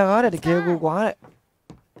 ဒီနေရာကတဲ့တကယ်ကိုကွာတဲ့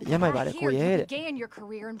ရမ်းမိုက်ပါလေ Right ကို here, ရဲ you တဲ့ began your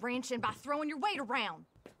career and branched in by throwing your weight around.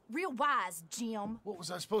 Real wise, Jim. What was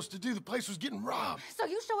I supposed to do? The place was getting robbed. So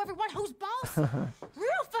you show everyone who's boss.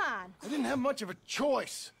 Real fine. I didn't have much of a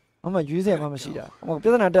choice. မမရွေးစရာမရှိတာဟိုပြ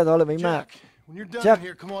ဿနာတက်သွားလို့မိမ Jack, when you're done Jack.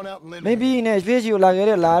 here, come on out and lend မင်း me. ပြီးနေဖေးချီကိုလာခဲ့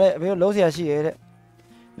တဲ့လာတဲ့အဖေလုံးဆရာရှိရဲ့တဲ့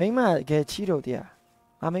မိမကဲချီတော့တရား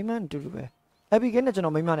ငါမိမနဲ့အတူတူပဲအဘီကနဲ့ကျွန်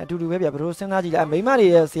တော်မိမနဲ့အတူတူပဲဗျဘယ်လိုစဉ်းစားကြည့်လဲမိမတွေ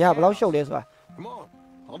ရဲ့ဆရာကဘယ်လောက်ရှုပ်လဲဆိုတာ Come on,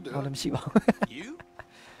 I'll do ဟော it. လည်းမရှိပါဘူး You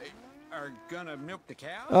are gonna milk the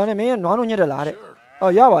cow? အော်နဲ့မင်းကနွားလုံးညက်တယ်လားတဲ့ Sure.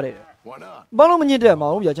 အော်ရပါတယ် Why not? ဘာလို့မညစ်တဲ့မ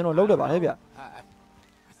အောင်ဗျကျွန်တော်လုံးတယ်ပါလေဗျ I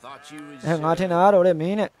thought you was. အဲငါထင်တာကတော့တဲ့မ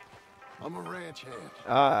င်းနဲ့ I'm a ranch hand.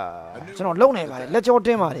 အာကျွန်တော်လုံးနေပါတယ်လက်ကြောတ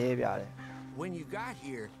င်းပါတယ်ဗျတဲ့ When you got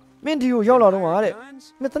here, မင်းဒီကိုရောက်လာတော့ဟာတဲ့ guns?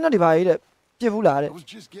 မင်းတနက်ဒီပါကြီးတဲ့ပြစ်ဘူးလားတဲ့ I was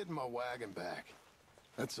just getting my wagon back.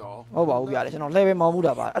 That's all. ဟုတ်ပါဘူးဗျတဲ့ကျွန်တော်လှည့်ပဲမောင်းမှု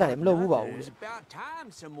တာပါအဲ့ဒါလည်းမလုပ်ဘူးပါဘူး It was about time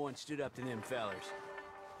someone stood up to them fellers.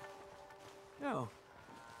 No.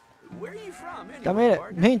 Where are you from ဒါမဲ့ anyway,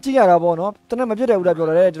 partner? မင်းကြည့်ရတာပေါ့နော်တနက်မပြတ်တဲ့ဦးတာပြော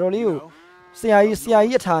လာတဲ့တော်တော်လေးကို ဆရာ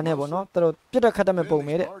ကြီးအထာနဲ့ပေါ့နော်တော်တော်ပြတ်တက်ခတ်တတ်မဲ့ပုံ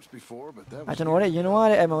ပဲတဲ့ Parts before, but that အဲ was ကျွန်တော်တဲ့ရင်တော့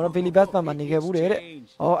တဲ့အဲ့မှာတော့ Billy Bass မှာနေခဲ့ဘူးတဲ့ဩ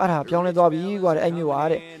အဲ့ဒါပြောင်းလဲသွားပြီကွာတဲ့အဲ့မျိုးပါ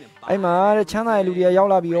တဲ့အဲ့မှာတဲ့ချမ်းသာတဲ့လူတွေရောက်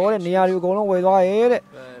လာပြီးရောတဲ့နေရာတွေအကုန်လုံးဝယ်သွားရဲ့တဲ့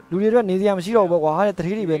လူတွေအတွက်နေစရာမရှိတော့ဘူးကွာတဲ့တ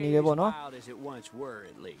တိတွေပဲနေတယ်ပေါ့နော် Wild as it once were,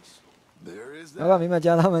 at least. there is နောက်က that. မိမ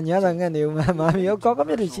ကြားသားမညာသာငတ်နေဦးမာမီရောကောက်က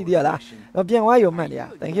မြတ်တွေရှိသေးရလားတော့ပြန်သွားရုံမှန်တရား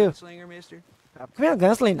thank you Slinger, mister. ခင်ဗျာ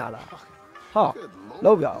gun sling လာလားဟာ Good lord.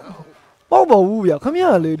 လောက်ပြအောင်ပေါ့ပေါ့ဘူးဗျခင်ဗျာ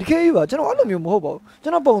လေဒီခေကြီးပါကျွန်တော်အဲ့လိုမျိုးမဟုတ်ပါဘူးကျွ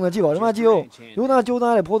န်တော်ပုံစံကြည့်ပါဒီမှာကြည့်အောင်ရိုးသားကြိုး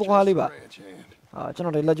သားတဲ့ဖိုးသွားလေးပါ Ranch hand. ဟာကျွန်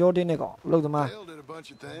တော်ဒီလက်ကြောတင်းနဲ့ကောင်လို့သမား Dale did a bunch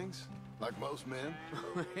of things, like most men.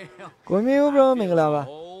 ကိုမျိုး bro မင်္ဂလာပါ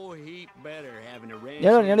Oh, heap better having a ranch. ည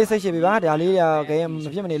တော့ညလေးစိတ်ရှိပြီပါဒါလေးကခဲမ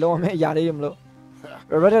ဖြစ်မနေလုံးအောင်အရာလေးတွေမလို့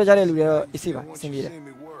Roberto ကြားတဲ့လူတွေတော့အစ်စီပါ I အ want ဆင် you ပြေ to တယ် see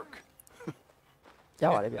me work. ရ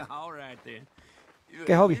ပါတယ်ဗျ All right then.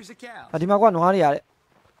 ကဲဟုတ်ပြီ Here's a cow. ဒီမှာကနွားတွေရတဲ့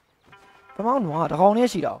ပမောင်းနွားတစ်ကောင်နဲ့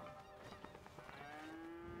ရှိတာ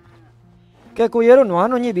ကဲကိုရဲတို့နွား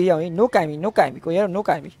နှုတ်ညစ်ပြီးအောင်နို့ကင်ပြီကိုရဲတို့နို့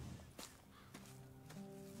ကင်ပြီ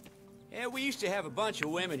Yeah, we used to have a bunch of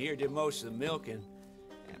women here did most of the milking.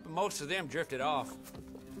 Yeah, but most of them drifted off.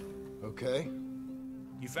 Okay.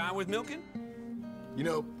 You fine with milking? You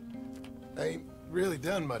know, I ain't really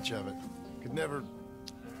done much of it. Could never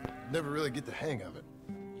really get the hang of it.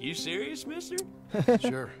 You serious, mister?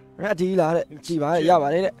 Sure. ရက်ဒီလာတဲ့ကြည်ပါတယ်ရပါ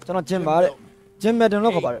တယ်တဲ့ကျွန်တော်ဂျင်ပါတဲ့ဂျင်မက်တင်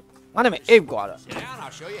လို့ခေါ်ပါတယ်ငါနာမည်အိပ်ကွာတော့ Sit down,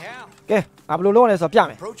 I'll show you how. ကဲငါဘယ်လိုလုပ်ရလဲဆိုတော့ပြ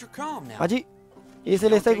မယ် Approach her calm now. ဟာကြည့်အေး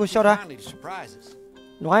စေးလေးစိတ်ကိုရှော့တာ Kindly to surprise us.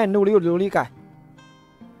 နွားရဲ့နှုတ်လေးကိုလိုလေးကိုင်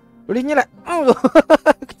လိုလေးညက်လိုက်အောင်လို့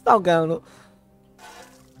တောက်ကန်လို့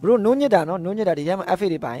ဘလို့နိုးညက်တာနော်နိုးညက်တာဒီထဲမှာ FA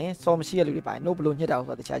တွေပါရင်စော်မရှိရလူတွေပါရင်နို့ဘလို့ညက်တာဆို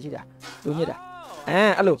တော့တခြားကြည့်တာလိုညက်တာ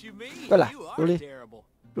အဲ့လို What you mean? Voilà, You are Loli. terrible.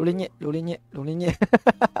 လိုလေးညက်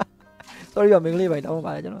sorry ပါမင်္ဂလေးပါတောင်း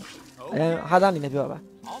ပါတယ်ကျွန်တော်ဟာသားအနေနဲ့ပြောပါ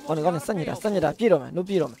ခေါင်းကနေစက်ညက်တာပြည့်တော့မယ်နို့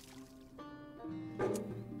ပြည့်တော့မယ်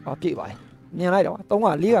ဟောပြည့်ပါလေမြင်လိုက်တော့3က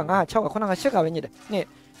4က5က6က9က10ကပဲညက်တယ်2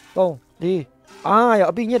 3 4အာရ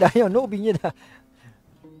အပီညက်တာရနို့အပီညက်တာ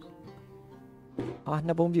အာ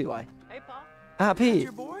နှစ်ပုံပြည့်သွားပြီ Hey, Pa. အာဖေး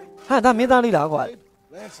Your boy? ဟာဒါမင်းသားလေးလားကွာ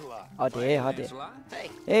Lancelot. ဟုတ်တယ် Lancelot? Hey,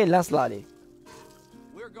 အေး last လာလေး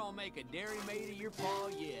we're gonna make a dairy maid of your paw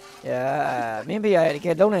yet. yeah မင်းဖေးရတက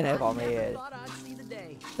ယ်လုံးနိုင်တဲ့ကောင်လေး Thought I'd see the day.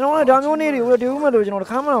 ကျွန်တော်ကဒါမျိုးနေတွေကိုဒီဦးမလို့ကျွန်တော်တ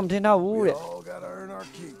ခါမှတော့မထင်တော့ဘူး We တဲ့ all gotta earn our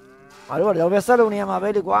keep. ငါတို့ကတော့ပဲဆက်လို့နေရမှာပဲ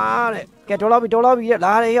လေကွာတဲ့ကဲတော်လောက်ပြီတဲ့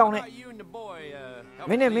လာတယ်ရောက် How နေ about you and the boy,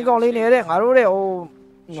 မင်းနဲ့မင်းကောင်လေးနေတဲ့ငါတို့တဲ့ဟို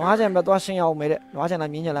နွားချံပဲသွားရှင်းရအောင်မယ်တဲ့နွားချံ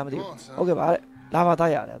လားမြင်းချံလားမသိဘူးဟုတ်ကဲ့ပါတဲ့လာပါ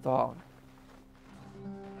သားရတယ်သွားအောင်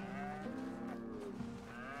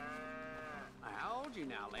How old you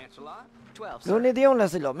now, Lancelot? 12, လူ sir. နေသေးအောင်လက်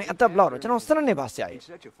စစ်လို့မင်းအသက်ဘလောက်တော့ကျွန်တော်12နှစ်ပါဆရာကြီး It's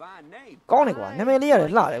such a fine name. ကောင်းတယ်ကွာနာမည်လေးရတယ်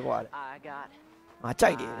လှတယ်ကွာတဲ့ I got ငါ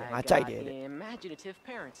ကြိုက်တယ်တဲ့ငါကြိုက်တယ်တဲ့ imaginative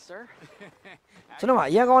parents, sir. ကျွန်တော်က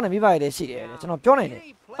အရင်ကောင်းတဲ့မိဘတွေလည်းရှိတယ်တဲ့ကျွန်တော်ပြောနိုင်တယ်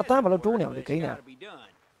အတန်းဘယ်လိုတိုးနေအောင်လဲဂိမ်းတာ Gotta be done.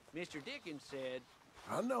 Mr. Dickens said,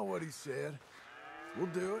 I know what he said.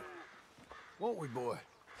 We'll do it. Won't we, boy?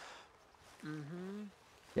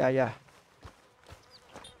 ရ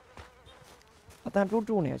အတန်း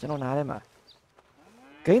တိုးနေကျွန်တော်နားထဲမှာ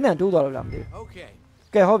ဂိမ်းတန်တိုးသွားလို့လားမသိဘူး okay.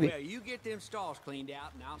 ကဲဟုတ်ပြီ Well, you get them stalls cleaned out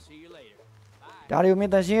and I'll see you later. Bye. ဒါတွေကိုမ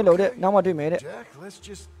င်းတန်ရှင်းလို့တဲ့နောက်မှတွေ့မယ်တဲ့ Jack, let's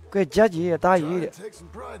just ကဲဂျက်ကြီးရဲ့တားကြီး try တဲ့ to take some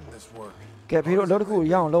pride in this work. ကဲဖေတို့အလုပ်တစ်ခု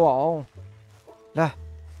ရအောင်လုပ်အောင်လာ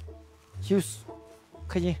use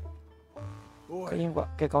ခရင် Boy,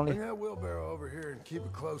 cái con đi bring that wheelbarrow over here and keep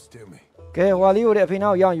it close to me. cái hoa liu đấy phía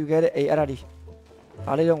nào giaoယူcái đấy ấy ra đi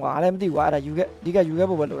à đây không à đây mới qua raယူcái đi cái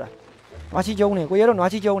bộ vật rồi nó chỉ trâu này cô nhớ đâu nó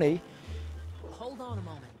chỉ trâu này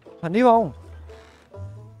hình đi không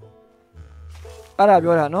à là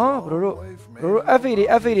biểu là nó bro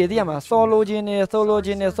FA đi thì mà solo trên này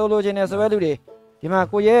sao vậy đi thì mà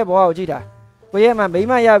cô nhớ bỏ chi đã cô nhớ mà mấy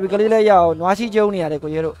mà bị cái này giao nó chỉ trâu này đấy cô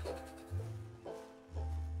nhớ đâu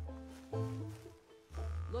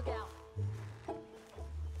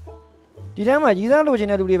đi ra mà đi ra lô trên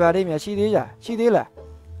này đi vào đây mà chi thế là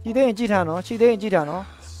chi thế chi thằng nó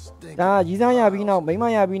đã đi ra nhà bên nào mấy mà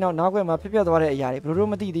nhà bên nào nào cái mà phép đó là nhà đấy bro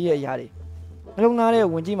mà tí đấy nhà đấy lúc nào đấy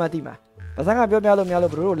quên chi mà tí mà bà sáng gặp béo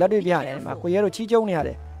bro lát đi nhà này mà cô nhớ rồi chi châu này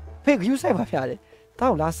đấy phải cứu sai mà phải đấy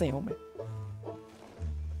tao lá sen không mày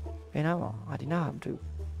cái nào mà đi nào không chịu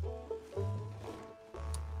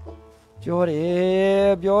ပြောတ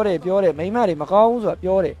ယ်မိမတွေမကောင်းဘူးဆိုတာ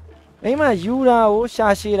ပြောတယ်မိမယူတာကိုရှာ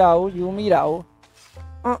ရှည်တာကိုယူမိတာကို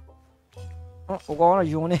ဟိုကောင်က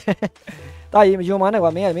ယုံနေတာကြီးမယုံမနဲ့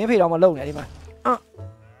ကွာမင်းဖေတော်မလုံနေဒီမှာ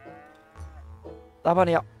တာဖာ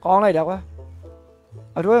နေရောက်ကောင်းလိုက်တာကွာ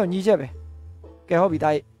အတွဲကိုညီးချက်ပဲကဲဟုတ်ပြီတာ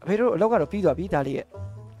ကြီးအဖေတို့အလောက်ကတော့ပြီးသွားပြီဒါလေးရဲ့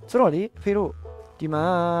ဆိုတော့လေအဖေတို့ဒီမှာ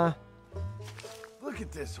Look at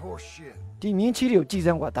this horse shit. ဒီမြင်းချီတွေကိုကြည်စ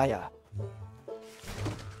မ်းကွာတာရ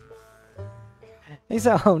အိ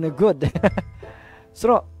ဆာအောင်နဲ့ good ဆို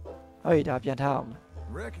တော့ဟေးဒါပြန်ထားအောင်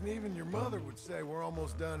Reckon even your mother would say we're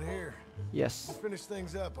almost done here. yes We'll finish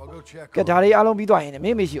things up. I'll go check. ကဲဒါလေးအားလုံးပြီးသွားရင်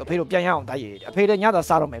မေရှိကိုအဖေတို့ပြန်ရအောင်တာရည်အဖေလည်းညသာ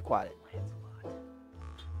စားတော့မယ်ကွာတဲ့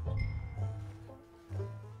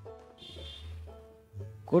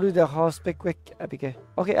Go to the house quick အဖေက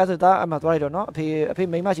okay အဲ့ဒါအမှသွားလိုက်တော့နော်အဖေ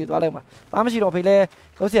မိမရှိသွားလိုက်မှာဒါမရှိတော့အဖေလည်း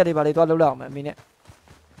လုံးစရာတွေပါလေသွားလှုပ်လိုက်အောင်မယ်အမေနဲ့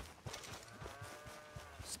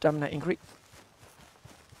stamina increase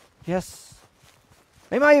yes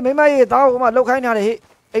မိမကြီးဒါကိုမှလှုပ်ခိုင်းထားတယ်ဟေ့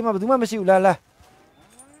အိမ်မှာဘယ်သူမှမရှိဘူးလား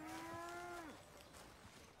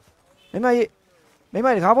မိမ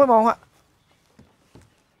ကြီးခါပွဲမအောင်ဟာ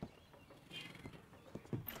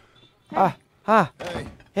ဟာ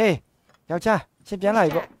ဟေးယောက်ျားရှင်းပြန်လာ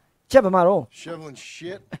ပြီပေါ့ချက်ပါမတော့ Shoveling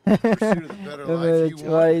shit. Pursuit of the better life you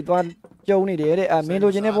ဟို want. သွားကြုံနေတယ်တဲ့မင်း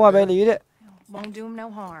လိုချင်တဲ့ဘဝပဲလေတဲ့ Won't do him no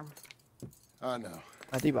harm. I know.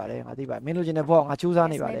 ငါသိပါတယ်မင်းလိုချင်တဲ့ဘဝငါစူးစမ်း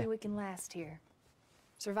နေပါတယ် Maybe we can last here.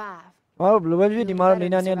 Survive. ဘာလို့ဘလိုပဲဖြစ်ဒီမှာနေ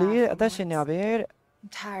နေလေအသက်ရှင်နေရပဲတဲ့ I'm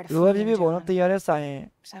tired of ဘလိုပဲဖြစ် fooling ပေါ့နော် John. တရားတဲ့ဆိုင်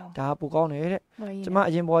So, ဒါပူကောင်းတယ်တဲ့ what do you ကျ know? မ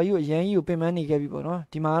အရင်ဘဝကြီးကိုအရန်ကြီးကိုပင်ပန်းနေခဲ့ပြီပေါ့နော်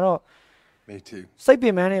ဒီမှာတော့ Me too. စိတ်ပ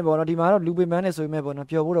င်ပန်းနေပေါ့နော်ဒီမှာတော့လူပင်ပန်းနေဆိုပေမဲ့ပေါ့နော်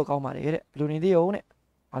ပျော်ဖို့တော့ကောင်းပါတယ်တဲ့ဘယ်လိုနေသေးအောင်တဲ့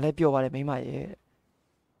ငါလည်းပျော်ပါတယ်မိမရဲ့တဲ့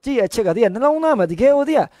ကြည့်အချက်ကတည်းကနှလုံးသားမှာတကယ်ဟို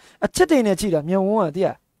တည်းကအချက်တွေနဲ့ကြည့်တာမြုံဝန်းကတ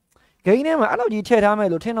ည်းကဂိမ်းထဲမှာအဲ့လိုကြီးထည့်ထားမယ်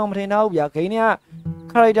လို့ထင်တော့မထင်ထားဘူးဗျာဂိမ်းထဲက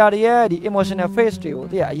character တွေရဲ့ဒီ emotional face တွေကို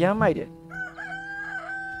တည်းကအရန်မိုက်တယ်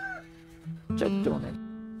ချက်တုံးနေ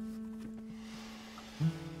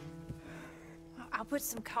I'll put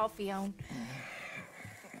some coffee on.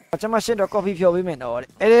 ကျွန်မရှင်းတော့ coffee ဖြော်ပေးမယ်တော့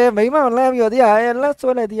တဲ့မိမလမ်းပြီးတော့တည်းကလက်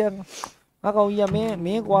ဆွဲလိုက်တည်းကငါကောင်ကြီးကမ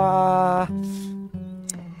င်းကွာ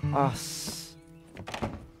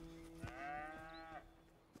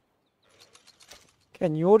ကဲ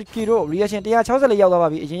ညိုကီတို့ reaction 160ရောက်သွားပါ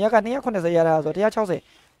ပြီအရင်ရက်က280ရတာဆို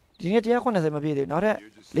160ဒီနေ့180မပြည့်သေးဘူးနောက်ထပ်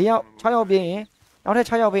4ယောက်6ယောက်ပြည့်ရင်နောက်ထပ်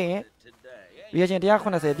6ယောက်ပြည့်ရင် reaction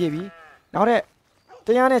 180ပြည့်ပြီနောက်ထပ်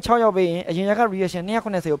106ယောက်ပြည့်ရင်အရင်ရက်က reaction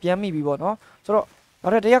 280ကိုပြန်မိပြီပေါ့နော်ဆိုတော့နော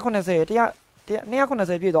က်ထပ်180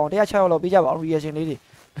 280ပြည့်တော့106ယောက်လောက်ပေးကြပါအောင် reaction လေးတွေ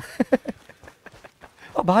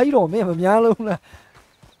ဘာကြီးတော့မင်းမများလုံးလား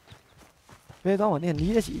ဘယ်တော့မှနည်း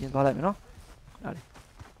နီးရရှိရင်သွားလိုက်မယ်နော်ဟာလေ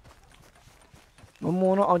မမ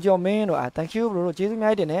နော်အောင်ကျော်မင်းတို့thank you bro တို့ကျေးဇူးအ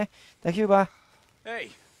များကြီးတင်တယ် thank you ပါ Hey,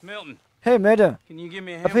 Milton. hey madam Can you give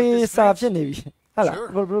me a အ hand ဖေ with this စာ fence? ဖြစ်နေပြီဟုတ်လား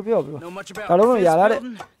bro ပြော bro Know much about ဒါလုံးလို့ရလားတဲ့ fence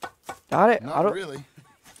building? ဒါတဲ့ Not အားတို့ really.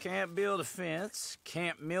 Can't build a fence,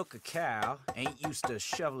 can't milk a cow, ain't used to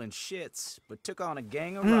shoveling shits, but took on a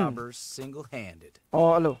gang of robbers single-handed.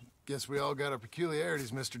 အော်အဲ့လို Guess we all got our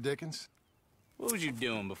peculiarities, Mr. Dickens. What was you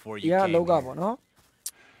doing before you ဒီက came လောက်က here? ပေါ့နော်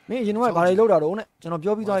မင်းအရင်ကဘာတွေလောက်တာတော့နဲ့ကျွန်တော်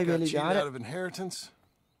ပြောပြီးသွား Wife ပြီပဲ got လေဗျာ cheated တဲ့ out of inheritance.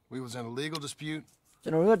 We was in a legal dispute. ကျွ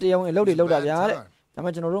န်တော်တို့တရားဝင်အလုပ်တွေလောက်တာဗျာတဲ့ဒါပေ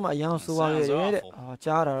မဲ့ကျွန်တော်တို့မှအရန်ဆိုးပါရဲ့တဲ့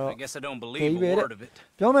ကြားတာတော့ I guess I don't believe Baby, a word of it.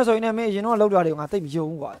 ပြောမယ်ဆိုရင်လည်းမင်းအရင်တော့လောက်တာတွေကိုငါသိမယုံ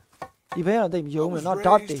ဘူးကွာဒီဘဲကတော့သိမယုံဘူးနော်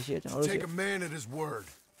dark တွေရှိကျွန်တော်တို့ရှိ Take a man at his word.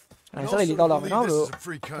 အဲဆက်လိုက်လေးတောက်လာမယ်နော်လို့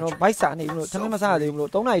ကျွန်တော်ဘိုက်စာနေဘူးလို့သမင်းမစားရသေးဘူးလို့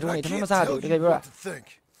3နာရီထုံးနေသမင်းမစားရသေးဘူးတကယ်ပြောတာ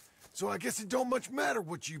So I guess it don't much matter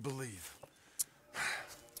what you believe.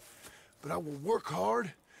 But I will work hard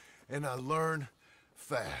and I learn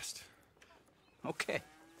fast. Okay.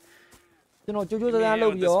 ကျွန်တော်ကြိုးကြိုး Give me စား a စား hand လု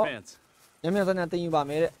ပ် with ပြီး this တော့ fence. ညံ့ညံ့စမ်းစမ်းတင်ယူပါ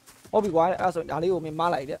မယ်တဲ့ဟုတ်ပြီကွာအဲ့ဆိုဒါလေးကိုမင်း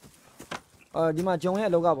မားလိုက်တဲ့ ဒီမှာဂျုံရဲ့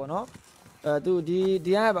အလောက်ကပေါ့နော်သူဒီက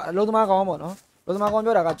အလုံးသမားကောင်းပေါ့နော်လုံးသမားကောင်း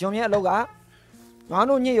ပြောတာကဂျုံရဲ့အလောက်ကငါ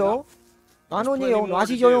တို့ညစ်ရုံနွား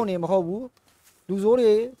စီကျုံရုံနေမဟုတ်ဘူးလူဆိုး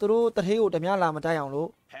တွေသူတို့တထေးကိုဓမြလာမတိုက်အောင်လို့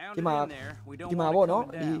ဒီမှာပေါ့နော်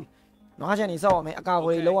ဒီနွားချန်နေစောက်ရမယ်အကာအကွ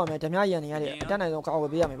ယ်လုံးရမယ်ဓမြရန်နေရတဲ့အတန်းနိုင်ဆုံးကာကွ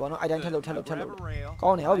ယ်ပေးရမယ်ပေါ့နော်အဲ့တိုင်းထက်လို့ကော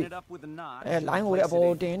င်းနေဟုတ်ပြီလိုင်းကိုလည်းအပေါ်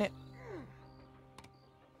တင်နဲ့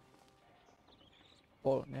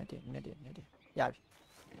ပေါ်နဲ့တင်ရပြီ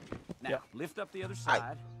Now, lift up the other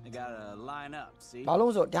side. They gotta line up, see? ဘာ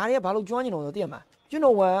လို့ဆိုဒါတွေကဘာလို့ကျွမ်းနေလို့သိရမှာ you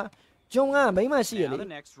know what ဂျုံကမိမရှိရလေ the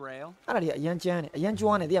next rail. အဲ့ဒါတွေအရန်ကျန်းတယ်အရန်ကျွ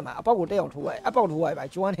မ်းတယ်သိရမှာအပေါက်ကိုတက်အောင်ထိုးရတယ်အပေါက်ထိုးရပါ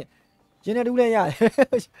ကျွမ်းတယ်ရင်းနေတူးလဲရတ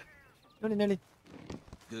ယ်နေ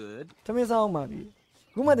Good. သမင်းဆောင်ပါပြီ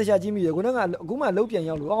ခုမှတခြားကြည့်မိရခုနကအခုမှလုံးပြန်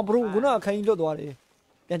ရောက်လို့ဘရုံခုနကခိုင်းလွတ်သွားတယ်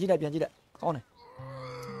ပြန်ကြည့်လိုက်ကောင်းတယ်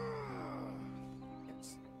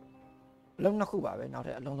လုံးနှစ်ခုပါပဲနောက်ထ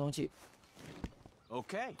ပ်အလုံးစုံကြည့်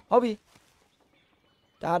Okay. ဟုတ်ပြီ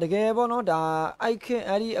ဒါတကယ်ပေါ့နော်ဒါအိုက်ခင်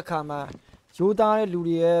အဲ့ဒီအခါမှာရိုးသားတဲ့လူ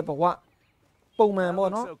တွေရဲ့ဘဝပုံမှန်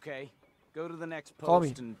ပေါ့နော် Okay. Go to the next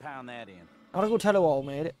post and pound that in. နောက်တစ်ခုထပ်လို့အောင်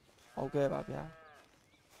မယ်တဲ့ဟုတ်ကဲ့ပါဗျာ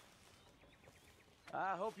I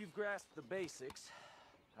hope you've grasped the basics.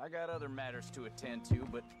 I got other matters to attend to,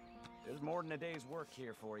 but there's more than a day's work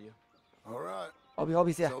here for you. All right. ဟုတ်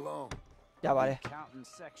ပြီဆရာ So long. ရပါတယ် Counting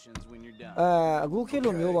sections when you're done. အခုခေတ်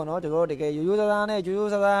လိုမျိုးပေါ့နော်တို့တကယ်ရိုးရိုးသားသားနဲ့ရိုး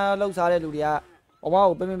ရိုးသားသားလှုပ်ရှားတဲ့လူတွေကဘဝ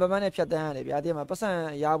ကိုပင်ပန်းနဲ့ဖြတ်တန်းရတယ်ဗျာဒီမှာပတ်စံ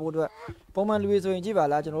ရဖို့အတွက်ပုံမှန်လူတွေဆိုရင်ကြည့်ပါ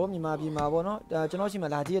လားကျွန်တော်တို့မြန်မာပြည်မှာပေါ့နော်ဒါကျွန်တော်ရှိမှ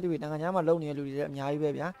လာကြည့်ရတဲ့လူတွေနိုင်ငံခြားမှာလုံနေတဲ့လူတွေလည်းအများကြီးပဲ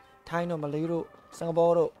ဗျာထိုင်းတို့မလေးတို့စင်ကာပူ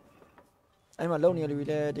တို့အဲ့မှာလုံနေတဲ့လူတွေ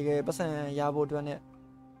လည်းတကယ်ပတ်စံရဖို့အတွက်နဲ့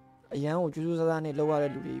အရန်ကိုရိုးရိုးသားသားနဲ့လှုပ်ရ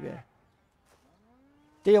တဲ့လူတွေပဲ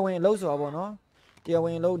တရားဝင်အလုပ်ဆိုတာပေါ့နော်တရားဝ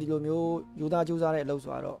င်အလုပ်ဒီလိုမျိုးယူသားကြိုးစားတဲ့အလုပ်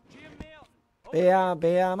ဆိုတာတော့ဘယ်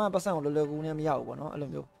ဟာမှပတ်စံကိုလောလောကူနဲ့မရဘူးပေါ့နော်အဲ့လို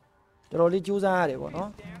မျိုးတော်တော်လေးကြိုးစားရတယ်ပေါ့နော်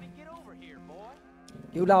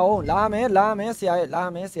ယူလာအောင်လာမယ်ဆရာရဲ့သ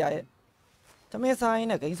မင်းစားရင်း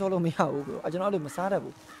နဲ့ဂိမ်းဆောလို့မရဘူးကိုကျွန်တော်အဲ့လိုမစားတတ်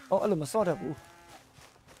ဘူးအဲ့လိုမစော့တတ်ဘူး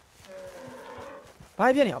ဘာ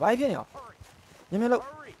ဖြစ်နေမြန်လို့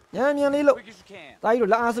မြန်လေးလို့တာကြီးတို့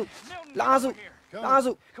လာအားစု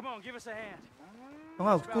Come on, give us a hand.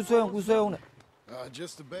 ငါကူဆွဲအောင်နဲ့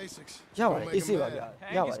Just the basics. ရပါတယ်အေးစေးပါဗျာ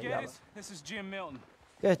ရပါတ Hey, ယ် guys, this is Jim Milton.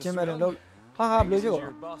 ကဲကျင်းမဲ့လို့ဟာဘယ်လိုဖြစ် This ကော is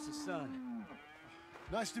your boss's son.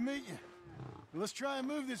 Nice to meet you. Let's try and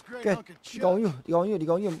move this great ကဲ hunk of ဒီကောင် chuck. ကြီး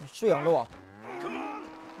ရွှေ့အောင်လုပ်အောင်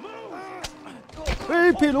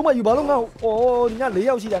ဟေးဖေလုံးမယူပါလို့ငါ့ဒီည၄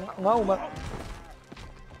ယောက်ရှိတယ်ငါ့ဟိုမှာ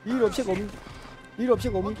ဒီလိုဖြစ်ကုန်ပြီ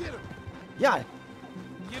ရတယ်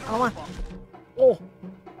အောင်မ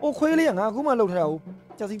အိုးခွေးလေးကငါအခုမှလှုပ်ထားတာကို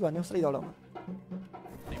ကြောက်စီးသွားနေစလိတ်တော့လောက်မှာ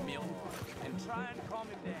And try and calm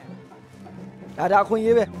him down. ဒါအခွင့်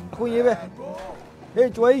ရေးပဲဟေး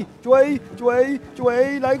ကျွေး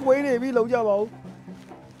လိုက်ခွေးနေပြီလုံကြပါဦး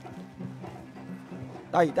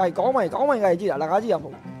တိုက်ကောင်းမိုင်ကကြည့်တာလကားကြည့်ရမဟု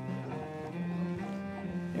တ်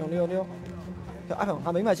နေအဲ့ဟာ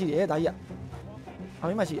မိမရှိတယ်ဒါကြီးက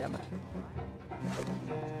မိမရှိတယ်အမ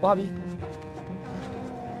ပါပြီ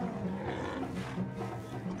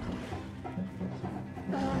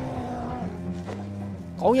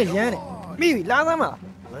ကောင်းရရမ်းတယ်မိပြီလာသမ်းပါ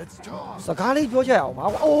Let's talk. စကားလေးပြောကြရအောင်ပါ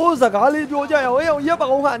အိုးစကားလေးပြောကြရအောင်ရက်ပါ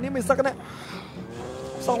အောင်ကနေမစကနဲ့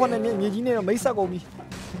စောင်းဝနဲ့မြေကြီးနဲ့တော့မိတ်ဆက်ကုန်ပြီ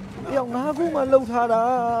အေးငါကူမှလှုပ်ထားတာ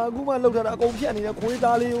အကုန်ဖြတ်နေတဲ့ခွေး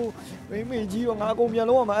သားလေးကိုမိကြီးရောငါအကုန်ပြန်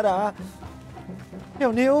လုံးရမှာအဲ့ဒါနေ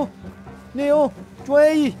ဦး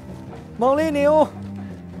ကျွေးမောင်လေးနေဦး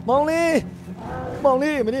မောင်လေး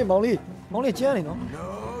ကျန်းနေနော် No,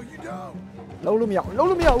 you don't. လုံးလို့မရ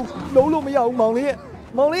ဘူး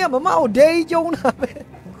မောင်လေးကမမကိုဒိတ်ကျုံးတာပဲ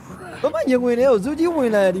မမညင်ဝင်နေကိုဇူကြီးဝင်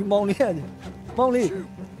လာဒီမောင်လေးရှုမောင်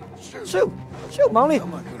လေး How am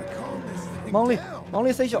I gonna calm this thing မောင်လေး down?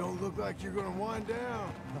 စိတ်လျှော့ Don't look like you're gonna wind down.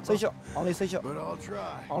 စိတ်လျှော့မောင်လေးစိတ်လျှော့ But I'll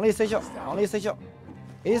try.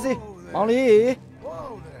 အေးစေမောင်လေး Whoa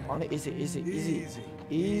there.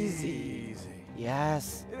 easy yes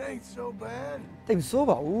It ain't so bad. တိမ်ဆိုး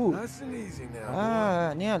ပါဦး Nice and easy now.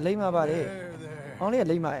 နင်ကလိမ့်မှာပါလေ There. မောင်လေးက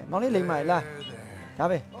လိမ့်မှာမောင်လေးလိမ့်မှာလား There. ဒါ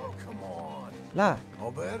ပဲ Oh, come on. လား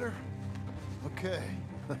All better? Okay.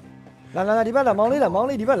 လာဒီဘက်လာမောင်လေး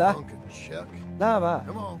ဒီဘက်လာ Hunk of chuck. လာပါ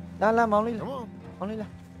Come on. လာမောင်လေး Come on. မောင်လေးလာ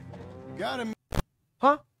Got him.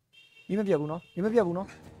 ဟာဒီမပြတ်ဘူးနော်ကျွန်တော်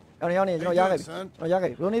ရခဲ့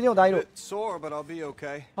ပြီဘယ်လိုနေသေးအောင်ဒါကြီးတို့ Sore, but I'll be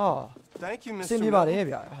okay. ဟာ Thank you, စင် Mr. ပြပါတယ်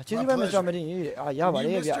ဗျာကျေးဇူးပဲမစ္စတာမတင်ရေးရပါတ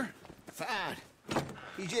ယ်ဗျာ Fine.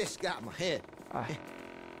 He just got my head.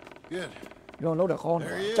 Good. ဒီတော့လောက်တာခေါင်းတယ်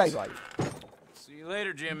ကြိုက်ပါပြီ See you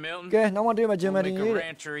later, Jim Milton. ကဲနောက်မှတွေ့မှာဂျင်မ Won't တင် make ရေး a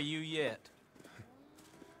rancher of you yet.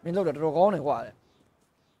 မင်းလောက်တာတော်တော်ကောင်းတယ်ကွာ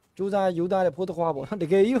ကျိုးစားယူသားတဲ့ဖိုးတခွားပေါ့တ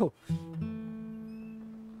ကယ်ကြီး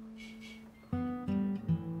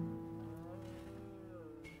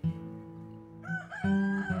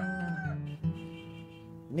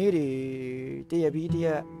နေ့တွေတည့်ရပြီးတည့်ရ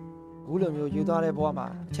အခုလိုမျိုးယူသွားတဲ့ဘဝမှာ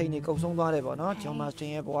အချိန်ကြီးကုန်ဆုံးသွားတယ်ပေါ့နော်ဂျွန်မာစတ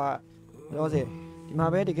င်ရဲ့ဘဝပြောစေဒီမှာ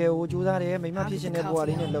ပဲတကယ်ကိုကြိုးစားတယ်မိမဖြစ်ရှင်တဲ့ဘဝ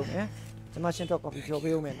လေးနဲ့လုပ်မယ်ကျွန်မရှင်းတော့ coffee ဖြော်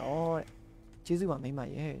ပေးဦးမယ်နော်တဲ့ကျေးဇူးပါမိမ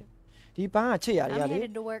ရဲ့ဒီပန်းကချစ်ရတယ်လေ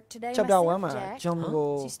chapter 1မှာဂျွန်ကို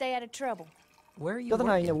ပြဿ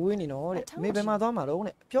နာကြီးနဲ့ဝေးနေတော့တဲ့အမေဘယ်မှာသွားမှာတော့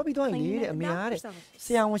တဲ့ပြောပြီးသွားရင်လေတဲ့အမေဟာတဲ့ဆ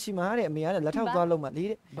ရာဝန်ရှိမှာတဲ့အမေဟာတဲ့လက်ထောက်သွားလုံးမှာလေ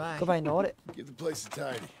တဲ့ကပိုင်တော့တဲ့ Give the place a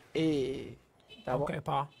tidy. အေးဒါပေါ့ Okay,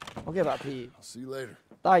 Pa. ဟုတ်ကဲ့ပါဖေး I'll see you later.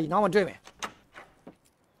 တာကြီးနောက်မှတွေ့မယ်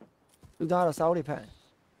လူသားတော့စာအုပ်တွေဖတ်နေ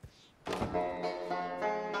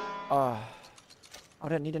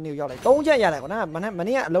အော်တဲ့နေ့တစ်နေ့ရောက်လိုက်3ချက်ရတယ်ကွာမ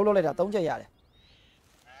နေ့ကအလုံးလုံးလိုက်တာ3ချက်ရတယ်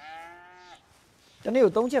တနေ့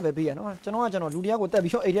ကို3ချက်ပဲပေးရနော်ကျွန်တော်လူတရားကိုတက်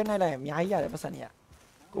ပြီးတော့အိတ်ထဲနိုင်လိုက်ရင်အများကြီးရတယ်ပတ်စံတွေက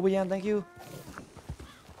ကိုပယံ thank you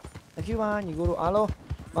ပါညီကိုတို့အားလုံး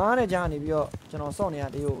မားတဲ့ကြားနေပြီးတော့ကျွန်တော်စောင့်နေရ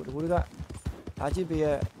တဲ့ကိုဒီကိုတွေကဒါကြည့်ပေး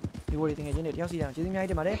ရဲ့ဒီကိုတွေတင်ငယ်ချင်းတွေတယောက်စီတောင်ကျေးဇူးအများ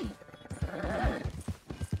ကြီးတင်ပါတယ်ဟ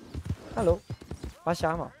ယ်လိုဘာရှာ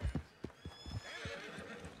မ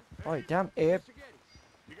ဟို damn app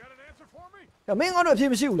မင်းကတော့အဖြ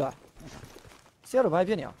စ်မရှိဘူးလားဆရာတို့ဘာ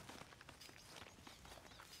ဖြစ်နေအောင်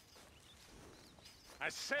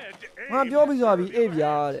ငါပြောပြီးသွားပြီအေး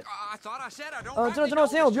ဗျာတဲ့ကျွန်တော်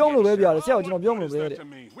ဆင်းကိုပြောမလို့ပဲဗျာတဲ့ဆရာကိုကျွန်တော်ပြောမလို့ပဲတဲ့အဲ့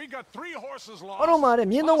တော့မှတဲ့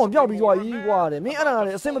မြင်းသုံးကိုပျောက်ပြီးသွားပြီကွာတဲ့မင်းအဲ့ဒါလ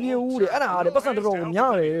ည်းအဆင်မပြေဘူးတဲ့အဲ့ဒါလည်းပတ်စံတော်တော်ကို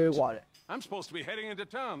များတယ်ကွာတဲ့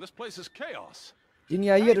ဒီနေ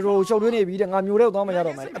ရာကြီးကတော်တော်ရှုပ်ထွေးနေပြီတဲ့ငါမျိုးတဲ့သွားမရ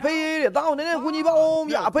တော့မှအဖေတဲ့တောင်းနေနေကူညီပါအောင်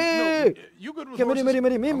ဗျအဖေကမေမ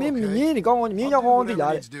င်းနေကောင်းမြင်းရောက်ကောင်းသိ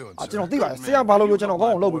လားတဲ့ကျွန်တော်သိပါတယ်ဆရာဘာလို့ကျွန်တော်ကော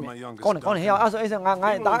င်းအောင်လုပ်ပြီးကောင်းတယ်ဟဲ့အဲ့ဆိုငါ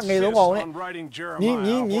တားငယ်ဆုံးကောင်းနဲ့မြ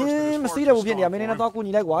င်းမစီးတဲ့ဘူးဖြစ်နေရမင်းနဲ့တော့ကူ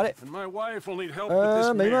ညီလိုက်ကွာတဲ့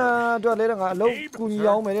မိမအတွက်လဲငါအလုပ်ကူညီ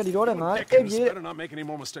အောင်မယ်တဲ့ဒီတော့တဲ့ငါအိပ်ပြေးတဲ့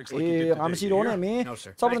ငါမရှိတော့နဲ့မင်း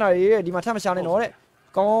စောပဒနာရေးဒီမှာထပ်မရှာနဲ့တော့တဲ့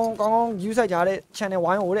ကောင်းယူဆိုင်ကြတဲ့ channel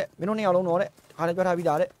ဝိုင်းဟိုတဲ့မင်းတို့နှစ်ယောက်လုံးတော့တဲ့အားလည်းပြောထားပြီး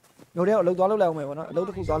သားတဲ့မျိုးတဲ့အလုပ်သွားလုပ်လိုက်အောင်မယ်ပေါ့နော်အလုပ်တ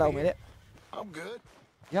စ်ခုသွားလိုက်အောင်မယ်တဲ့ I'm good.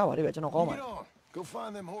 ရပါတယ်ဗျကျွန်တော်ကောင်းပါတယ် Go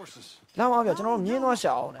find them horses. လာပါဗျကျွန်တော်မြင်းသွား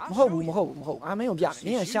ရှာအောင်တဲ့မဟုတ်ဘူးအာမင်းကိုပြမယ်န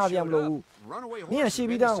င်းကရှာပြန်မလို့ဘူးနင်းကရှိ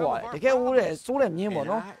ပြီးသားကွာတကယ်ဦးတဲ့စိုးတဲ့မြင်းပေါ့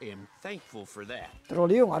နော်တော်တော်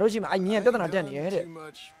လေးကငါတို့ရှိမှအဲ့မြင်းကပြဿနာတက်နေရဲ့တဲ့ခ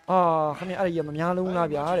င်ဗျအဲ့ဒီရမများလုံးလား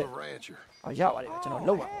ဗျာတဲ့ရပါတယ်ဗျကျွန်တော်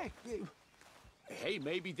လုပ်ပါ Hey,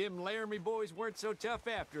 maybe them Laramie boys weren't so tough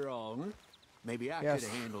after all, huh? Maybe I could have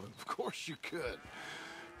handled them. Of course you could.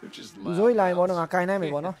 They're just လူစိုးလိုင်းပေါ့နော်ငါကိုင်နိုင်မ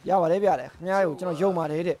ယ်ပေါ့နော်ရပါတယ်ဗျာလေခင်ဗျားကိုကျွန်တော်ယုံပါ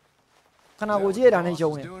တယ်တဲ့ခဏကိုကြည့်ရတာနဲ့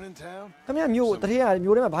ယုံတယ်ခင်ဗျားမျိုးတတိယ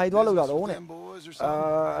မျိုးထဲမှာဘာကြီးသွားလောက်တာတော့တဲ့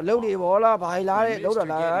အလုပ်တွေပေါ့လားဘာကြီးလားတဲ့လောက်တာ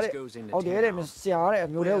လားတဲ့ဟုတ်တယ်တဲ့ဆရာတဲ့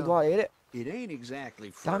မျိုးထဲကိုသွားရဲတဲ့ It ain't exactly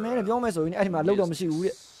ဒါမှလည်းပြောမယ်ဆိုရင်အဲ့ဒီမှာလောက်တော့မရှိဘူး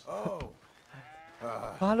တဲ့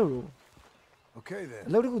ဘာလို့ Okay then အ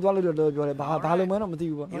လုပ်တစ်ခုသွားလို့ပြောတယ်ဘာလို့မှန်းတော့မသိ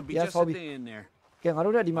ဘူးပေါ့နော်တရားဆောပြီးကဲငါ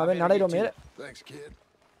တို့တဲ့ဒီမှာပဲနားလိုက်တော့မယ်တဲ့ Thanks kid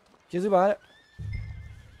ကျေးဇူးပါတဲ့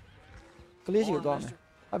ကလေးရှိသွားမယ်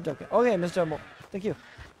ဟုတ်တယ်ကဲ Okay Mr. Mo thank you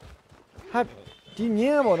ဟာဒီမြ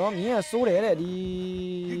င်းပေါ့နော်မြင်းကစိုးတယ်တဲ့ဒီ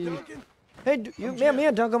Hey you မ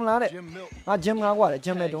င်းဒန်ကမလာတဲ့ငါဂျင်ငါကွာတဲ့ဂျ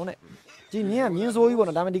င်မဲ့တုံးတဲ့ဒီမြင်းကမြင်းစိုးကြီးပေါ့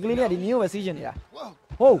နော်ဒါပေမဲ့ဒီကလေးလေးကဒီမြင်းကိုပဲစီးချင်နေတာ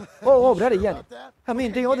ဟုတ်ဗျာတဲ့ရက်ဟာမ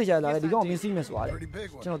င်းတင်ရောတေချာလာတယ်ဒီကောင်မင်းစီးမယ်ဆိုတာတဲ့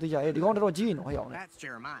ကျွန်တော်တေချာရဲ့ဒီကောင်တော်တော်ကြီးနေတော့ဟဲ့အောင်လေ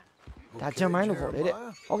ဒါဂျမ်မိုင်းလို့ခေါ်တယ်တဲ့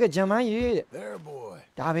ဟုတ်ကဲ့ဂျမ်မိုင်းရေးတဲ့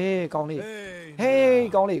ဒါပဲကောင်းလေးဟေး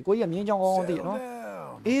ကောင်းလေးကိုကြီးကမြင်းချောင်းကောင်းသိရနော်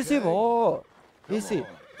အေးစေးပေါ့အေးစေး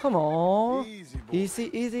come on easy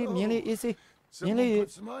မြင်းလေး easy မြင်းလေး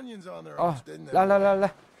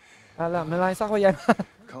လာမလိုက်စားခွင့်ရ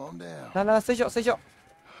လာစိတ်လျှော့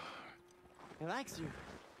He likes you.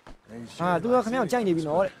 သူကခင်ဗျားကိုကြိုက်နေပြီ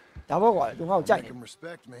နော်တဲ့ဒါပေါ့ကွာသူငါ့ကိုကြိုက်နေ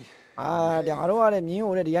ဒါငါတို့ကလည်းမြင်း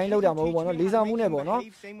ကိုလည်းဒီတိုင်းလောက်တာမဟုတ်ဘူးပေါ့နော်လေးစားမှုနဲ့ပေါ့နော်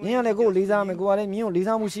မြင်းကလည်းကိုယ်လေးစားမယ်ကိုကလည်းမြင်းကိုလေး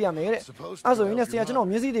စားမှုရှိရမယ်တဲ့အဲ့ဆိုရင်လည်းဆရာကျွန်တော်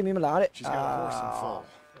မြင်းစည်းတင်မလားတဲ့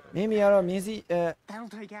မင်းမရတော့မြင်းစည်း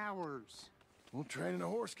That'll take hours. Well, training a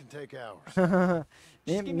horse can take hours. မ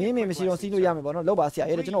င်းမရှိတော့စီးလို့ရမယ်ပေါ့နော်လောက်ပါဆရာ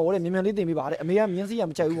ရဲ့ကျွန်တော်ဟိုလည်းမြန်လေးတင်ပေးပါတဲ့အမေကမြင်းစည်းရ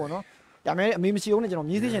မကြိုက်ဘူးပေါ့နော်ဒါမဲ့အမေမရှိအောင်နဲ့ကျွန်တော်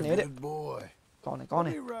မြင်းစည်းချင်တယ်တဲ့ကောင်းတယ်ကဲအဲ့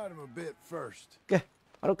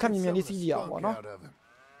တော့ခက်မြန်လေးစီးကြည့်အောင်ပေါ့နော်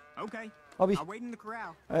Okay. ဟုတ်ပြီ I'll wait in the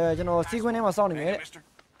corral. ကျွန်တော်စီးခွင်းထဲမှာစောင့်နေမယ်တဲ့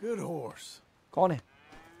Good horse. ကောင်းတယ်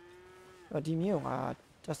ဒီမြင်းကငါ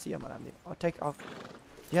တက်စီရမှာလားမသိဘူး take off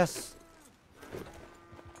yes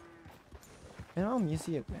ကျွန်တော်မြင်း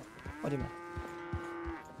စီးရမယ်ဟောဒီမှာ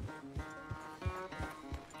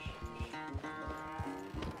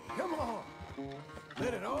Come on.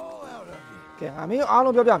 Let it all out of you. ကဲငါမင်းအား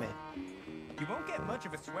လုံးပြောပြမယ် You won't get much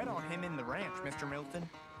of a sweat on him in the ranch, Mr. Milton.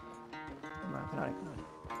 ခဏလေး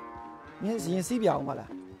မြင်းရင်စီးပြအောင်မလား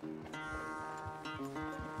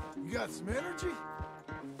You got some energy?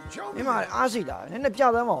 Show မ me. င်းမအားရှိတာနည်းနည်းပြ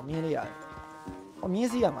သမ်းမအောင်မြင်းလေးရတယ်ဟောမြင်း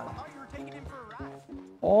စီးရမှာလား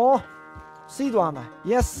Oh, see drama.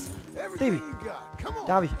 Yes. Everything you got. Come on.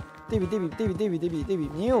 Davi. TV.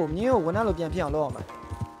 Nhiều, when I look at piano law, man.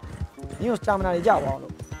 Nhiều stamina job.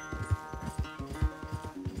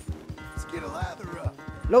 Let's get a lather up.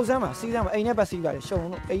 Low Zama, see them, I never see that. Show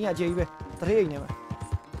no, I JB. 3 never.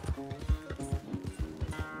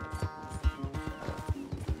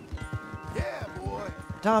 Yeah, boy.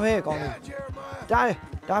 Davi, call me. Yeah, Jeremiah.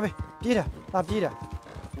 Davi. Peter. Not Peter.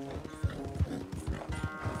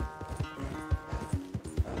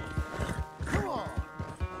 Come on.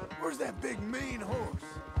 Where's that big mean horse?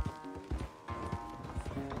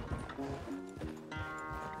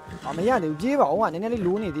 I'm a young Jiva one and any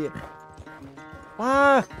loony dear.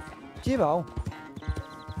 Ah, Jiva.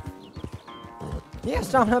 Yes,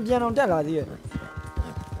 some have been on that idea.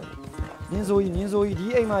 Minzo,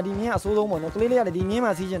 the Emma Dimia, Solomon, clearly at the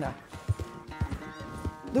Nima season.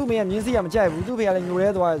 Do me a museum jive, do be a new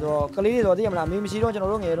red wise or Kalili or Diamla, maybe she don't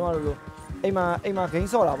know. Emma King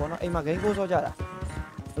Sola, Emma King goes or Jada.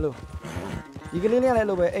 Hello. You can really let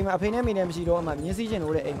over Emma Penam in MC or my musician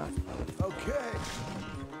or Emma. Okay.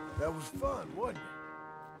 That was fun, wasn't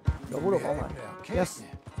it? The wood of Oman. Yes.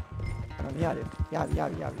 Yeah.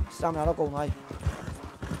 Some out of all night.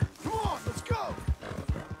 Come on, let's go.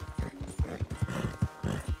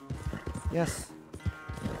 Yes.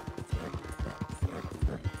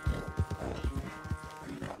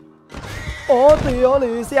 Oh, the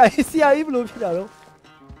only CIA blue pillow.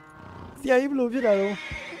 CIA blue pillow.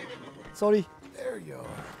 Sorry. There you are.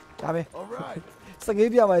 Davi. All right.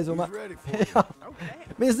 Sagabia by Zuma. Ready for it.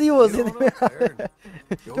 Missy was in the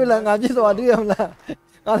Good lang, I just want to do that.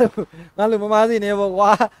 Nalu Mazi never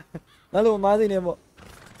wa. Nalu Mazi never.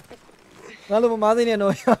 Nalu Mazi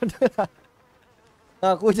no.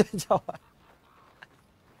 Ah, good job.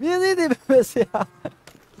 Missy the best.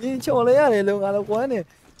 You chole look at one.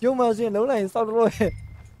 You must know like South Road.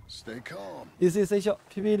 Stay calm. Is this a shop?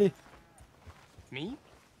 Pibili. Me?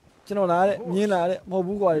 General, Nina,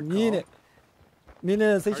 Mobu,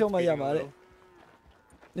 Mina, say show my yamare.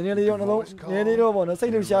 Nearly on alone, nearly over, say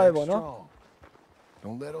to shy one.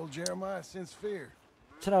 Don't let old Jeremiah sense fear.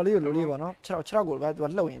 Charlie, no? Charcoal, but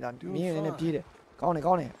what low in that. Me and a Peter. Gone.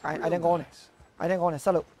 I didn't go on it. I didn't go on a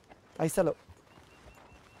salute. I salute.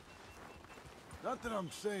 Not that I'm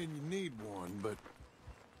saying you need one, but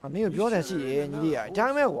I mean, you're the sea, and yeah,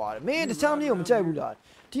 time I was. Made the time you Jabula.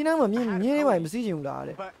 Tina, I'm seeing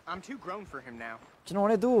that. But I'm too grown for him now. You know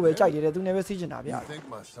what I do with I do never see you. You think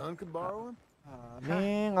my son could borrow him?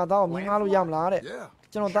 Man, I thought Mingalu Yam Lade. Yeah.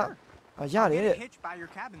 You know that? Yeah, Get a it. hitch by your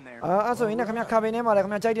cabin there. Also, in a cabin, I'm like,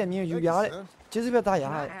 I'm a you got it. Jessica Can I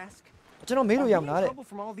Taya. ask? You know, maybe Are we I'm in not. trouble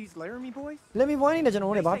from all these Laramie boys? Let me warn you that you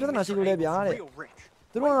know They about say the Nasi Mr. Abel's Behind it. real rich.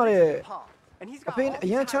 The Way one richer than Pa, and he's a got pain, all a these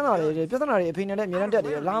young kind of channel, guns. a veterinary opinion that Out of Miranda,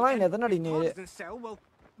 Laramie, line, and the nutty if Pa needed. doesn't sell, well,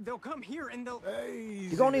 they'll come here and they'll...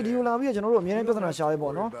 You don't need you love you, you know, Miranda Petra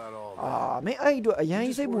Shalibo, no? Ah, may I do a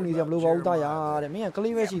young say Bunny of Blue Daya, me and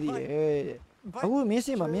Cleavage. I will miss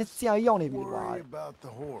him, I miss Sioni.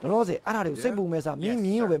 The Rose, I do say boom as a mean,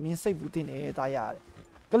 means say Putin, Daya.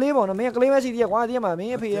 Cleavon, me a Cleavage, the Guardian,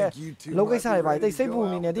 me appear. Locus, they say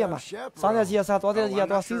boom in a diama. Sandia Sato,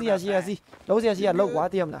 Cia, those here, low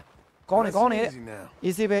Guardian. Gone it.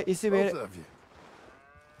 Easy,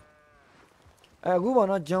 a good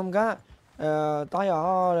one, jump gun,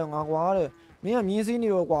 Daya, and water. Me and me seeing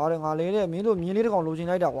you water, and I later, me to me little losing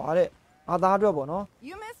like that water. I thought, no?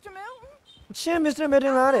 You, Mr. Milton? She Mr. Meeting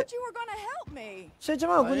I at thought it. you were gonna help me. Say,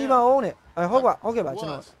 Jamal, could you own it? I hope, okay, but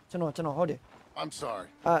hold it. I'm sorry.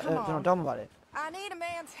 Dumb about it. I need a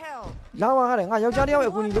man's help. Now I had a young I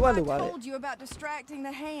couldn't do it. told you about distracting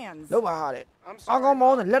the hands. No, I had it. I'm I'll sorry. go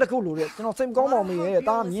more than let it cool it. You know, same go Well, I on me hope here. you'll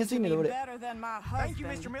Damn, you listen seen to me it. better than my Thank you,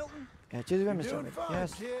 husband. Mr. Milton. Yeah, cheers, You're Mr. doing fine,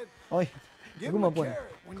 Yes. kid. Oi, Give good him a boy.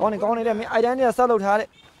 carrot when Go on, you go put on, him down. I didn't salute had it.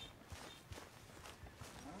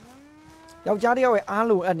 Young Jaddy, I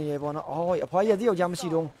look at the one. Oh, a poor deal, Jamsi.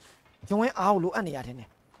 You went out look at the attendant.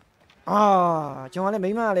 Ah, Joanna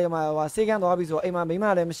Mima, my second office or Emma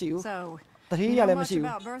Mima, let me see you. So, The you here, know let me much see you.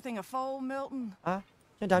 about birthing a foal, Milton? Ah,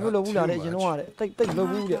 and time you look at it, you know what? Take the My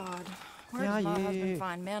wood. God, where Yeah, does my yeah. husband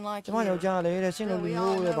find men like Come on, you? Jolly, the single Well, we all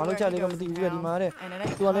know you, where Balocha, he come goes to from you, now, Mare. and it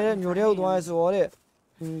ain't To a little hunting for new him. twice or it.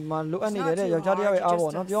 Man, look at It's not it, too your Jolly hard to hour,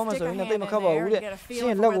 just not the almost stick a in a hand thing in cover there with and it. get a feel See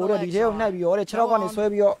and for level where with the the detail, legs maybe are. or a child Go on his on.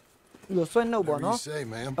 web your son no Whatever you bono. say,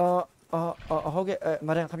 ma'am. Okay,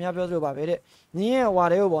 Madame Camilla about it. Near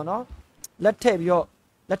whatever, no? Let tape your.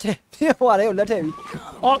 Let tape. Whatever, let tape.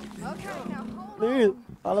 Oh, Okay, now hold please. on.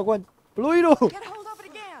 I'll go. Blue. Get hold of it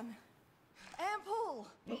again. And pull.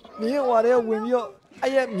 Near whatever when you. I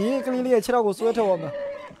am near clearly a child sweater woman.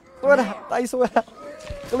 Sweater, I swear.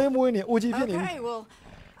 Clean winning, Uji Pinning. Okay, well,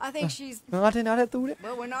 I think she's. ငါထင်တာတဲ့သူတဲ့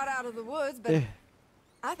Well, we're not out of the woods, but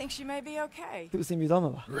I think she may be okay. သူအစီအပြေသွား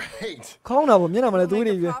မှာပါ Great. ခေါင်းတာပေါ့မျက်နှာမှာလည်းသူ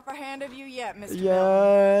နေပြီ Proper hand of you yet, Mr.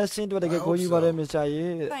 Yes ရှင်းတော့တကယ်ကိုကြီးပါတယ် Mr. ရေ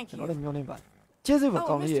Thank ကျွန်တော်လည်းမျှော်နေပါကျေးဇူးပါ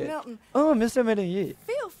ကောင်းလေးရေ Oh, Mr. Milton ရေ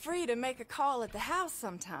Feel free to make a call at the house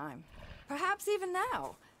sometime. Perhaps even now.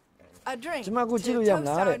 A drink to toast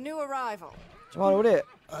our new arrival. ကျွန်တော်တို့တဲ့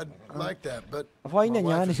I'd like that, but အဖွားကြီးနဲ့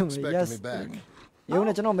ညာနေလို့ Yes me back. ရုံး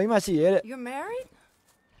နဲ့ကျွန်တော်မိမရှိရဲတဲ့ You're married?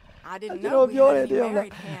 I didn't ကျွန် know တော် we ပြော had တယ် any တယောက်လား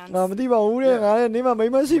married hands. ငါမသိပါဘူးတဲ့ငါလည်းနေမှာမိ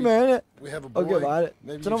မရှိမယ်တဲ့ We have a ဟုတ် boy. ကဲ့ပါတဲ့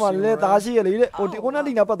Maybe ကျွန် you တော်မှ see လည်း him သား around? ရှိရလေတဲ့ဟိုဒီကိုနာ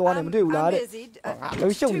တီနာပတ်သွားနေမတွေ့ဘူးလားတဲ့ busy. ငါလှု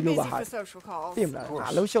ပ်ရှုပ်နေ Too လို့ပါ busy ဟာ for social calls. သိမလားငါ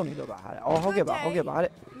လှုပ်ရှုပ်နေလို့ပါဟာတဲ့အော်ဟုတ်ကဲ့ပါဟုတ်ကဲ့ပါ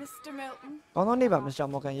တဲ့ Mr. Milton. ကောင်းသောနေ့ပါ Mr.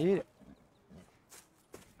 Morgan ရေတဲ့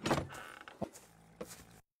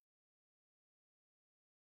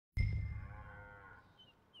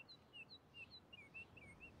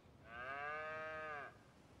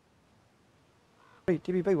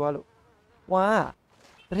TV ပိတ်သွားလို့ဝါ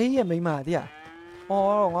တရေရဲ့မိမတည်းอ่ะ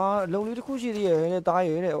အော်ငါအလုပ်လေးတစ်ခုရှိသေးရဲ့တဲ့တား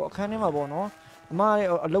ရဲ့တဲ့အခန်းထဲမှာပေါ့နော်အမရဲ့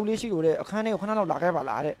အလုပ်လေးရှိလို့တဲ့အခန်းထဲကိုခဏလောက်လာခဲ့ပါ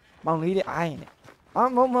လားတဲ့မောင်လေးတဲ့အားရင်တဲ့အာ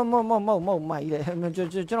မဟုတ်မိုက်တဲ့ကျွ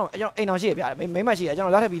န်တော်အိမ်တော်ရှိရပြတယ်မိမရှိရကျွန်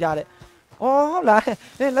တော်လက်ထပ်ပြီးသားတဲ့အော်ဟုတ်လား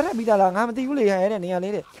လက်ထပ်ပြီးသားလားငါမသိဘူးလေရတဲ့နေရာ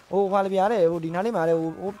လေးတဲ့ဟိုဘာလဲပြတဲ့ဟိုဒီနားလေးမှာတဲ့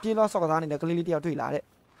ဟိုပြေးလော့ဆော့ကစားနေတဲ့ကလေးလေးတယောက်တွေ့လာတဲ့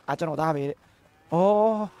အာကျွန်တော်သားပဲတဲ့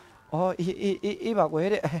အော်အေးပါကွယ်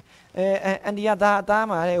တဲ့အန်ဒီကသား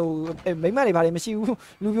မှာတဲ့ဟိုမိမတွေဘာတွေမရှိဘူး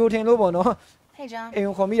လူပြိုထင်လို့ပေါ့နော် Hey, John. အိမ်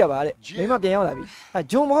ကိုခေါ်မိတာပါတဲ့မိမပြန်ရောက်လာပြီ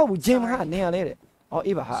ဂျွန်မဟုတ်ဘူးဂျင်ဟာနင်ရလဲတဲ့အော်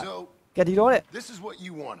အေးပါဟာကဲဒီတော့တဲ့ This is what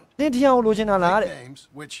you wanted. တင်းတရားကိုလိုချင်တာလားတဲ့ Names,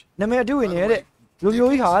 which နာမည်အတူဝင်နေတဲ့လူ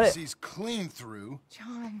မျိုးကြီးဟာတဲ့ sees clean through.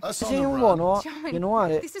 John. Us ရှ on င်း the ဦးပေါ့ run. နော် John, ကျွန်တော်က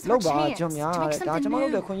တဲ့ this is our လောက်ပါ chance ကျွန်များ to make တဲ့ဒါ something ကျွန်တော်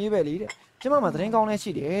တို့လည်း new. ခွင့်ရေးပဲလေတဲ့ကျွန်မမှာသတင်းကောင်းလည်း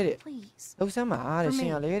ရှိတယ်တဲ့ Please. လှုပ်ဆမ်းပါတဲ့ For me. ရှင်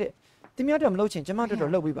ရလဲတဲ့တင်းများတော့မလှုပ်ချင်ကျွန်မတို့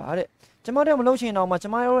တော့လှုပ်ပေးပါတဲ့ကျွန်မတို့မလှုပ်ချင်တော့မှကျွ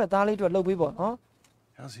န်မတို့ရဲ့သားလေးတို့လှုပ်ပေးပေါ့နော်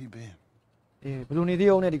How's he been? အေးဘယ်လိုနေသေး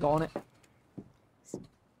အောင်နဲ့ဒီကောင်းနဲ့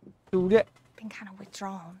သူတဲ့ Been kind of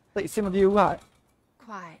withdrawn. သိအဆင်မပြေဘူးဟာ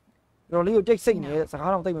Quiet. တော်လေးကိုတိတ်စိတ်နေတဲ့စ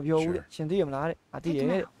ကားတော့တိတ်မပြောဘူးတဲ့ရှင်သိရမလားတဲ့အတိ Take ရဲ့ him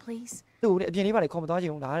တဲ့ out, please. သူ့တဲ့အပြင်လေးပါလေခေါ်မသွားချ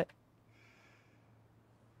င်ဘူးလားတဲ့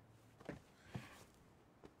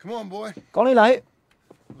Come on, boy. ကောင်းလေးလာဟဲ့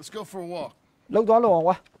Let's go for a walk. လောက်သွားလို့အောင်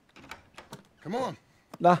ကွာ Come on.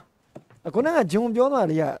 လာအခုနကဂျုံပြောသွား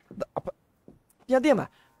လေကပြန်သိမှာ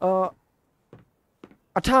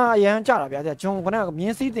အထာအရန်ကြတာဗျာဂျုံခုနကမြ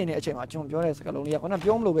င်းစည်းတင်တဲ့အချိန်မှာဂျုံပြောတဲ့စကားလုံးလေးကခုန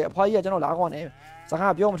ပြောမလို့ပဲအဖွားကြီးကကျွန်တော်လာခွန်နေစ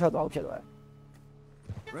ကားပြောမထွက်သွားဘူးဖြစ်သွားတယ်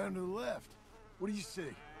Round to the left. What do you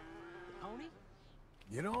see? Pony?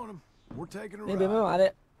 Get on him. We're taking a နေပဲ ride. မှာ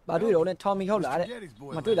တဲ့ဘာတွေ့တော့လဲထော်မီဟုတ်လားတဲ့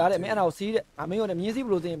မတွေ့လားတဲ့မင်းအဲ့ဒါကိုစီးတဲ့အမင်းကလည်းမြင်းစည်းဘ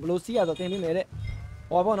လို့တင်ဘလို့စီးရဆိုတင်ပေးမယ်တဲ့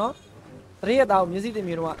ဟောပေါ့နော်တရေရတာကိုမြင်းစည်းတင်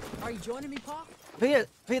ပြီးတော့ Are you joining me, Pa?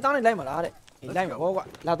 ဖေးသားနေလိုက်မလားတဲ့လိုက်မှာဘောကွာ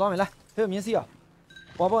လာသွားမယ်လားဖေးမြင်းစည်းရ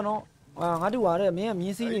ဟောပေါ့နော်ငါတို့ဟာတဲ့မင်းကမြ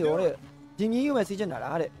င်းစည်းနေရောတဲ့ဒီမြင်းကြီးပဲစီးချင်တာ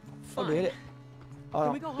လားတဲ့ဟုတ်တယ်တဲ့အော်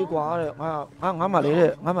ဒီကွာတဲ့ငါမှလေ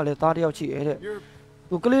တဲ့ငါမှလေသားတယောက်ချိရဲတဲ့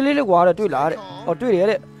သူကလေးလေးလေးကွာတဲ့တွေ့လားတဲ့ဟောတွေ့တယ်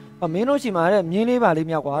တဲ့မင်းတို့ရှိမှာတဲ့မြင်းလေးပါလေး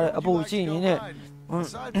မြောက်ကွာတဲ့အပူရှိရင်တဲ့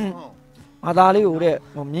ငါသားလေးကိုတဲ့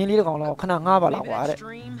မြင်းလေးတစ်ကောင်လောက်ခဏငားပါလားကွာတဲ့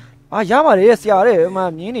ရပါတယ်ဆရာတဲ့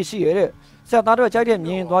မြင်းနေရှိရဲတဲ့ဆရာသားတို့ကြိုက်တဲ့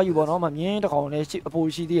မြင်းသွားယူပေါ့နော်မြင်းတစ်ကောင်လည်းအပူ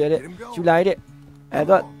ရှိသေးရဲတဲ့ယူလိုက်တဲ့အဲ့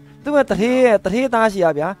တော့သူ့ရဲ့တထေးသားရှိရ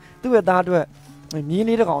ဗျာသူ့ရဲ့သားအတွက်မြင်း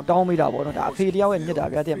လေးတစ်ကောင်တောင်းမိတာပေါ့နော်ဒါအဖေတယောက်ရဲ့မြစ်တာ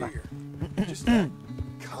ဗျာတဲ့မှာ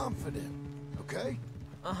Confident. Okay?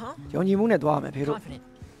 Uh-huh. ယုံကြည်မှုနဲ့သွားမယ်ဖေတို့ Confident.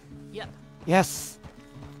 Yep. Yes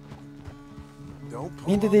Don't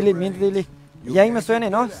မြင်း pull သေး on လေး the မြင်း reins. သေးလေးအရင်မဆွဲ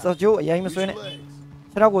နဲ့နော်စကြိုးအရင်မဆွဲနဲ့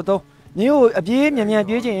ခြေထောက်ကိုသုံးမြင်းကိုအပြေးမြန်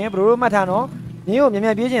ပြေးခြင်းဘယ်လိုမှတ်ထားနော်မြင်းကိုမြ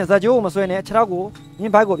န်ပြေးခြင်းစကြိုးကိုမဆွဲနဲ့ခြေထောက်ကိုမြ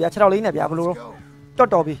င်းဘိုက်ကိုဗျာခြေထောက်လေးနဲ့ဗျာဘယ်လို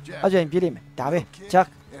တော်ပြီအဲ့ချိန်ပြေးလိမ့်မယ်ဒါပဲချက်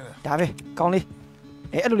ဒါပဲကောင်းလေး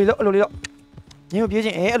အဲ့လိုလေးလို့မြင်းကိုပြေးခြ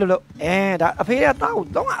င်းအဲ့လိုလို့ဒါအဖေကတောက်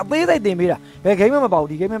တော့အသေးစိတ်တင်ပေးတာဘယ်ဂိမ်းမှမပေါ့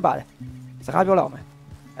ဒီဂိမ်းမှပါတယ်စကားပြောလောက်မယ်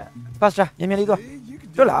ပတ်စတာမြန်လေးသွား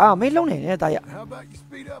ပြောလားမင်းလုံးနေနေတာရ How about you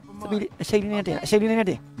speed up a စပီး month? အချိန်လေးနဲ့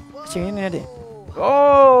တင်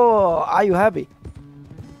Oh are you happy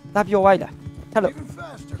ဒါပြောလိုက်လားထက်လို့ Even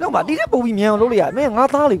faster. လောက်ပါဒီတဲ့ပုံပြီးမြန်အောင်လုပ်လိုက်ရမင်းငါ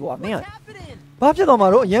သားလေးကွာမင်းဘာဖြစ်သွားမှာ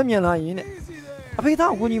တော့အရင်မြန်လာရင်နဲ့အဖေ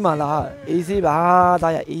သားကိုကြီးမှလားအေးစေးပါ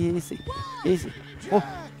သားရအေးစေးဟို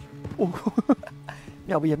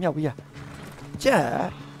မြောက်ပြီးရကျက်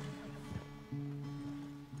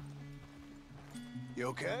You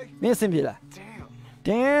okay? မင်းအဆင်ပြေလား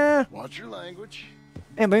Damn. Watch your language.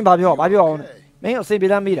 မင်းဘာပြောအောင်မင်းအဆင်ပြေ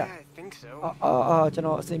လားမိတာ I think so. ကျွန်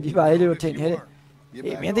တော်အဆင်ပြေပါလေလို့ထင်တယ် You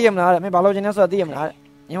အေး back မင်း up? သိရမလားတဲ့မင်းဘာလို့ချင်းလဲဆိုတာသိရမလားတဲ့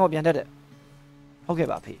ညမပြန်တတ်တယ်ဟုတ်ကဲ့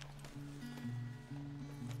ပါဖေ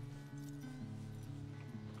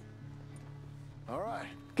All right.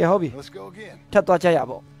 ကဲဟုတ်ပြီ Let's go again. ထပ်သွားကြရ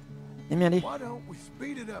ပေါ့ မြန်မြန်လေး Why don't we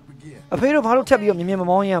speed it up again? အဖေတို့ဘာလို့ထပ်ပြီးတော့မြန်မြန်မ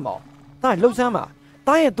မောင်းရမ်းပါအောင်တားလှုပ်ဆန်းပါ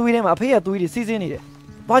တားရဲ့သွေးထဲမှာအဖေရဲ့သွေးတွေစီးဆင်းနေတယ်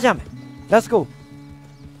သွားကြမယ် let's go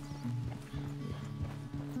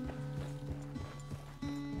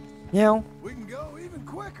ညောင်း We can go even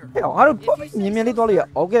quicker. ဟဲ့အောင်အားတို့မြင်မြင်လေးသွားလို့ရ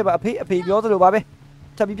โอเคပါအဖေပြောသလိုပါပဲ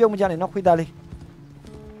ထပ်ပြီးပြုတ်မကြနဲ့နော်ခွေးသားလေး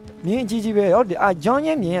မြင်အကြီးကြီးပဲဟုတ်တယ်ဂျွန်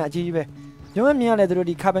ရဲ့မြင်ကအကြီးကြီးပဲဂျွန်ရဲ့မြင်ရတယ်တို့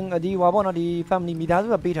ဒီ carbon ဒီဟွာပေါ့နော်ဒီ family မိသားစု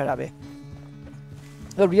ကပေးထားတာပဲ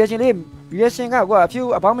အဲ့ reaction ကကွာအဖြူ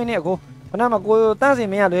အပေါင်းမင်းနဲ့အကိုခဏမှကိုတန်းစင်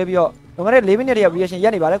မင်းကလွဲပြီးတော့လွန်ခဲ့တဲ့4မိနစ်တည်းက reaction ရ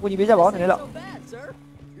က်နေပါလေကိုကြီးပေးကြပါဦးနည်းနည်းတော့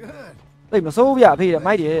အေးမစိုးဘူးဗျအဖေ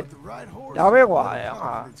မိုက်တယ်ဒါပဲကွာ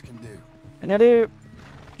နည်းနည်းလေး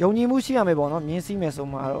ယုံကြည်မှုရှိရမယ်ပေါ့နော်မြင်းစီးမယ်ဆို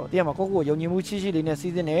မှတော့တရားမှာကိုကိုယုံကြည်မှုရှိလေးနဲ့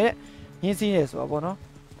စီးစင်းနေတဲ့မြင်းစီးနေဆိုတော့ပေါ့နော်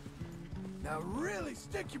Now really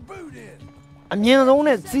stick your boot in. အမြင်ဆုံး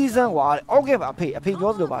နဲ့စီးစမ်းကွာโอเคပါအဖေ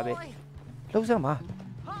ပြောသလိုပါပဲလှုပ်စမ်းပါ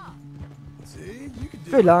See, you can do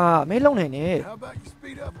တွေ့လားမင်းလုံနိုင်နေ How about you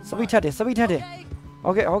speed up? စပိတ်ထက်တယ်ဟုတ်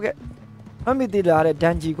ကဲ့အမေတီလာတဲ့ဒ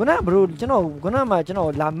န်ဂျီခုနကဘရိုကျွန်တော်ခုနမှကျွန်တော်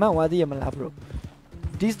လာမှတ်သွားသေးရမလားဘရို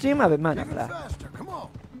ဒီ stream မှာပဲမှတ်တာမလား Faster, come on.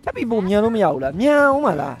 တက်ပြီးပုံမြန်လို့မရဘူးလားမြန်အောင်မ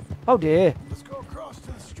လားဟုတ်တယ် Let's go across to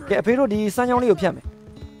the street. ကဲအဖေတို့ဒီစမ်းချောင်းလေးကိုဖြတ်မယ်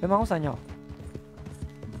ဘယ်မှာအောင်စမ်းချောင်း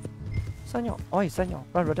အိုးစမ်းချောင်း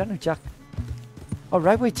run return jack all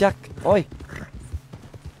right way jack အိုး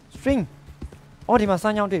string အော်ဒီမှာစ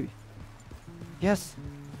မ်းချောင်းတွေ့ပြီ yes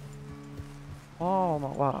အော်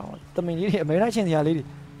ဝါတမင်လေးတွေအမေလိုက်ချင်းစရာလေးတွေ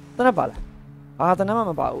တနပ်ပါလားတနပ်မှ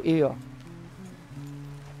မပါဘူးအေးရော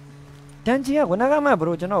ဒန်ဂျီကဝနကမှဘ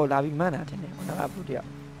ရိုကျွန်တော်ကိုလာပြီးမှန်းတာတင်တယ်ဝနကဘရိုတယောက်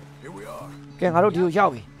Here we are. ကဲငါတို့ဒီကိုရော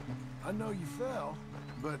က်ပြီ I know you fell,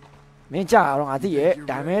 but မင်းကြာတော့ငါသိရဲ့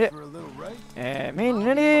ဒါမဲ့တဲ့ for a little race. မင်းန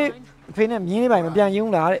ည်းနည်းဖေးနဲ့မြင်းလေးပိုင်မပြန်ရ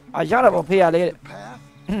င်းလားတဲ့ရတာပေါ့ဖေးရလေတဲ့ Path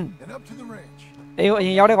and up to the ranch. အေးအရ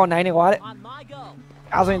င်ရောက်တဲ့ကောင်နိုင်နေကွာတဲ့ On my go.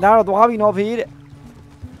 အဲ့ဆိုရင်ဒါတော့သွားပြီနော်ဖေးတဲ့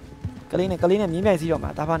ကလေးနဲ့မြင်းမြိုင်စီးတော့မှာ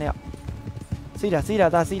ဒါဖာနဲ့စီးတာ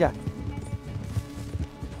ဒါစီးတာ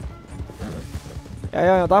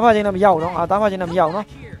ရဒါဖာချင်းတော့မရောက်တော့ဒါဖာချင်းတော့မရောက်နော်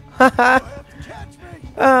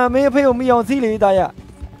မင်းအဖေကိုမိအောင်စီးလေတာရ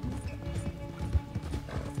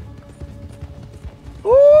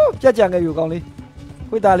အိုးကြက်ကြံခဲ့ယူကောင်းလေး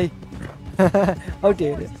ခွေးသားလေးဟုတ်တ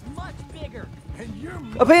ယ်တဲ့ Much bigger. And you're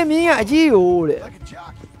အဖေမြင်းကအကြီးကိုတဲ့ like a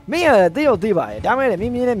jockey. မင်းကသိတော့သိပါတယ်ဒါမဲ့မ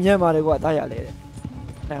င်းနဲ့မြန်ပါတယ်ကွာတားရလေတဲ့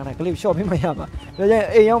နိုင်ကလေးရှော့ဖေးမရမှာဒါကြရင်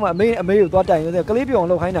အိမ်ရောက်မှအမေကိုသွားတိုင်လို့ကလေးပြောင်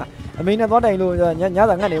လောက်ခိုင်းတာအမေနဲ့သွားတိုင်လို့ည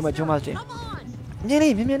စာငတ်နေမှချုံမစတင်မြင်း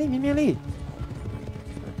လေးမြင်းလေး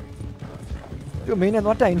သူမင်းနဲ့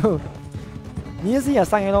သွားတိုင်လို့မြင်းစီက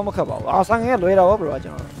ဆိုင်ငယ်တော့မခတ်ပါဘူးဆိုင်ငယ်ကလွဲတာဘောဘရောကျွ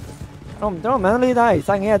န်တော်မန္တလေးသား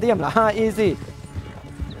ဆိုင်ငယ်ကသိရမလားအေးစီ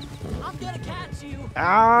I'm gonna catch you.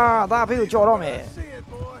 ဒါအဖေကိုကြော်တော့မယ်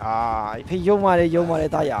ဖေယုံပါတ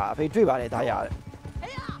ယ်တားရအဖေတွေ့ပါတယ်တားရ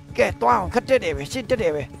ကဲတွားအောင်ခက်တက်တယ်ပဲရှစ်တက်တ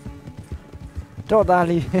ယ်ပဲတော့သား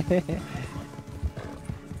လေး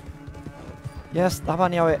yes ဒါပါ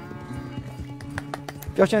နေရရဲ့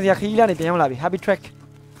ပျော်ရွှင်စရာခီးလာနေပြန်ရောက်လာပြီ happy track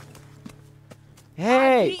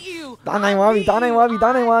hey တားနိုင်သွားပြီ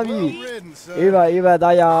အေးပါဒါ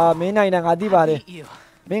ရမင်းနိုင်တာငါသိပါတယ်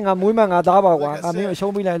မင်းငါမွေးမှငါသားပါကွာငါမင်းကို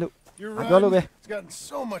ရှုံးပေးလိုက်လို့ ပြောလို့ပဲ It's gotten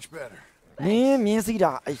so much better. မြင်းစီး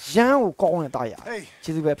တာအရန်ကိုကောင်းနေတာရ Hey,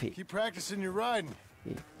 ကျေးဇူးပဲဖေ keep practicing your riding.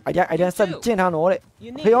 အိုင်ဒါဆက်ကျင့်ထားတော့တဲ့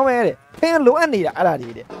ဖေရောမဲတဲ့ဖေကလိုအပ်နေတာအဲ့ဒါတွေ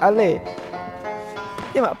တဲ့အဲ့လေ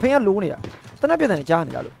ဒီမှာဖေကလိုနေတာတနက်ပြတဲ့ကြား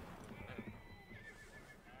နေတာလို့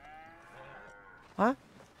ဟမ်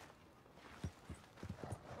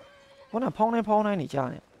ဘာနာဖောင်းနေနေကြား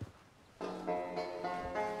နေ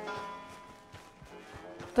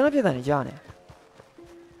တနက်ပြတဲ့ကြားနေ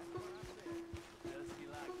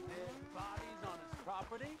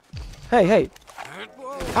Hey.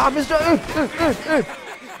 Mister.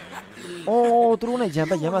 Oh, သူတို့နဲ့ရံ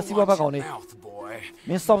မစီးပွားဘက်ကောင်လေး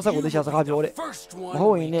မင်းစောက်ဆက်ကိုသိချာစကားပြောတဲ့မဟု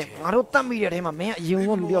တ်ရင်နဲ့ငါတို့တတ်မိတဲ့အချိန်မှာမင်းအရင်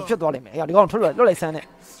ကလူတွေဖြစ်သွားလိမ့်မယ်။ဒီကောင်ထွက်လွတ်လိုက်စမ်းနဲ့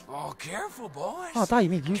Oh, careful, boys. တာ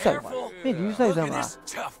ကြီးမင်း view ဆိုင်ပါမင်း view ဆိုင်စမ်းပါ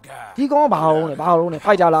ဒီကောင်ဘာလို့လဲ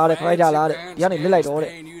ဖိုက်တာလားတဲ့ဒီကနေလစ်လိုက်တော့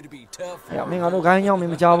တဲ့မင်းငါတို့ခိုင်းကြောင်းမ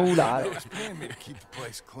င်းမကြောက်ဘူးလားတဲ့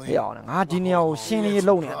ဟဲ့အောင်ငါဒီနေရာကိုရှင်းလေး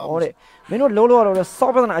လုံနေတာတော့တဲ့မင်းတို့လုံးလို့တော့စော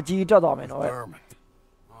က်ပြဿနာအကြီးတက်သွားမယ်နော်တဲ့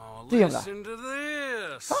သိရမလား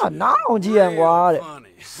နားအောင်ကြည့်ရန်ကွာတဲ့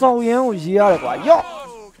စောက်ရန်ကိုရေးရတယ်ကွာယော့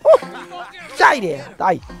ကြိုက်တယ်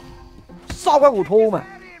တိုင်းစောက်ဘက်ကိုထိုးမှာ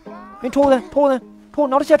မင်းထိုးနော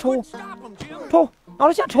က်တစ်ချက်ထိုးနောက်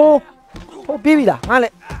တစ်ချက်ထိုးပြီးပြီလားငါလ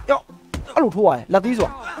ည်းယော့အဲ့လိုထိုးရတယ်လက်သီးစွာ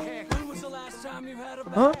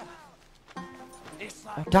ဟမ်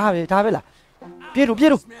ဒါပဲလားပြေးတို့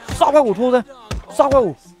စောက်ဘက်ကိုထိုးစမ်းစောက်ဘက်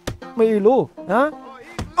ကိုမေလို့ဟမ်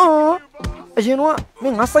အရင်တော့မ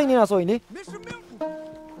င်းငါစိတ်နေတာဆိုရင်လေ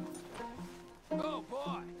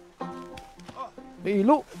Bị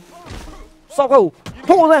lụ. Sao cầu.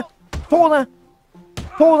 Thô ra. Thô ra.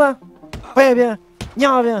 Thô ra. Về về.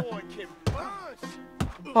 Nhà về.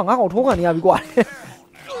 Ngã khẩu thô cả nhà bị quả.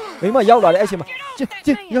 Mấy mà dâu đòi đấy mà.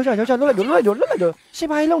 Chứ, dâu chờ lúc lại được. Xe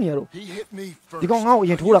bay lâu nhỉ rồi. Thì con ngao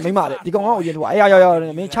yên thú là mấy mà đấy. Thì con ngao yên thú.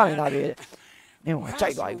 Ai mấy cha này là về. Nhưng mà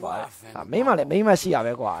chạy đòi quả. Mấy mà xì à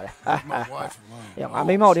về quả đấy.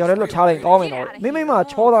 Mấy mà điều đấy lột cháo lên có mày nói. Mấy mà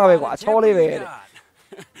cho ra về quả, cho lên về.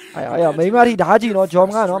 Mấy mà thì đá gì nó chóm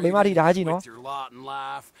ngã nó, mấy mà thì đá gì nó.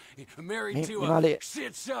 Mấy mà lệ.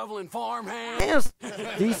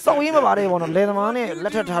 Thì sau ý mà bà đây bọn nó lên mà này, lát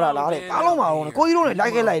thả là đấy. Cá lông mà nó, cô ý luôn này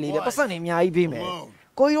lại cái này để bắt sang này nhà đi mẹ.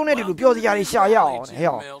 Cô ý luôn này thì được biểu gì ra đi xa nhau,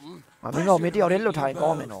 hiểu. Mà mấy điều đấy lột cháo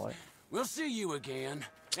có mày nói.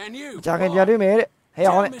 Cha cái nhà đi mẹ đấy. Hey,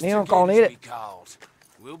 on it. Mấy con còn lấy đấy.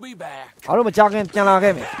 Ở đâu mà cha cái là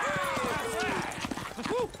cái mày.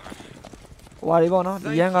 Qua đi bọn nó,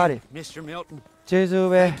 đi ăn ra đi. Chế dư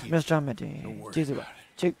về, Mr. Milton. Chế dư về.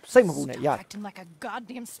 Chế xây một cú này, ya.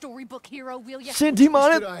 Xin thì mà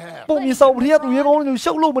đấy. Bông như sau thì tụi con như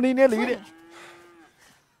sốc luôn mà đi nè lý đấy.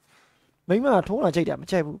 Mấy mà thú là chạy đẹp mà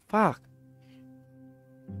chạy vụ phát.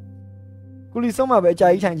 Cô lý sống mà bị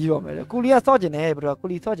chạy chẳng gì rồi mày. Cô lý sao chứ này, bro. Cô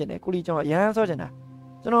lý sao chứ này, cô lý cho nó yến sao chứ này.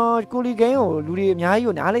 Cho nó cô lý cái hồ lù đi nhái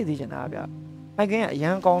vô nhá lấy gì chứ nào bây. Ai cái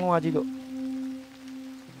yến con nó chứ được.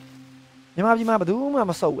 Nhưng mà bà đúng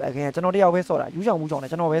mà sầu lại cái cho nó đeo về sổ lại, chú chồng này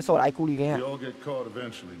cho nó về sổ lại cô lý cái.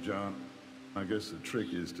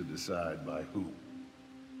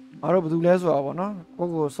 Ở đâu bà đúng lấy rồi bọn nó.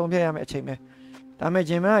 Cô xong phía mẹ chạy mẹ. Ta mẹ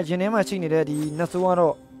chạy mà, chạy nếu mà chạy này đây thì nó xuống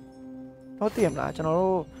đó. Nó tiệm lại cho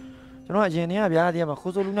nó là này bây giờ mà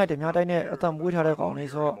khu số lúc này điểm nhau đây nè, tầm mũi theo đây còn này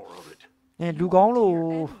so, nè lú gón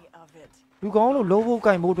luôn lâu vô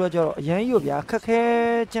cái một đôi cho, vậy yêu bây giờ khắc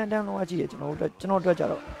khe chân đang nói gì cho nó đôi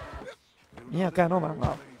cho, nè cái nó mà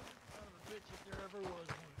ngọc.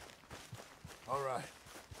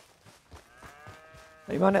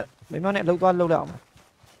 Mấy mà nè lâu toàn lâu đầu mà,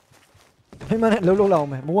 mấy mà nè lâu đầu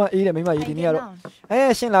mà, mua ý này mấy mà ý thì nè rồi,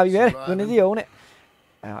 ê xin làm gì vậy, quên cái gì không nè.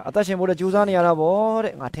 Ta xem một đợt chú ra này là bố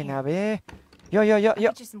đấy, ngã thế nào vậy? Yo.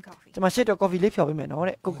 Mà xếp cho coffee lấy phiếu với mẹ nó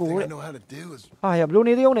đấy, cô đấy. Hiệp luôn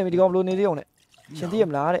đi ông này, mình đi gom luôn đi ông này. Xin tiệm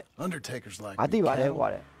lá đấy. Tí bà đấy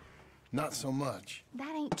quả đấy.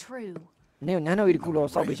 Nếu nhá nó đi cu lo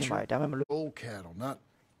sau bị chìm bài, đám em luôn.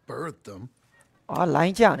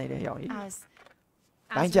 Lái chả này đấy hiểu nhỉ?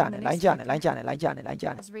 Lái chả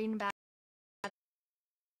này.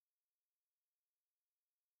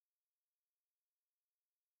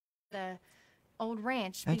 The old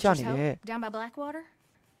ranch Beecher's Hope down by Blackwater?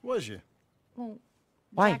 Was you? Well,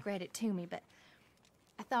 Why? Jack read it to me, but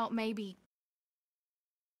I thought maybe.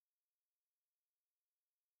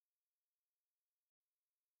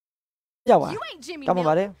 You ain't Jimmy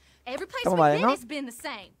Milton. Every place we've been has been the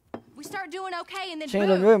same. We start doing okay and then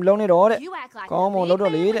boom. You act like có một lâu đó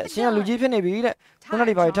lý đấy. Xin lưu chí phía này bí đấy. Hôm nay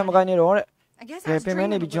đi vào thăm một cái này đó đấy. Cái bên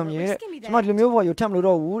này bị chồng gì đấy. Chúng mà lưu vào thăm lâu đó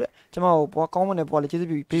u đấy. Chúng mà bỏ con mình này bỏ lại chỉ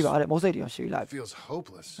bị vào đấy. Mỗi giây thì xíu lại.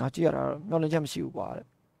 Nó chỉ là nó lên chăm xíu quá đấy.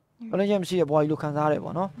 Nó lên chăm xíu bỏ ilu khán giả đấy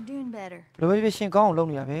bỏ nó. Rồi bây xin con lâu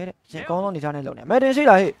này về đấy. Xin con nó đi ra này lâu này. Mẹ đến xí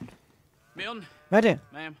lại. Mẹ đến.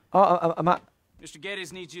 Mà. Mr.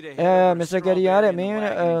 Geddes needs you to head Mr. Geddes á đấy, mình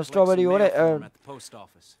strawberry ó đấy.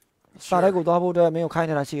 Sao đấy của tôi bố đấy, mình khai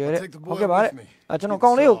này là gì đấy. Ok bà đấy. Cho nó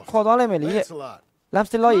con đấy, kho đó lên mày lý đấy. Làm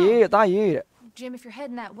xin lo gì, ta gì đấy. Jim, if you're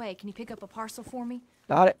heading that way, can you pick up a parcel for me?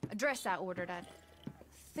 Đó đấy. Address I ordered. I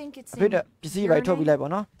think it's in your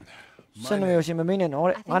name. Xin mày xin mày nên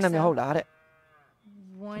nó đấy. Anh em hậu đá đấy.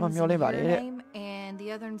 One's in your name and the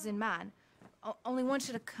other's in mine. Only one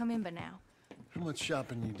should have come in by now. How much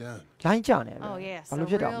shopping you done? Lái chả này. Oh yes, a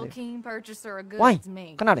real keen purchaser of goods is me.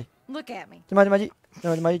 Cái nào đấy? Look at me.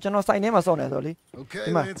 Mà cho nó say ném mà sau này rồi đi. Okay,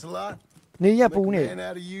 Lancelot. Ní nhá bù này.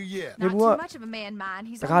 Not too much of a man mind.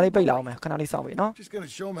 He's cái này bây lâu mà, cái nào đi sau vậy nó. Just gonna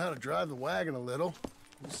show him how to drive the wagon a little.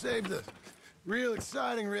 Save the real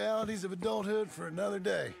exciting realities of adulthood for another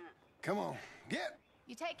day. Come on, get.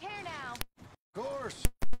 You take care now. Of course.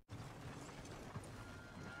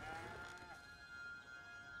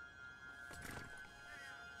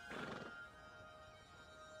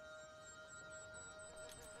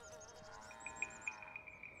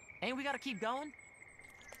 Ain't we gotta keep going?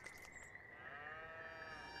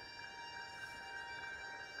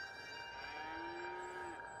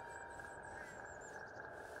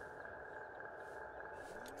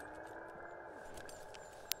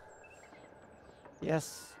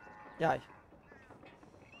 Yes. Dài.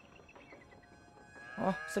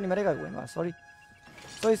 Xin mày đấy cái quên mà, sorry.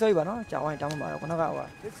 Sorry bà nó, chào anh chào bà, con nó gạo à.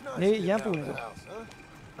 Ní dám phụ này.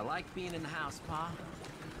 I like being in the house, Pa.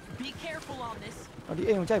 Be careful on this. ဒီ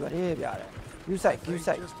အိမ်ကိုကြိုက်ပါတယ်ဗျာတဲ့ you side you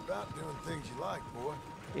side Just about doing things you like, boy.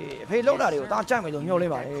 အဖေလောက်တာတွေကိုဒါကြိုက်မယ်လို့ညှို့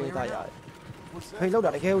လေးပါတယ်ဒါရတယ်အဖေလောက်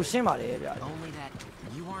တာတကယ်ကိုရှင်းပါတယ်ဗျာ Only that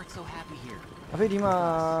you aren't so happy here. အဖေဒီမှာ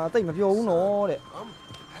တိတ်မပြောဘူးနော်တဲ့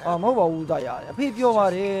မဟုတ်ပါဘူးဒါရတယ်အဖေပြောပါ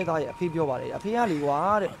တယ်ဒါရအဖေပြောပါတယ်အဖေကလေကွာ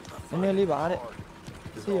တဲ့နည်းနည်းလေးပါတဲ့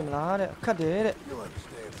သိရမလားတဲ့ခက်တယ်တဲ့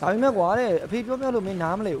ဒါပေမဲ့ကွာတဲ့အဖေပြောလို့မင်း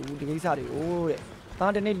နားမလဲဘူးဒီကိစ္စတွေကိုတဲ့ဒါ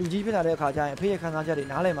တနေ့လူကြီးဖြစ်လာတဲ့အခါကျရင်အဖေရဲ့ခံစားချက်တွေ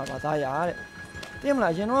နားလည်မှာပါသားရတဲ့သိမ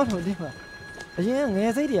လားအရင်တော့ဆိုသိမလားအရင်င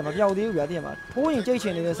ယ်စိတ်တွေကမပြောက်သေးဘူးဗျာသိရမှာထိုးရင်ကြိတ်ချ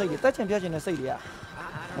င်နေတဲ့စိတ်တွေတက်ချင်ပြတ်ချင်တဲ့စိတ်တွေက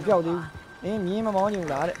မပြောက်သေးဘူးအင်းမြင်းမမောင်းချင်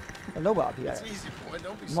ဘူးလားတဲ့လောက်ပါအဖေရတယ်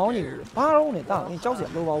မောင်းချင်ဘူးဘာတော့နဲ့တာအင်းကြောက်စရာ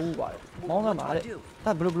လိုပါဘူးကွာမောင်းသမှာတဲ့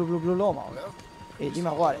ဒါဘလို့လောက်မှာအေးဒီ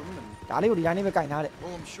မှာကွာတဲ့ဒါလေးကိုဒီတိုင်းလေးပဲကင်ထားတဲ့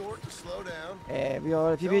ပြီးတော့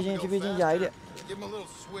ဖြည်းဖြည်းချင်းကြာရည်တဲ့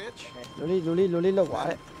လိုလေးလောက်ကွာ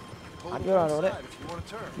တဲ့အပြောတာတော့တဲ့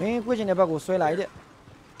မင်းကွချင်တဲ့ဘက်ကိုဆွဲလိုက်တဲ့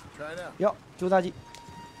ရော့ကြိုးစားကြည့်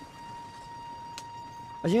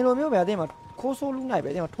အရင်လိုမျိုးပဲအတင်းမှာခိုးဆိုးလူနိုင်ပဲ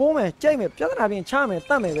အတင်းမှာထိုးမယ်ကြိုက်မယ်ပြဿနာပြင်ချမယ်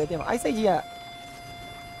တတ်မယ်ပဲအတင်းမှာအဲ့စိတ်ကြီးက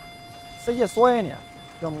စိတ်ရဆွဲနေတာ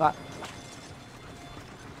ပြောမှာ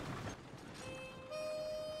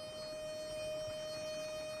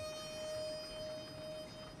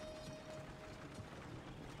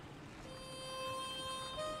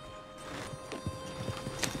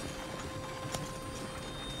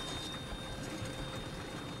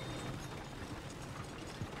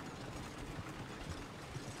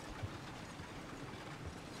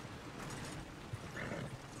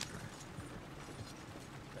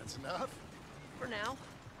Enough? For now.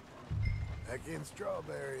 Again,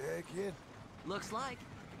 strawberry, eh, kid? Looks like.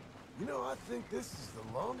 You know, I think this is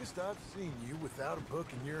the longest I've seen you without a book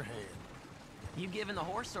in your hand. You giving the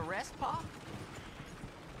horse a rest, Pa?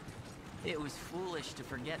 It was foolish to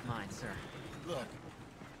forget mine, sir. Look,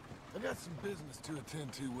 I got some business to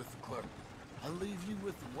attend to with the clerk. I'll leave you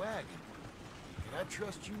with the wagon. Can I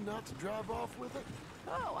trust you not to drive off with it?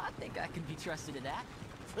 Oh, I think I can be trusted to that.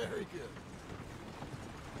 Very good.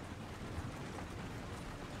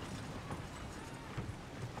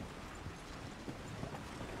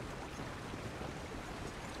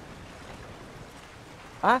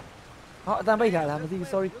 Hả? Họ ta bây giờ làm gì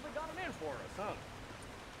sorry.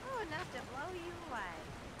 Oh, enough to blow you away.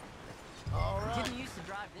 All right. Didn't used to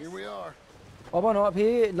drive this. Here we are. ဘောနော်အဖေ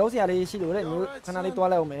လုံးစရာလေးရှိလို့တဲ့မျိုးခဏလေးတွား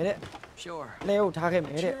လိုက်အောင်မယ်တဲ့ Sure. လဲကိုထားခဲ့မ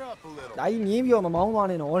ယ်တဲ့ဒါကြီးမြင်းပြီးတော့မမောင်းသွား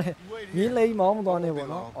နဲ့နော်တဲ့မြင်းလေးမောင်းမသွားနဲ့ပေါ့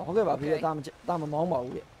နော်ဟုတ်ကဲ့ပါဖေတာမမောင်းပါ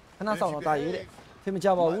ဘူးတဲ့ခဏဆောင်တော့တာရေးတဲ့ဖေမကြ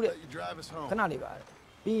ပါဘူးတဲ့ခဏလေးပါ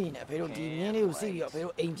ပြီးရင်ဖေတို့ဒီမြင်းလေးကိုစီးပြီးတော့ဖေ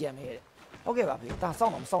တို့အိမ်ပြန်မယ်တဲ့ဟုတ်ကဲ့ပါဖေတာစော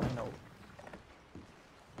င့်တော့မစောင့်နိုင်တော့ဘူး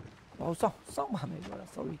ဟောစောင့်ပါမယ်ပြောတာ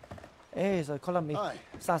sorry ဆိုခေါ်လာမေး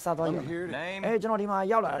စာသွားယူကျွန်တော်ဒီမှာ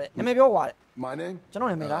ရောက်လာတဲ့နာမည်ပြောကွာတဲ့ My name? ကျွန်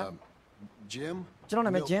တော်နာမည်လား Jim? ကျွန်တော်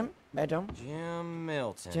နာမည် Jim Madam Jim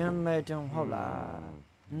Milton. Jim Madam ဟုတ်လား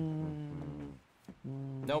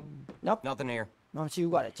Nope. Nothing here. မရှိ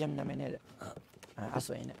ဘူးကွာတဲ့ Jim နာမည်နဲ့တဲ့အဲ့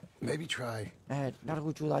ဆိုရင်တဲ့ Maybe try နောက်တစ်ခု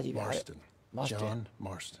ကြိုးစားကြည့်ပါတဲ့ John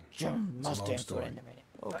Marston. John Marston ဆိုတဲ့နာမည်နဲ့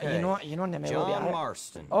Okay. အရင်တော့နာမည်ပြောပြ John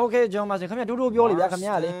Marston. Okay John Marston ခင်ဗျတူတူပြောလေဗျာခင်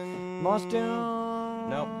ဗျာလေ Marston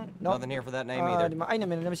Nope. Nothing here for that name either. ဒီမှာအဲ့နာ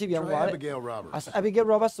မည်လည်းမရှိပြန်ဘူးကွာတဲ့ Abigail Roberts. Abigail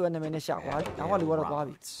Roberts ဆိုတဲ့နာမည်နဲ့ရှာကွာတောင်းကလူကတော့သွား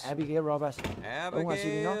ပြီ Abigail Roberts Abigail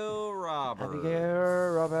Roberts. Abigail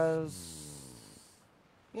Roberts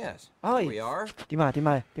Yes. Oh, Here we are. ဒီမှာ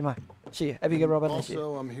ရှိ Abigail Roberts ရှိ Also,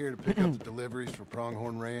 I'm here to pick up the deliveries for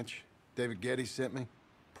Pronghorn Ranch. David Getty sent me.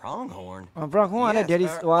 Pronghorn. Pronghorn ကလည်း Daddy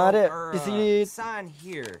သွားတဲ့ပစ္စည်း sign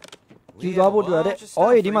here. ယူသွားဖို့တွေ့တဲ့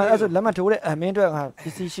ဒီမှာအဲ့ဆိုလက်မှတ်ထိုးတဲ့မင်းတို့ကပ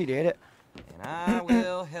စ္စည်းရှိတယ်တဲ့ And I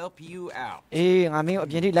will help you out. ငါမင်းကိုအ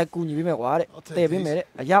ပြင်ထိလိုက်ကူညီပေးမယ်ကွာတဲ့တည်ပေးမယ်တဲ့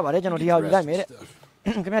ရပါတယ်ကျွန်တော်ဒီဟာယူလိုက်မယ်တဲ့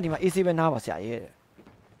ခင်ဗျဒီမှာ AC ပဲနားပါဆရာရဲ့တဲ့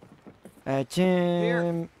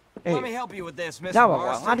Jim Let me help you with this, Mr. ရပါ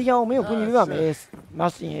ကွာငါဒီအောင်မင်းကိုကူညီပေးပါမယ်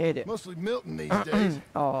Marston ရဲ့တဲ့ Mostly Milton these days.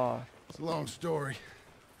 အော် It's a long story.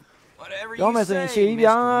 Whatever ပြောမယ် you ဆိုရင် say, ရှေ့ပြ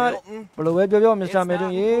Mr. Milton. ဘယ်လိုပဲပြော Mr.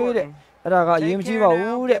 Milton ရဲ့တဲ့အဲ့ဒါကအရေးမကြီးပါ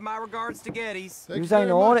ဘူးတဲ့ Give my regards to Getty's. ယူဆိုင်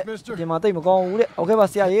တော့တဲ့ဒီမှာတိတ်မကောင်းဘူးတဲ့โอเคပါ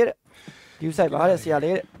ဆရာရဲ့တဲ့ယူဆိုင်ပါတဲ့ဆရာ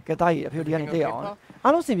လေးတဲ့ကဲသားကြီးအဖေဒီကနေတိတ်အောင်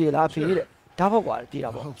အားလုံးစင်ပြေလားအဖေတဲ့ဒါပေါ့ကွာပြေးတာ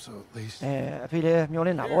ပေါ့ Hope so, at least. အဖေလည်းမျောလ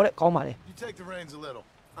င့်တာပေါ့တဲ့ကောင်းပါလေ You take the reins a little.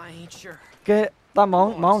 I ain't sure. ကဲတာမော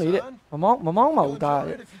င်းလေတဲ့မမောင်းပါဘူးဒါ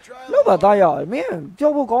တဲ့လောက်ပါသားရမင်း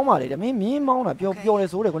ပြောဖို့ကောင်းပါလေတဲ့မင်းမောင်းတာပြောလေ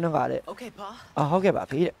ဆိုတဲ့ခုနကတဲ့ Okay, Pa. ဟုတ်ကဲ့ပါ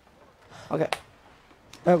ဖေးတဲ့ဟုတ်ကဲ့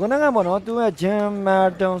ခုနကပေါ့နော်သူက Jim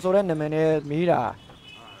Martin ဆိုတဲ့နာမည်နဲ့မီးတာ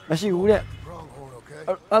မရှိဘူးတဲ့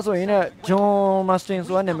အဲ့ဆိုရင်လည်း John Marston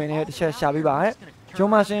ဆိုတဲ့နာမည်နဲ့တစ်ချက်ရှာပေးပါတဲ့ John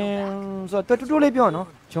Marston ဆိုတော့တူတူလေးပြောနော်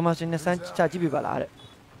John Marston နဲ့စမ်းချကြည့်ပြပါလားတဲ့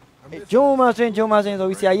Joma Swing so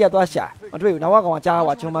we see a year to a shot. But we now go on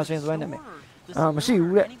Jawa, Joma Swing enemy. She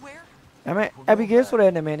would. I mean, Abigail so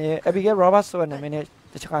in a minute, Abigail Roberts so in a minute,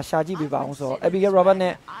 the Chakashi be bound so Abigail Robert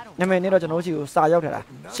ne, Neman never knows you, Sayaka.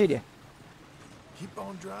 City. Keep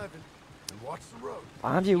on driving and watch the road.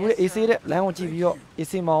 I'm you, is it? Language you,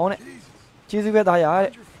 is him on it. Cheesy with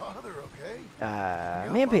I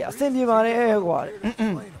maybe a semi money.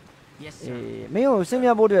 Mayo semi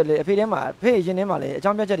about it, pay them a page in Emily, a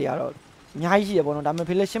champion Jadiaro. Nyashi upon a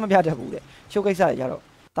manipulation of Yatabu. Showcase Yaro.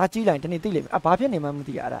 Tachi line, any deal, a papa name of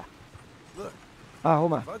the other. Ah,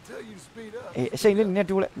 Homa. A saying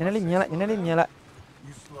network, Nelly Yella.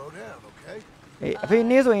 You slow down, okay? A pay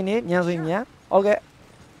Nazo in it, Yazo in ya. Okay.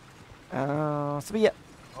 Spear.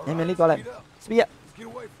 Emily Colin. Spear. Get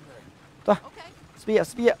away from there.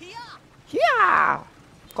 Spear. Yeah.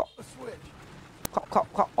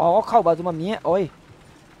 Call about my mere oi.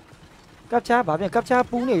 Capture, Baby, capture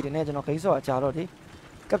Puni, the national case or charity.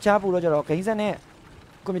 Capture Pulo, case and air.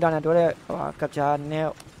 Come down to capture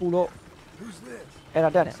nail Pulo. Who's this? And I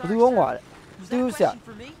done it. Do you want it? Do you say?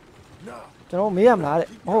 No, me, I'm not.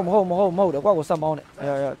 Home, mode. What was some on it?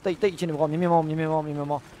 Take in me more.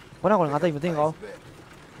 When I want to think of.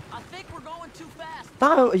 I think we're going too fast.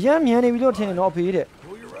 Now, young man, we don't take no period.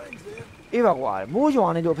 If I want, more you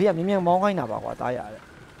want to pay me more. I know what I are.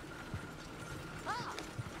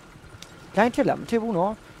 Can't tell them, table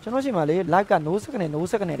no. Generally, like a no second and no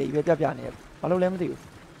second, you get up. Follow them to you.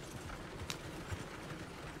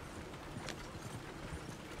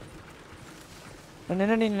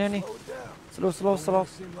 Nanny. Slow. Seem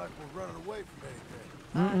like we're running away from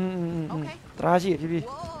anything. Okay. Trashi, TV.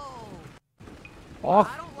 I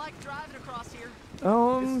don't like driving across here.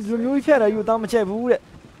 You can't you damn check wood.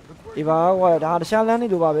 If I were to have a challenge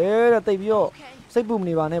to Babe, they view. Say boom,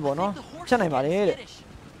 you are never no. Channel about it.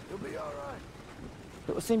 You'll be all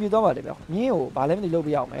right. Seem you don't want it. You, but let me look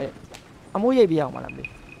out, mate. I'm way beyond my lady.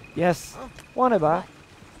 Yes. One about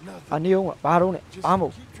a new baron.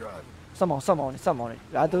 Amo. Someone.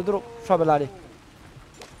 I do trouble laddie.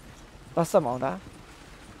 That's some on that.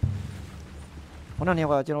 One on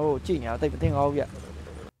your general genius, they think of yet.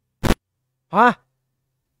 Huh?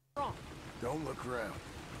 Don't look around.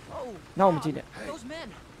 No, Genius. Those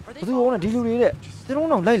men. Are Do you want to do it? They don't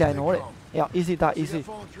know, like I know it. Yeah, easy.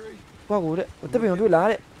 What would it? What the do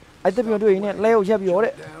like it? I think you're doing it. Leo, you have your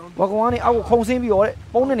it. What one I will call him your it.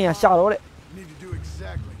 Only a shadow it. Need to do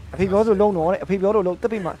exactly. People don't know it. People don't look the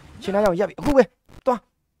big man. She now yabby. Who it?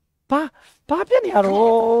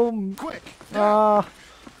 Papiano. Quick. No,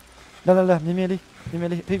 Mimili.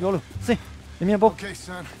 People. See, Mimia book. Okay,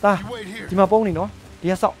 son. You wait here. Tima Bony, no?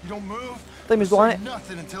 Yes, You don't move. They miss one.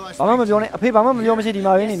 Nothing until I Mamma Johnny, a paper, Mamma Johnny, City,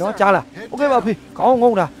 Marini, no? Chala. Okay, Papi. Go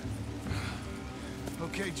on.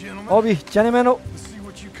 Okay, gentlemen. Obi, gentlemen. Let's see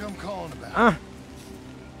what you come calling about.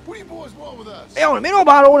 What do you boys want with us? Hey, me no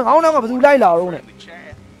baro. How long have you died out on it?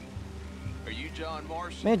 Are you John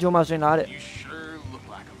Morrison? Me, Joe Martin, at it. You sure look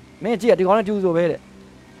like him. Me, dear, do you want to do over it?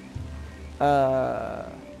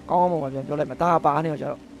 Come on, you let me tap on it. I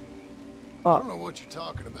don't know what you're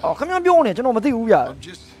talking about. Oh, come on, be on it. You know what you are. I'm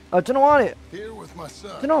just you know what? here with my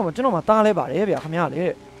son. You know what? Tell about it. Come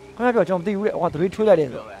here. Come here, John. Do you want to be true? That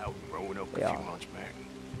is. Yeah.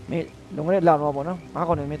 Me, don't let it down. I'm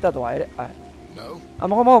going to make that way. No. I'm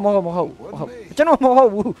more. You know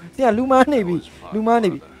more. See, Luma Navy.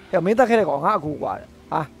 Yeah, me that head on. I go wild.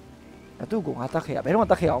 I do go. I take care. I don't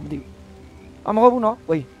take care of you. I'm hoping not.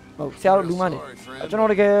 Wait. Oh, Sarah Lumani. I don't know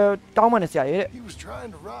the down is here. He was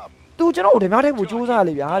trying to rob. Do you know the matter with you? I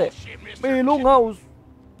live it. Me long house.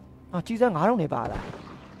 Jesus, I don't know about that.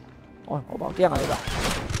 Oh, about the other.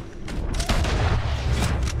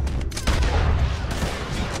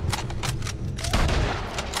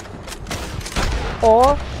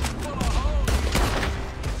 Oh,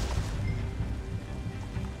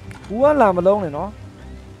 who are Lam alone, no?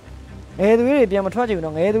 Eh, the way I'm trying to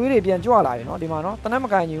know, eh, the way I'm trying no, the man, the name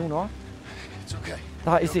of you know. It's okay.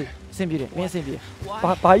 That is it. Simply, me simply.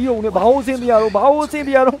 By you, about Simply, I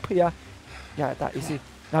don't pay. Yeah, that is it.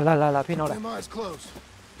 La, Pinola.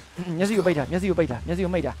 Yes, you better. Yes, you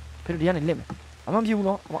made that. Put the end limit. I'm you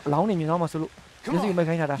know, allowing you know, Masulu. Yes, you make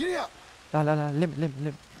that. La, limit.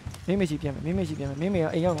 Mimi,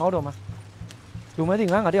 a young automa. You may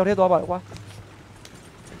think I'm a about what?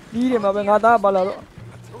 Lead him up and got that ballad.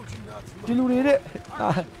 You read it?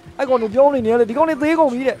 I got the only nearly the only thing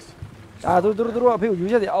on me. I do a pill. You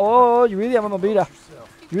said, oh, you really am a beta.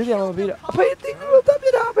 You really am a beta. I pay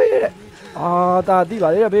it. Ah, that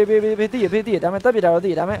diva, baby, damn it,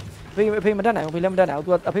 damn it. Pay my dana, William Dana,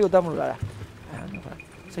 to appeal them.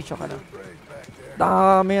 Say,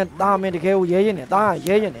 damn it, the kill,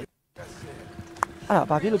 yeah, 啊，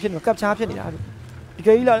把别路骗了，夹叉骗你啦！ဒီ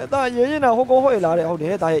ကိလာတာရဲရင်တာဟိုကောဟွေလာတယ်ဟုတ်တ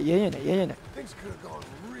ယ်ဒါရဲရင်တယ်ရဲရင်တယ်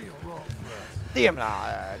တည်မလား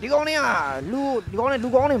ဒီကောင်လေးကလူ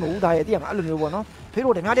ကောင်းနေမဟုတ်ဒါရဲတည်မလားအဲ့လိုမျိုးပေါ့နော်ဖေး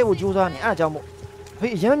တို့ဓမြတဲ့ကိုကြိုးစားနေအဲ့ဒါကြောင့်မို့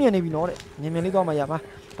ဖေးအရမ်းမြင်နေပြီနော်တဲ့မြင်လေးသွားမှရမှာ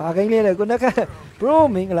ဘာကိန်းလေးတဲ့ကိုနက်က bro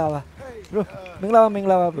မင်္ဂလာပါ bro မင်္ဂလာ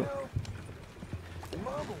ပါ bro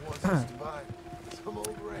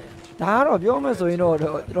ဒါတော့ပြောမှဆိုရင်တော့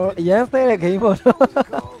အရန်ဖဲတဲ့ဂိမ်းပေါ့နော်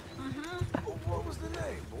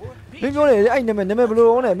မင်းပြောတယ်အဲ့နာမည်ဘယ်လို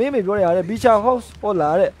လုပ်လဲမင်းပြောရတယ် Beach House ဟုတ်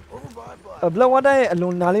လားတဲ့ Black Water ရဲ့အလွ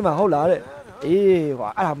န်နာလေးမှာဟုတ်လားတဲ့အေးကွာ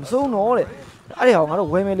အဲ့ဒါမဆုံးတော့တဲ့အဲ့ဒီဟောငါတို့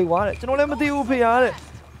ဝယ်မယ်လေကွာတဲ့ကျွန်တော်လည်းမသိဘူးဖေရတဲ့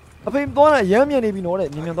အဖေသွားတာရမ်းမြင်နေပြီနော်တဲ့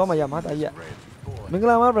မြင်သွားမှရမှာတာကြီးကမင်္ဂ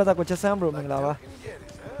လာပါ brother ကိုချက်ဆန်း bro မင်္ဂလာပါ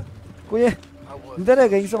ကိုရင်ဒီတဲ့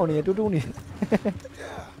ဂိမ်းစောင့်နေတူနေ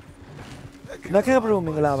နက်ခဲ bro မ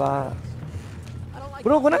င်္ဂလာပါ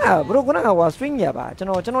bro ကဟို swing ရပါကျွန်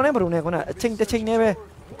တော်နဲ့ bro နဲ့ခုနအချိန်တစ်ချိန်နဲ့ပဲ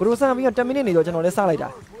bro စမ်းပြီးတော့10မိနစ်နေတော့ကျွန်တော်လည်းစလိုက်တာ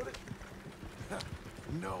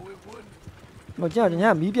မကြောက်ည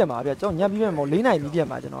မီးပြတ်မှာဗျကျွန်တော်ညမီးပြတ်မဟုတ်4နိုင်မီးပြတ်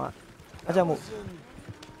မှာကျွန်တော်ကအဲ့ကြောင့်မို့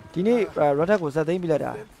ဒီနေ့ rocket ကိုစက်သိမ်းပြလိုက်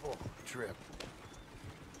တာ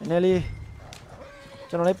နည်းလေး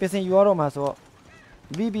ကျွန်တော်လည်းပင်စင်ယူရတော့မှာဆိုတော့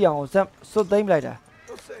ပြီးပြအောင်စွတ်သိမ်းပြလိုက်တာ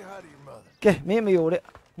ကဲမင်းမေကိုတဲ့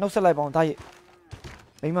နှုတ်ဆက်လိုက်ပါအောင်တားရ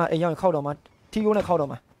မိမအိမ်ရောက်ခောက်တော့မှာထီကိုနဲ့ခောက်တော့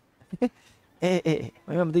မှာအေး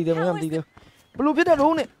မိမမသိသေးဘူးဘလို့ဖြစ်တဲ့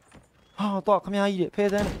လုံးနဲ့ဟာတော့ခမကြီးတဲ့ဖဲ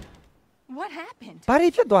စမ်း What happened ဘာ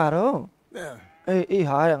ဖြစ်သွားတော့အေး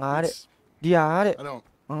ဟာတဲ့ငါတဲ့ဒီဟာတဲ့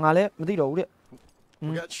ငါလည်းမသိတော့ဘူးတဲ့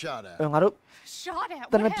ငါတို့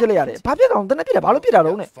တနက်ပြစ်လိုက်ရတယ်ဘာဖြစ်တော့တနက်ပြစ်တယ်ဘာလို့ပြစ်တာ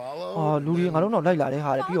လုံးနဲ့အော်လူတွေငါတို့တော့လိုက်လာတယ်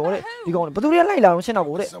ဟာတဲ့ပြီးတော့တဲ့ဒီကောင်ဘယ်သူတွေကလိုက်လာတော့ရှင်းတော့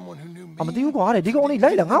ကိုတဲ့မသိဘူးကွာတဲ့ဒီကောင်လေး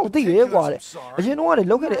လိုက်လာငါ့ကိုသိတယ်ကွာတဲ့အရင်တော့က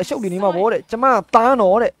လောက်ခဲ့တဲ့အရှုပ်တွေနေမှာပေါ့တဲ့ကျမတား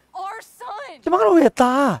တော့တဲ့ကျမတို့ရဲ့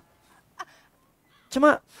တားကျမ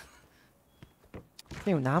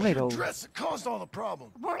နားမလဲတော့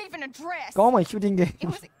weren't even a dress ကောင်းမှ shooting game it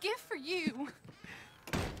was a gift for you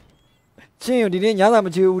ချင်းဒီနေ့ညစာမ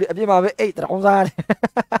ချေဘူးတဲ့အပြင်မှာပဲအိတ်တောင်းစားတယ်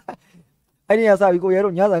အဲ့ဒီကစပြီးကိုရဲ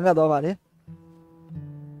တို့ညစာငတ်သွားပါလေ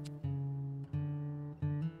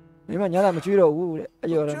ဒီမှာညစာမချွေးတော့ဘူးတဲ့အ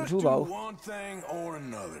ကျော်တော့မထူးပါဘူး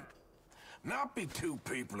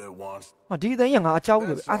ဒီသိန်းကငါအချောက်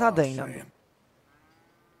တယ်အားသားသိန်းလား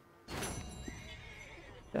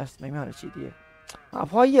ဒါစမိမရရှိသေးတယ်အ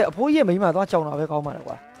ဖိုးကြီးမိမသွားကြောင်တာပဲကောင်းပါတော့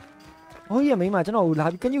ကွာအဖိုးကြီးမိမကျွန်တော်ကိုလာ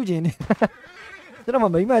ပြီးကညွချင်နေကျွန်တော်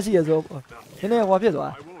မိမရှိရဆိုနည်းနည်းကွာဖြစ်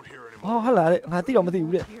သွားဟောဟာလာတဲ့ငါသိတော့မသိ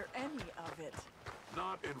ဘူးတဲ့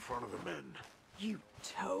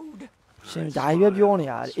ရှင်ဒါရွယ်ပြောနေ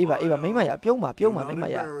ရတယ်အေးပါမိမရပြုံးပါမိမ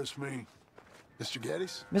ရ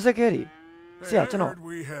Mr. Getty ဆရာကျွန်တော်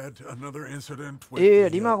အေး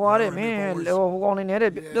ဒီမှာကွာတဲ့မင်းဟိုကောင်နေနေ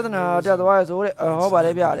တဲ့ပြဿနာတက်သွားရဲဆိုတဲ့ဟောပါ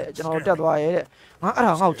လေဗျတဲ့ကျွန်တော်တက်သွားရဲတဲ့ငါအဲ့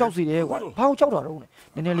ဒါငါ့ကိုကြောက်စီတယ်ကွာဘာလို့ကြောက်တာတော့နည်း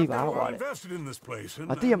နည်းလေးပါကွာတဲ့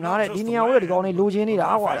မသိရမလားတဲ့ဒီနေရာကိုဒီကောင်နေလိုချင်နေတာ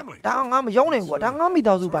ကွာဒါငါမရောက်နိုင်ကွာဒါငါမိ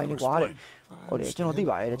သားစုပိုင်နေကွာတဲ့ဟုတ်တယ်ကျွန်တော်သိ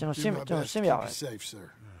ပါရဲ့တဲ့ကျွန်တော်ရှင်းပြပါမယ်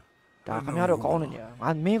ဒါခင်ဗျားတော့ကောင်းနေတယ်ငါ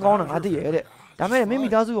မင်းကောင်းတယ်ငါသိရဲ့တဲ့ဒါမဲ့မင်းမိ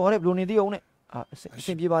သားစုရောတဲ့ဘယ်လိုနေသေးအောင်နဲ့အဆ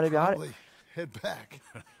င်ပြေပါလေဗျာတဲ့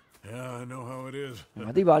Yeah, I know how it is. မ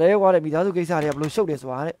သိပါလေကွာတဲ့မိသားစုကိစ္စတွေကဘယ်လိုရှုပ်တယ်ဆို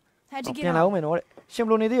တာတဲ့ပြန်လာအောင်မယ်နော်တဲ့ရှင်ဘ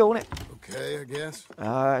ယ်လိုနေသေးအောင်နဲ့ Okay, I guess.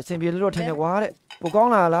 အဆင်ပြေလို့တော့ထင်တယ်ကွာတဲ့ကိုကော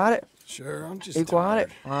င်းလာလားတဲ့ Sure, I'm just အေးကွာတဲ့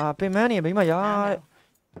ပင်မနေမိမရတဲ့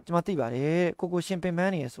ကျွန်မသိပါတယ်ကိုရှင်ပင်မ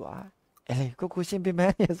နေရဆိုတာအေးကိုရှင်ပင်မ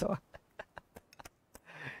နေရဆိုတာ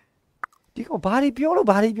ဒီကောင်ဘာတွေပြောလို့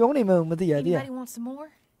ဘာတွေပြောနေမှမသိရသေးတယ်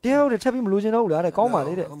တရားဟုတ်တယ်ထပ်ပြီးမလို့ချင်တော့ဘူးလားတဲ့ကောင်းပါ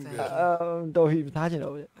လေတဲ့တော်ဟီသားချင်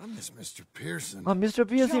တော့ဗျ Mr. Pearson. Mr.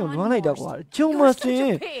 Pearson ကိုလွမ်းလိုက်တော့ကွာကျုံမစင်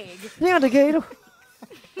ညတကယ်လို့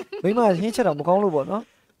မိမဟင်းချက်တော့မကောင်းလို့ပေါ့နော်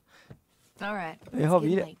all right ဟုတ်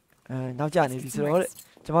ပြီတဲ့နောက်ကျနေပြီဆိုတော့တဲ့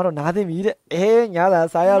ကျမတို့နားသိပြီတဲ့ညသာ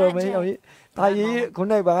စားရတော့မင်းအောင်ကြီးဒါကြီးခု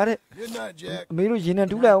နိုင်ပါတဲ့ Good night, Jack. အမေတို့ရင်နဲ့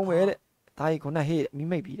တူးလိုက်အောင်ပဲတဲ့ဒါကြီးခုနဟေးမိ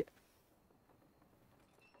မိတ်ပြီတဲ့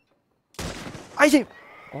အိုက်ရှိ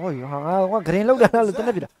အော်ဟာငါကဂရင်လောက်တာလို့တ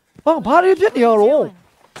နေ့ပြီလားဟာဘာတွေဖြစ်နေရတော့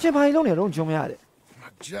ရှင်ဘာကြီးလုံးနေတော့ဂျုံမရတဲ့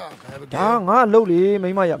ဒါငါလှုပ်လေမိ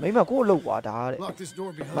မရမိမကိုလှုပ်ကွာဒါတဲ့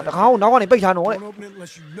မတကားကိုနောက်ကနေပိတ်ထားတော့တဲ့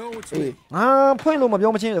အေးငါဖွင့်လို့မ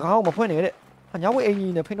ပြောမချင်းတကားကိုမဖွင့်နဲ့တဲ့ညောင်းဝဲအင်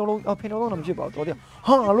ကြီးနဲ့ဖိနှုံးလုံးဖိနှုံးလုံးတော့မဖြစ်ပါဘူးတော်တယ်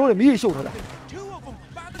ဟာငါလို့လေမီးရှို့ထားတာ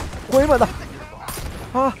ခွေးမသား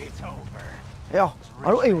ဟာဟဲ့ငါ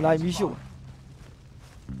တို့အိမ်ကိုလာမီးရှို့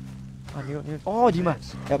နေအော်ဒီမှာ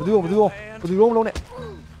ဘယ်သူလုံးနဲ့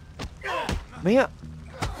မ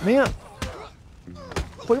င်း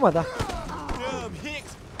ခွေးမသား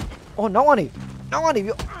အော်နောက်ကနေ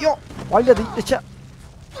ပြောဝိုင်းလက်ဒီတစ်ချက်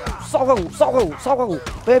စောက်ခါကို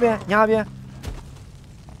ပဲညာပြန်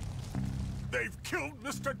They've killed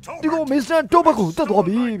ဒီကောင်မစ္စတာတိုဘတ်ကိုတက်သွား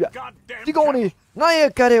ပြီဗျဒီကောင်နေငါရဲ့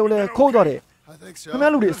ကရဲကိုလည်းခိုးသွားတယ်ခင်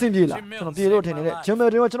ဗျားလူတွေအဆင်ပြေလားကျွန်တော်ပြေလို့ထင်နေတဲ့ဂျင်မ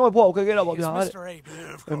တင်ကကျွန်တော်ဘွားကိုခဲခဲ့တာပေါ့ဗျာ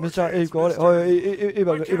တဲ့မစ္စတာအေးကောတဲ့ဟောအေး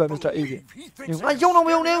ပါမစ္စတာအေးကငါယုံတော့မ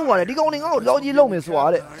ယုံနေဘူးကွာဒီကောင်နေငါ့ကိုလောကြီးလုံးမယ်ဆိုတာ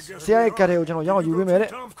တဲ့ဆရာရဲ့ကရဲကိုကျွန်တော်ရောက်ယူပေးမယ်တဲ့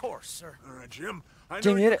ကျ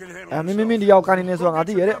င်းရဲ့မင်းဒီရောက်ကနေနေဆိုတာငါ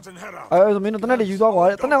သိရတဲ့မင်းတို့တနက်တွေယူသွားကွာ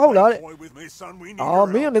တဲ့တနက်ဟုတ်လားတဲ့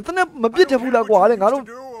မင်းကလည်းတနက်မပြစ်တယ်ဘူးလားကွာတဲ့ငါတို့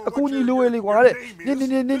အကူကြီးလိုဝေးလေးကွာတဲ့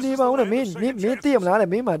နေပါဦးတဲ့မင်းသိရမလားတဲ့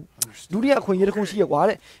မင်းမှဒုတိယအခွင့်အရေးတစ်ခုရှိရကွာ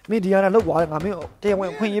တဲ့မင်းဒီဟာလောက်ကွာတဲ့ငါမင်းတရားဝင်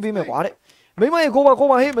အခွင့်အရေးပေးမယ်ကွာတဲ့မိမကြီးကိုပါ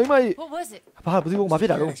ဟေးမိမကြီးဘာဘယ်သူ့ဘာဖြစ်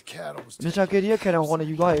တာတော့မစ္စတာကယ်ရီရဲ့ခဲတောင်ခေါ်နေ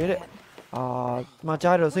ယူသွားရဲ့တဲ့မ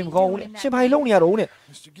ကြားတော့စိတ်မကောင်းဘူးနဲ့ရှင်ဖိုင်လုံးနေရတော့နဲ့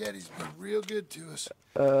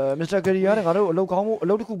မစ္စတာကယ်ရီကငါတို့အလုပ်ကောင်းမှုအ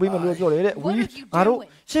လုပ်တစ်ခုပေးမယ်လို့ပြောတယ်တဲ့ဝီငါတို့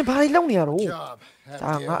ရှင်ဖိုင်လုံးနေရတော့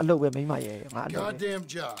ဒါငါအလုပ်ပဲမိမရဲ့ငါအလုပ်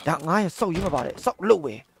ဒါငါရဲ့စောက်ရင်းမပါတဲ့စောက်အလုပ်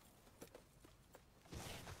ပဲ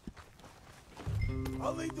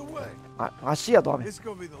ငါရှေ့ရသွားမယ်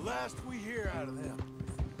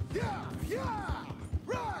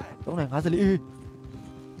တော့ငါစလီ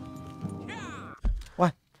ဝို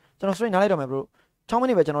င်းကျွန်တော် straight နားလိုက်တော့မယ် bro 6မိ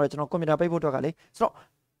နစ်ပဲကျွန်တော်ကွန်ပျူတာပိတ်ဖို့အတွက်ကလေဆိုတော့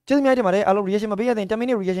ကျေးဇူးများတင်ပါတယ်အားလုံး reaction မပေးရတဲ့10မိ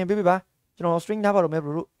နစ် reaction ပေးပါကျွန်တော် string နားပါတော့မယ်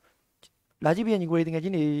bro လာကြည့်ပြညီကိုတွေတကယ်ချ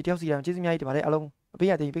င်းတွေတယောက်စီတိုင်းကျေးဇူးများတင်ပါတယ်အားလုံးမပေး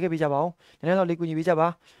ရတဲ့ပေးခဲ့ပေးကြပါအောင်နည်းနည်းတော့လေးကူညီပေးကြပါ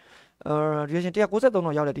reaction 193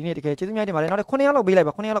တော့ရောက်တယ်ဒီနေ့တကယ်ကျေးဇူးများတင်ပါတယ်နောက်ထပ်9ရက်လောက်ပေးလိုက်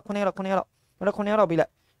ပါ9ရက်လောက်နောက်ထပ်9ရက်လောက်ပေး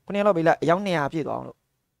လိုက်အယောက်200ပြည့်သွားအောင်လို့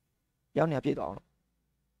ရောက်200ပြည့်သွားအောင်လို့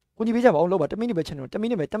ကိုကြီးပေးကြပါအောင်လို့ပါ10မိနစ်ပဲချင်တော့10မိ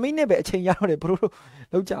နစ်ပဲအချိန်ရတော့တယ် bro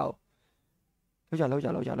လောက်ကြအောင်လောက်ကြ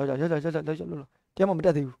တရားမတ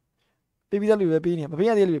က်သေးဘူးပေးပြီးသားလူပဲပေးနေမပေး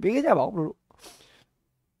ရသေးလူပဲပေးခဲ့ကြပါအောင် bro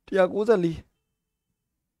 194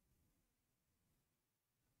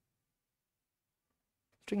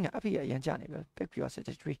 string အဖေအရန်ကြနေပဲ back pure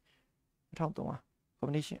statutory 1300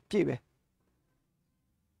 combination ပြည့်ပဲ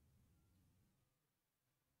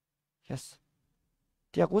yes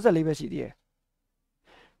 194ပဲရှိသေးတယ်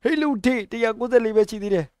ဟေးလူတေ194ပဲရှိ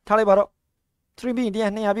သေးတယ်ထားလိုက်ပါတော့ string ပြီးရ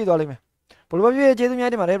င်200ပြည့်သွားလိမ့်မယ်ဘလိုပဲဖြစ်ကျေးဇူး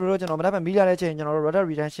များတင်ပါတယ် bro ကျွန်တော်မနက်ဖြန်မီးလာတဲ့ချိန်ကျွန်တော်တို့ Red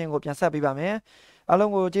Redemption ကိုပြန်ဆက်ပေးပါမယ်အား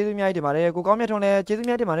လုံးကိုကျေးဇူးများတင်ပါတယ်ကိုကောင်းမြတ်ထွန်းလည်းကျေးဇူး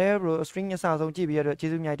များတင်ပါတယ် bro string အစဆုံးကြည့်ပြီးရတဲ့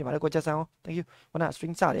ကျေးဇူးများတင်ပါတယ်ကိုချက်ဆန်းအောင် thank you ခုန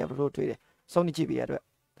string စတယ် bro တို့တွေ့တယ်စုံနေကြည့်ပြီးရတဲ့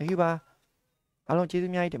thank you ပါအားလုံးကျေး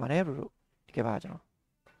ဇူးများတင်ပါတယ် bro တို့ဒီကဲပါကျွန်တော်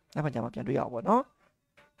နောက်ပြန်ကြမှာပြန်တွေ့ရအောင်ပေါ့နော်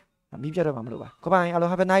မီးပြတ်တော့မှမလို့ပါကိုပိုင်အားလုံး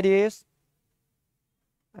have a nice days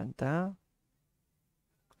and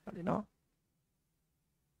allez non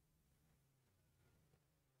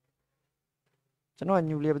ကျွန်တော်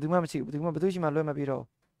ညူလေးဘယ်သူမှမရှိဘူးဘယ်သူရှိမှလွှဲမပြီးတော့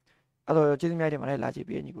အဲ့တော့ကျေးဇူးများတင်ပါတယ်လာကြည့်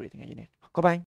ပြီးညီကိုတွေတကယ်ချင်းနေကိုပိုင်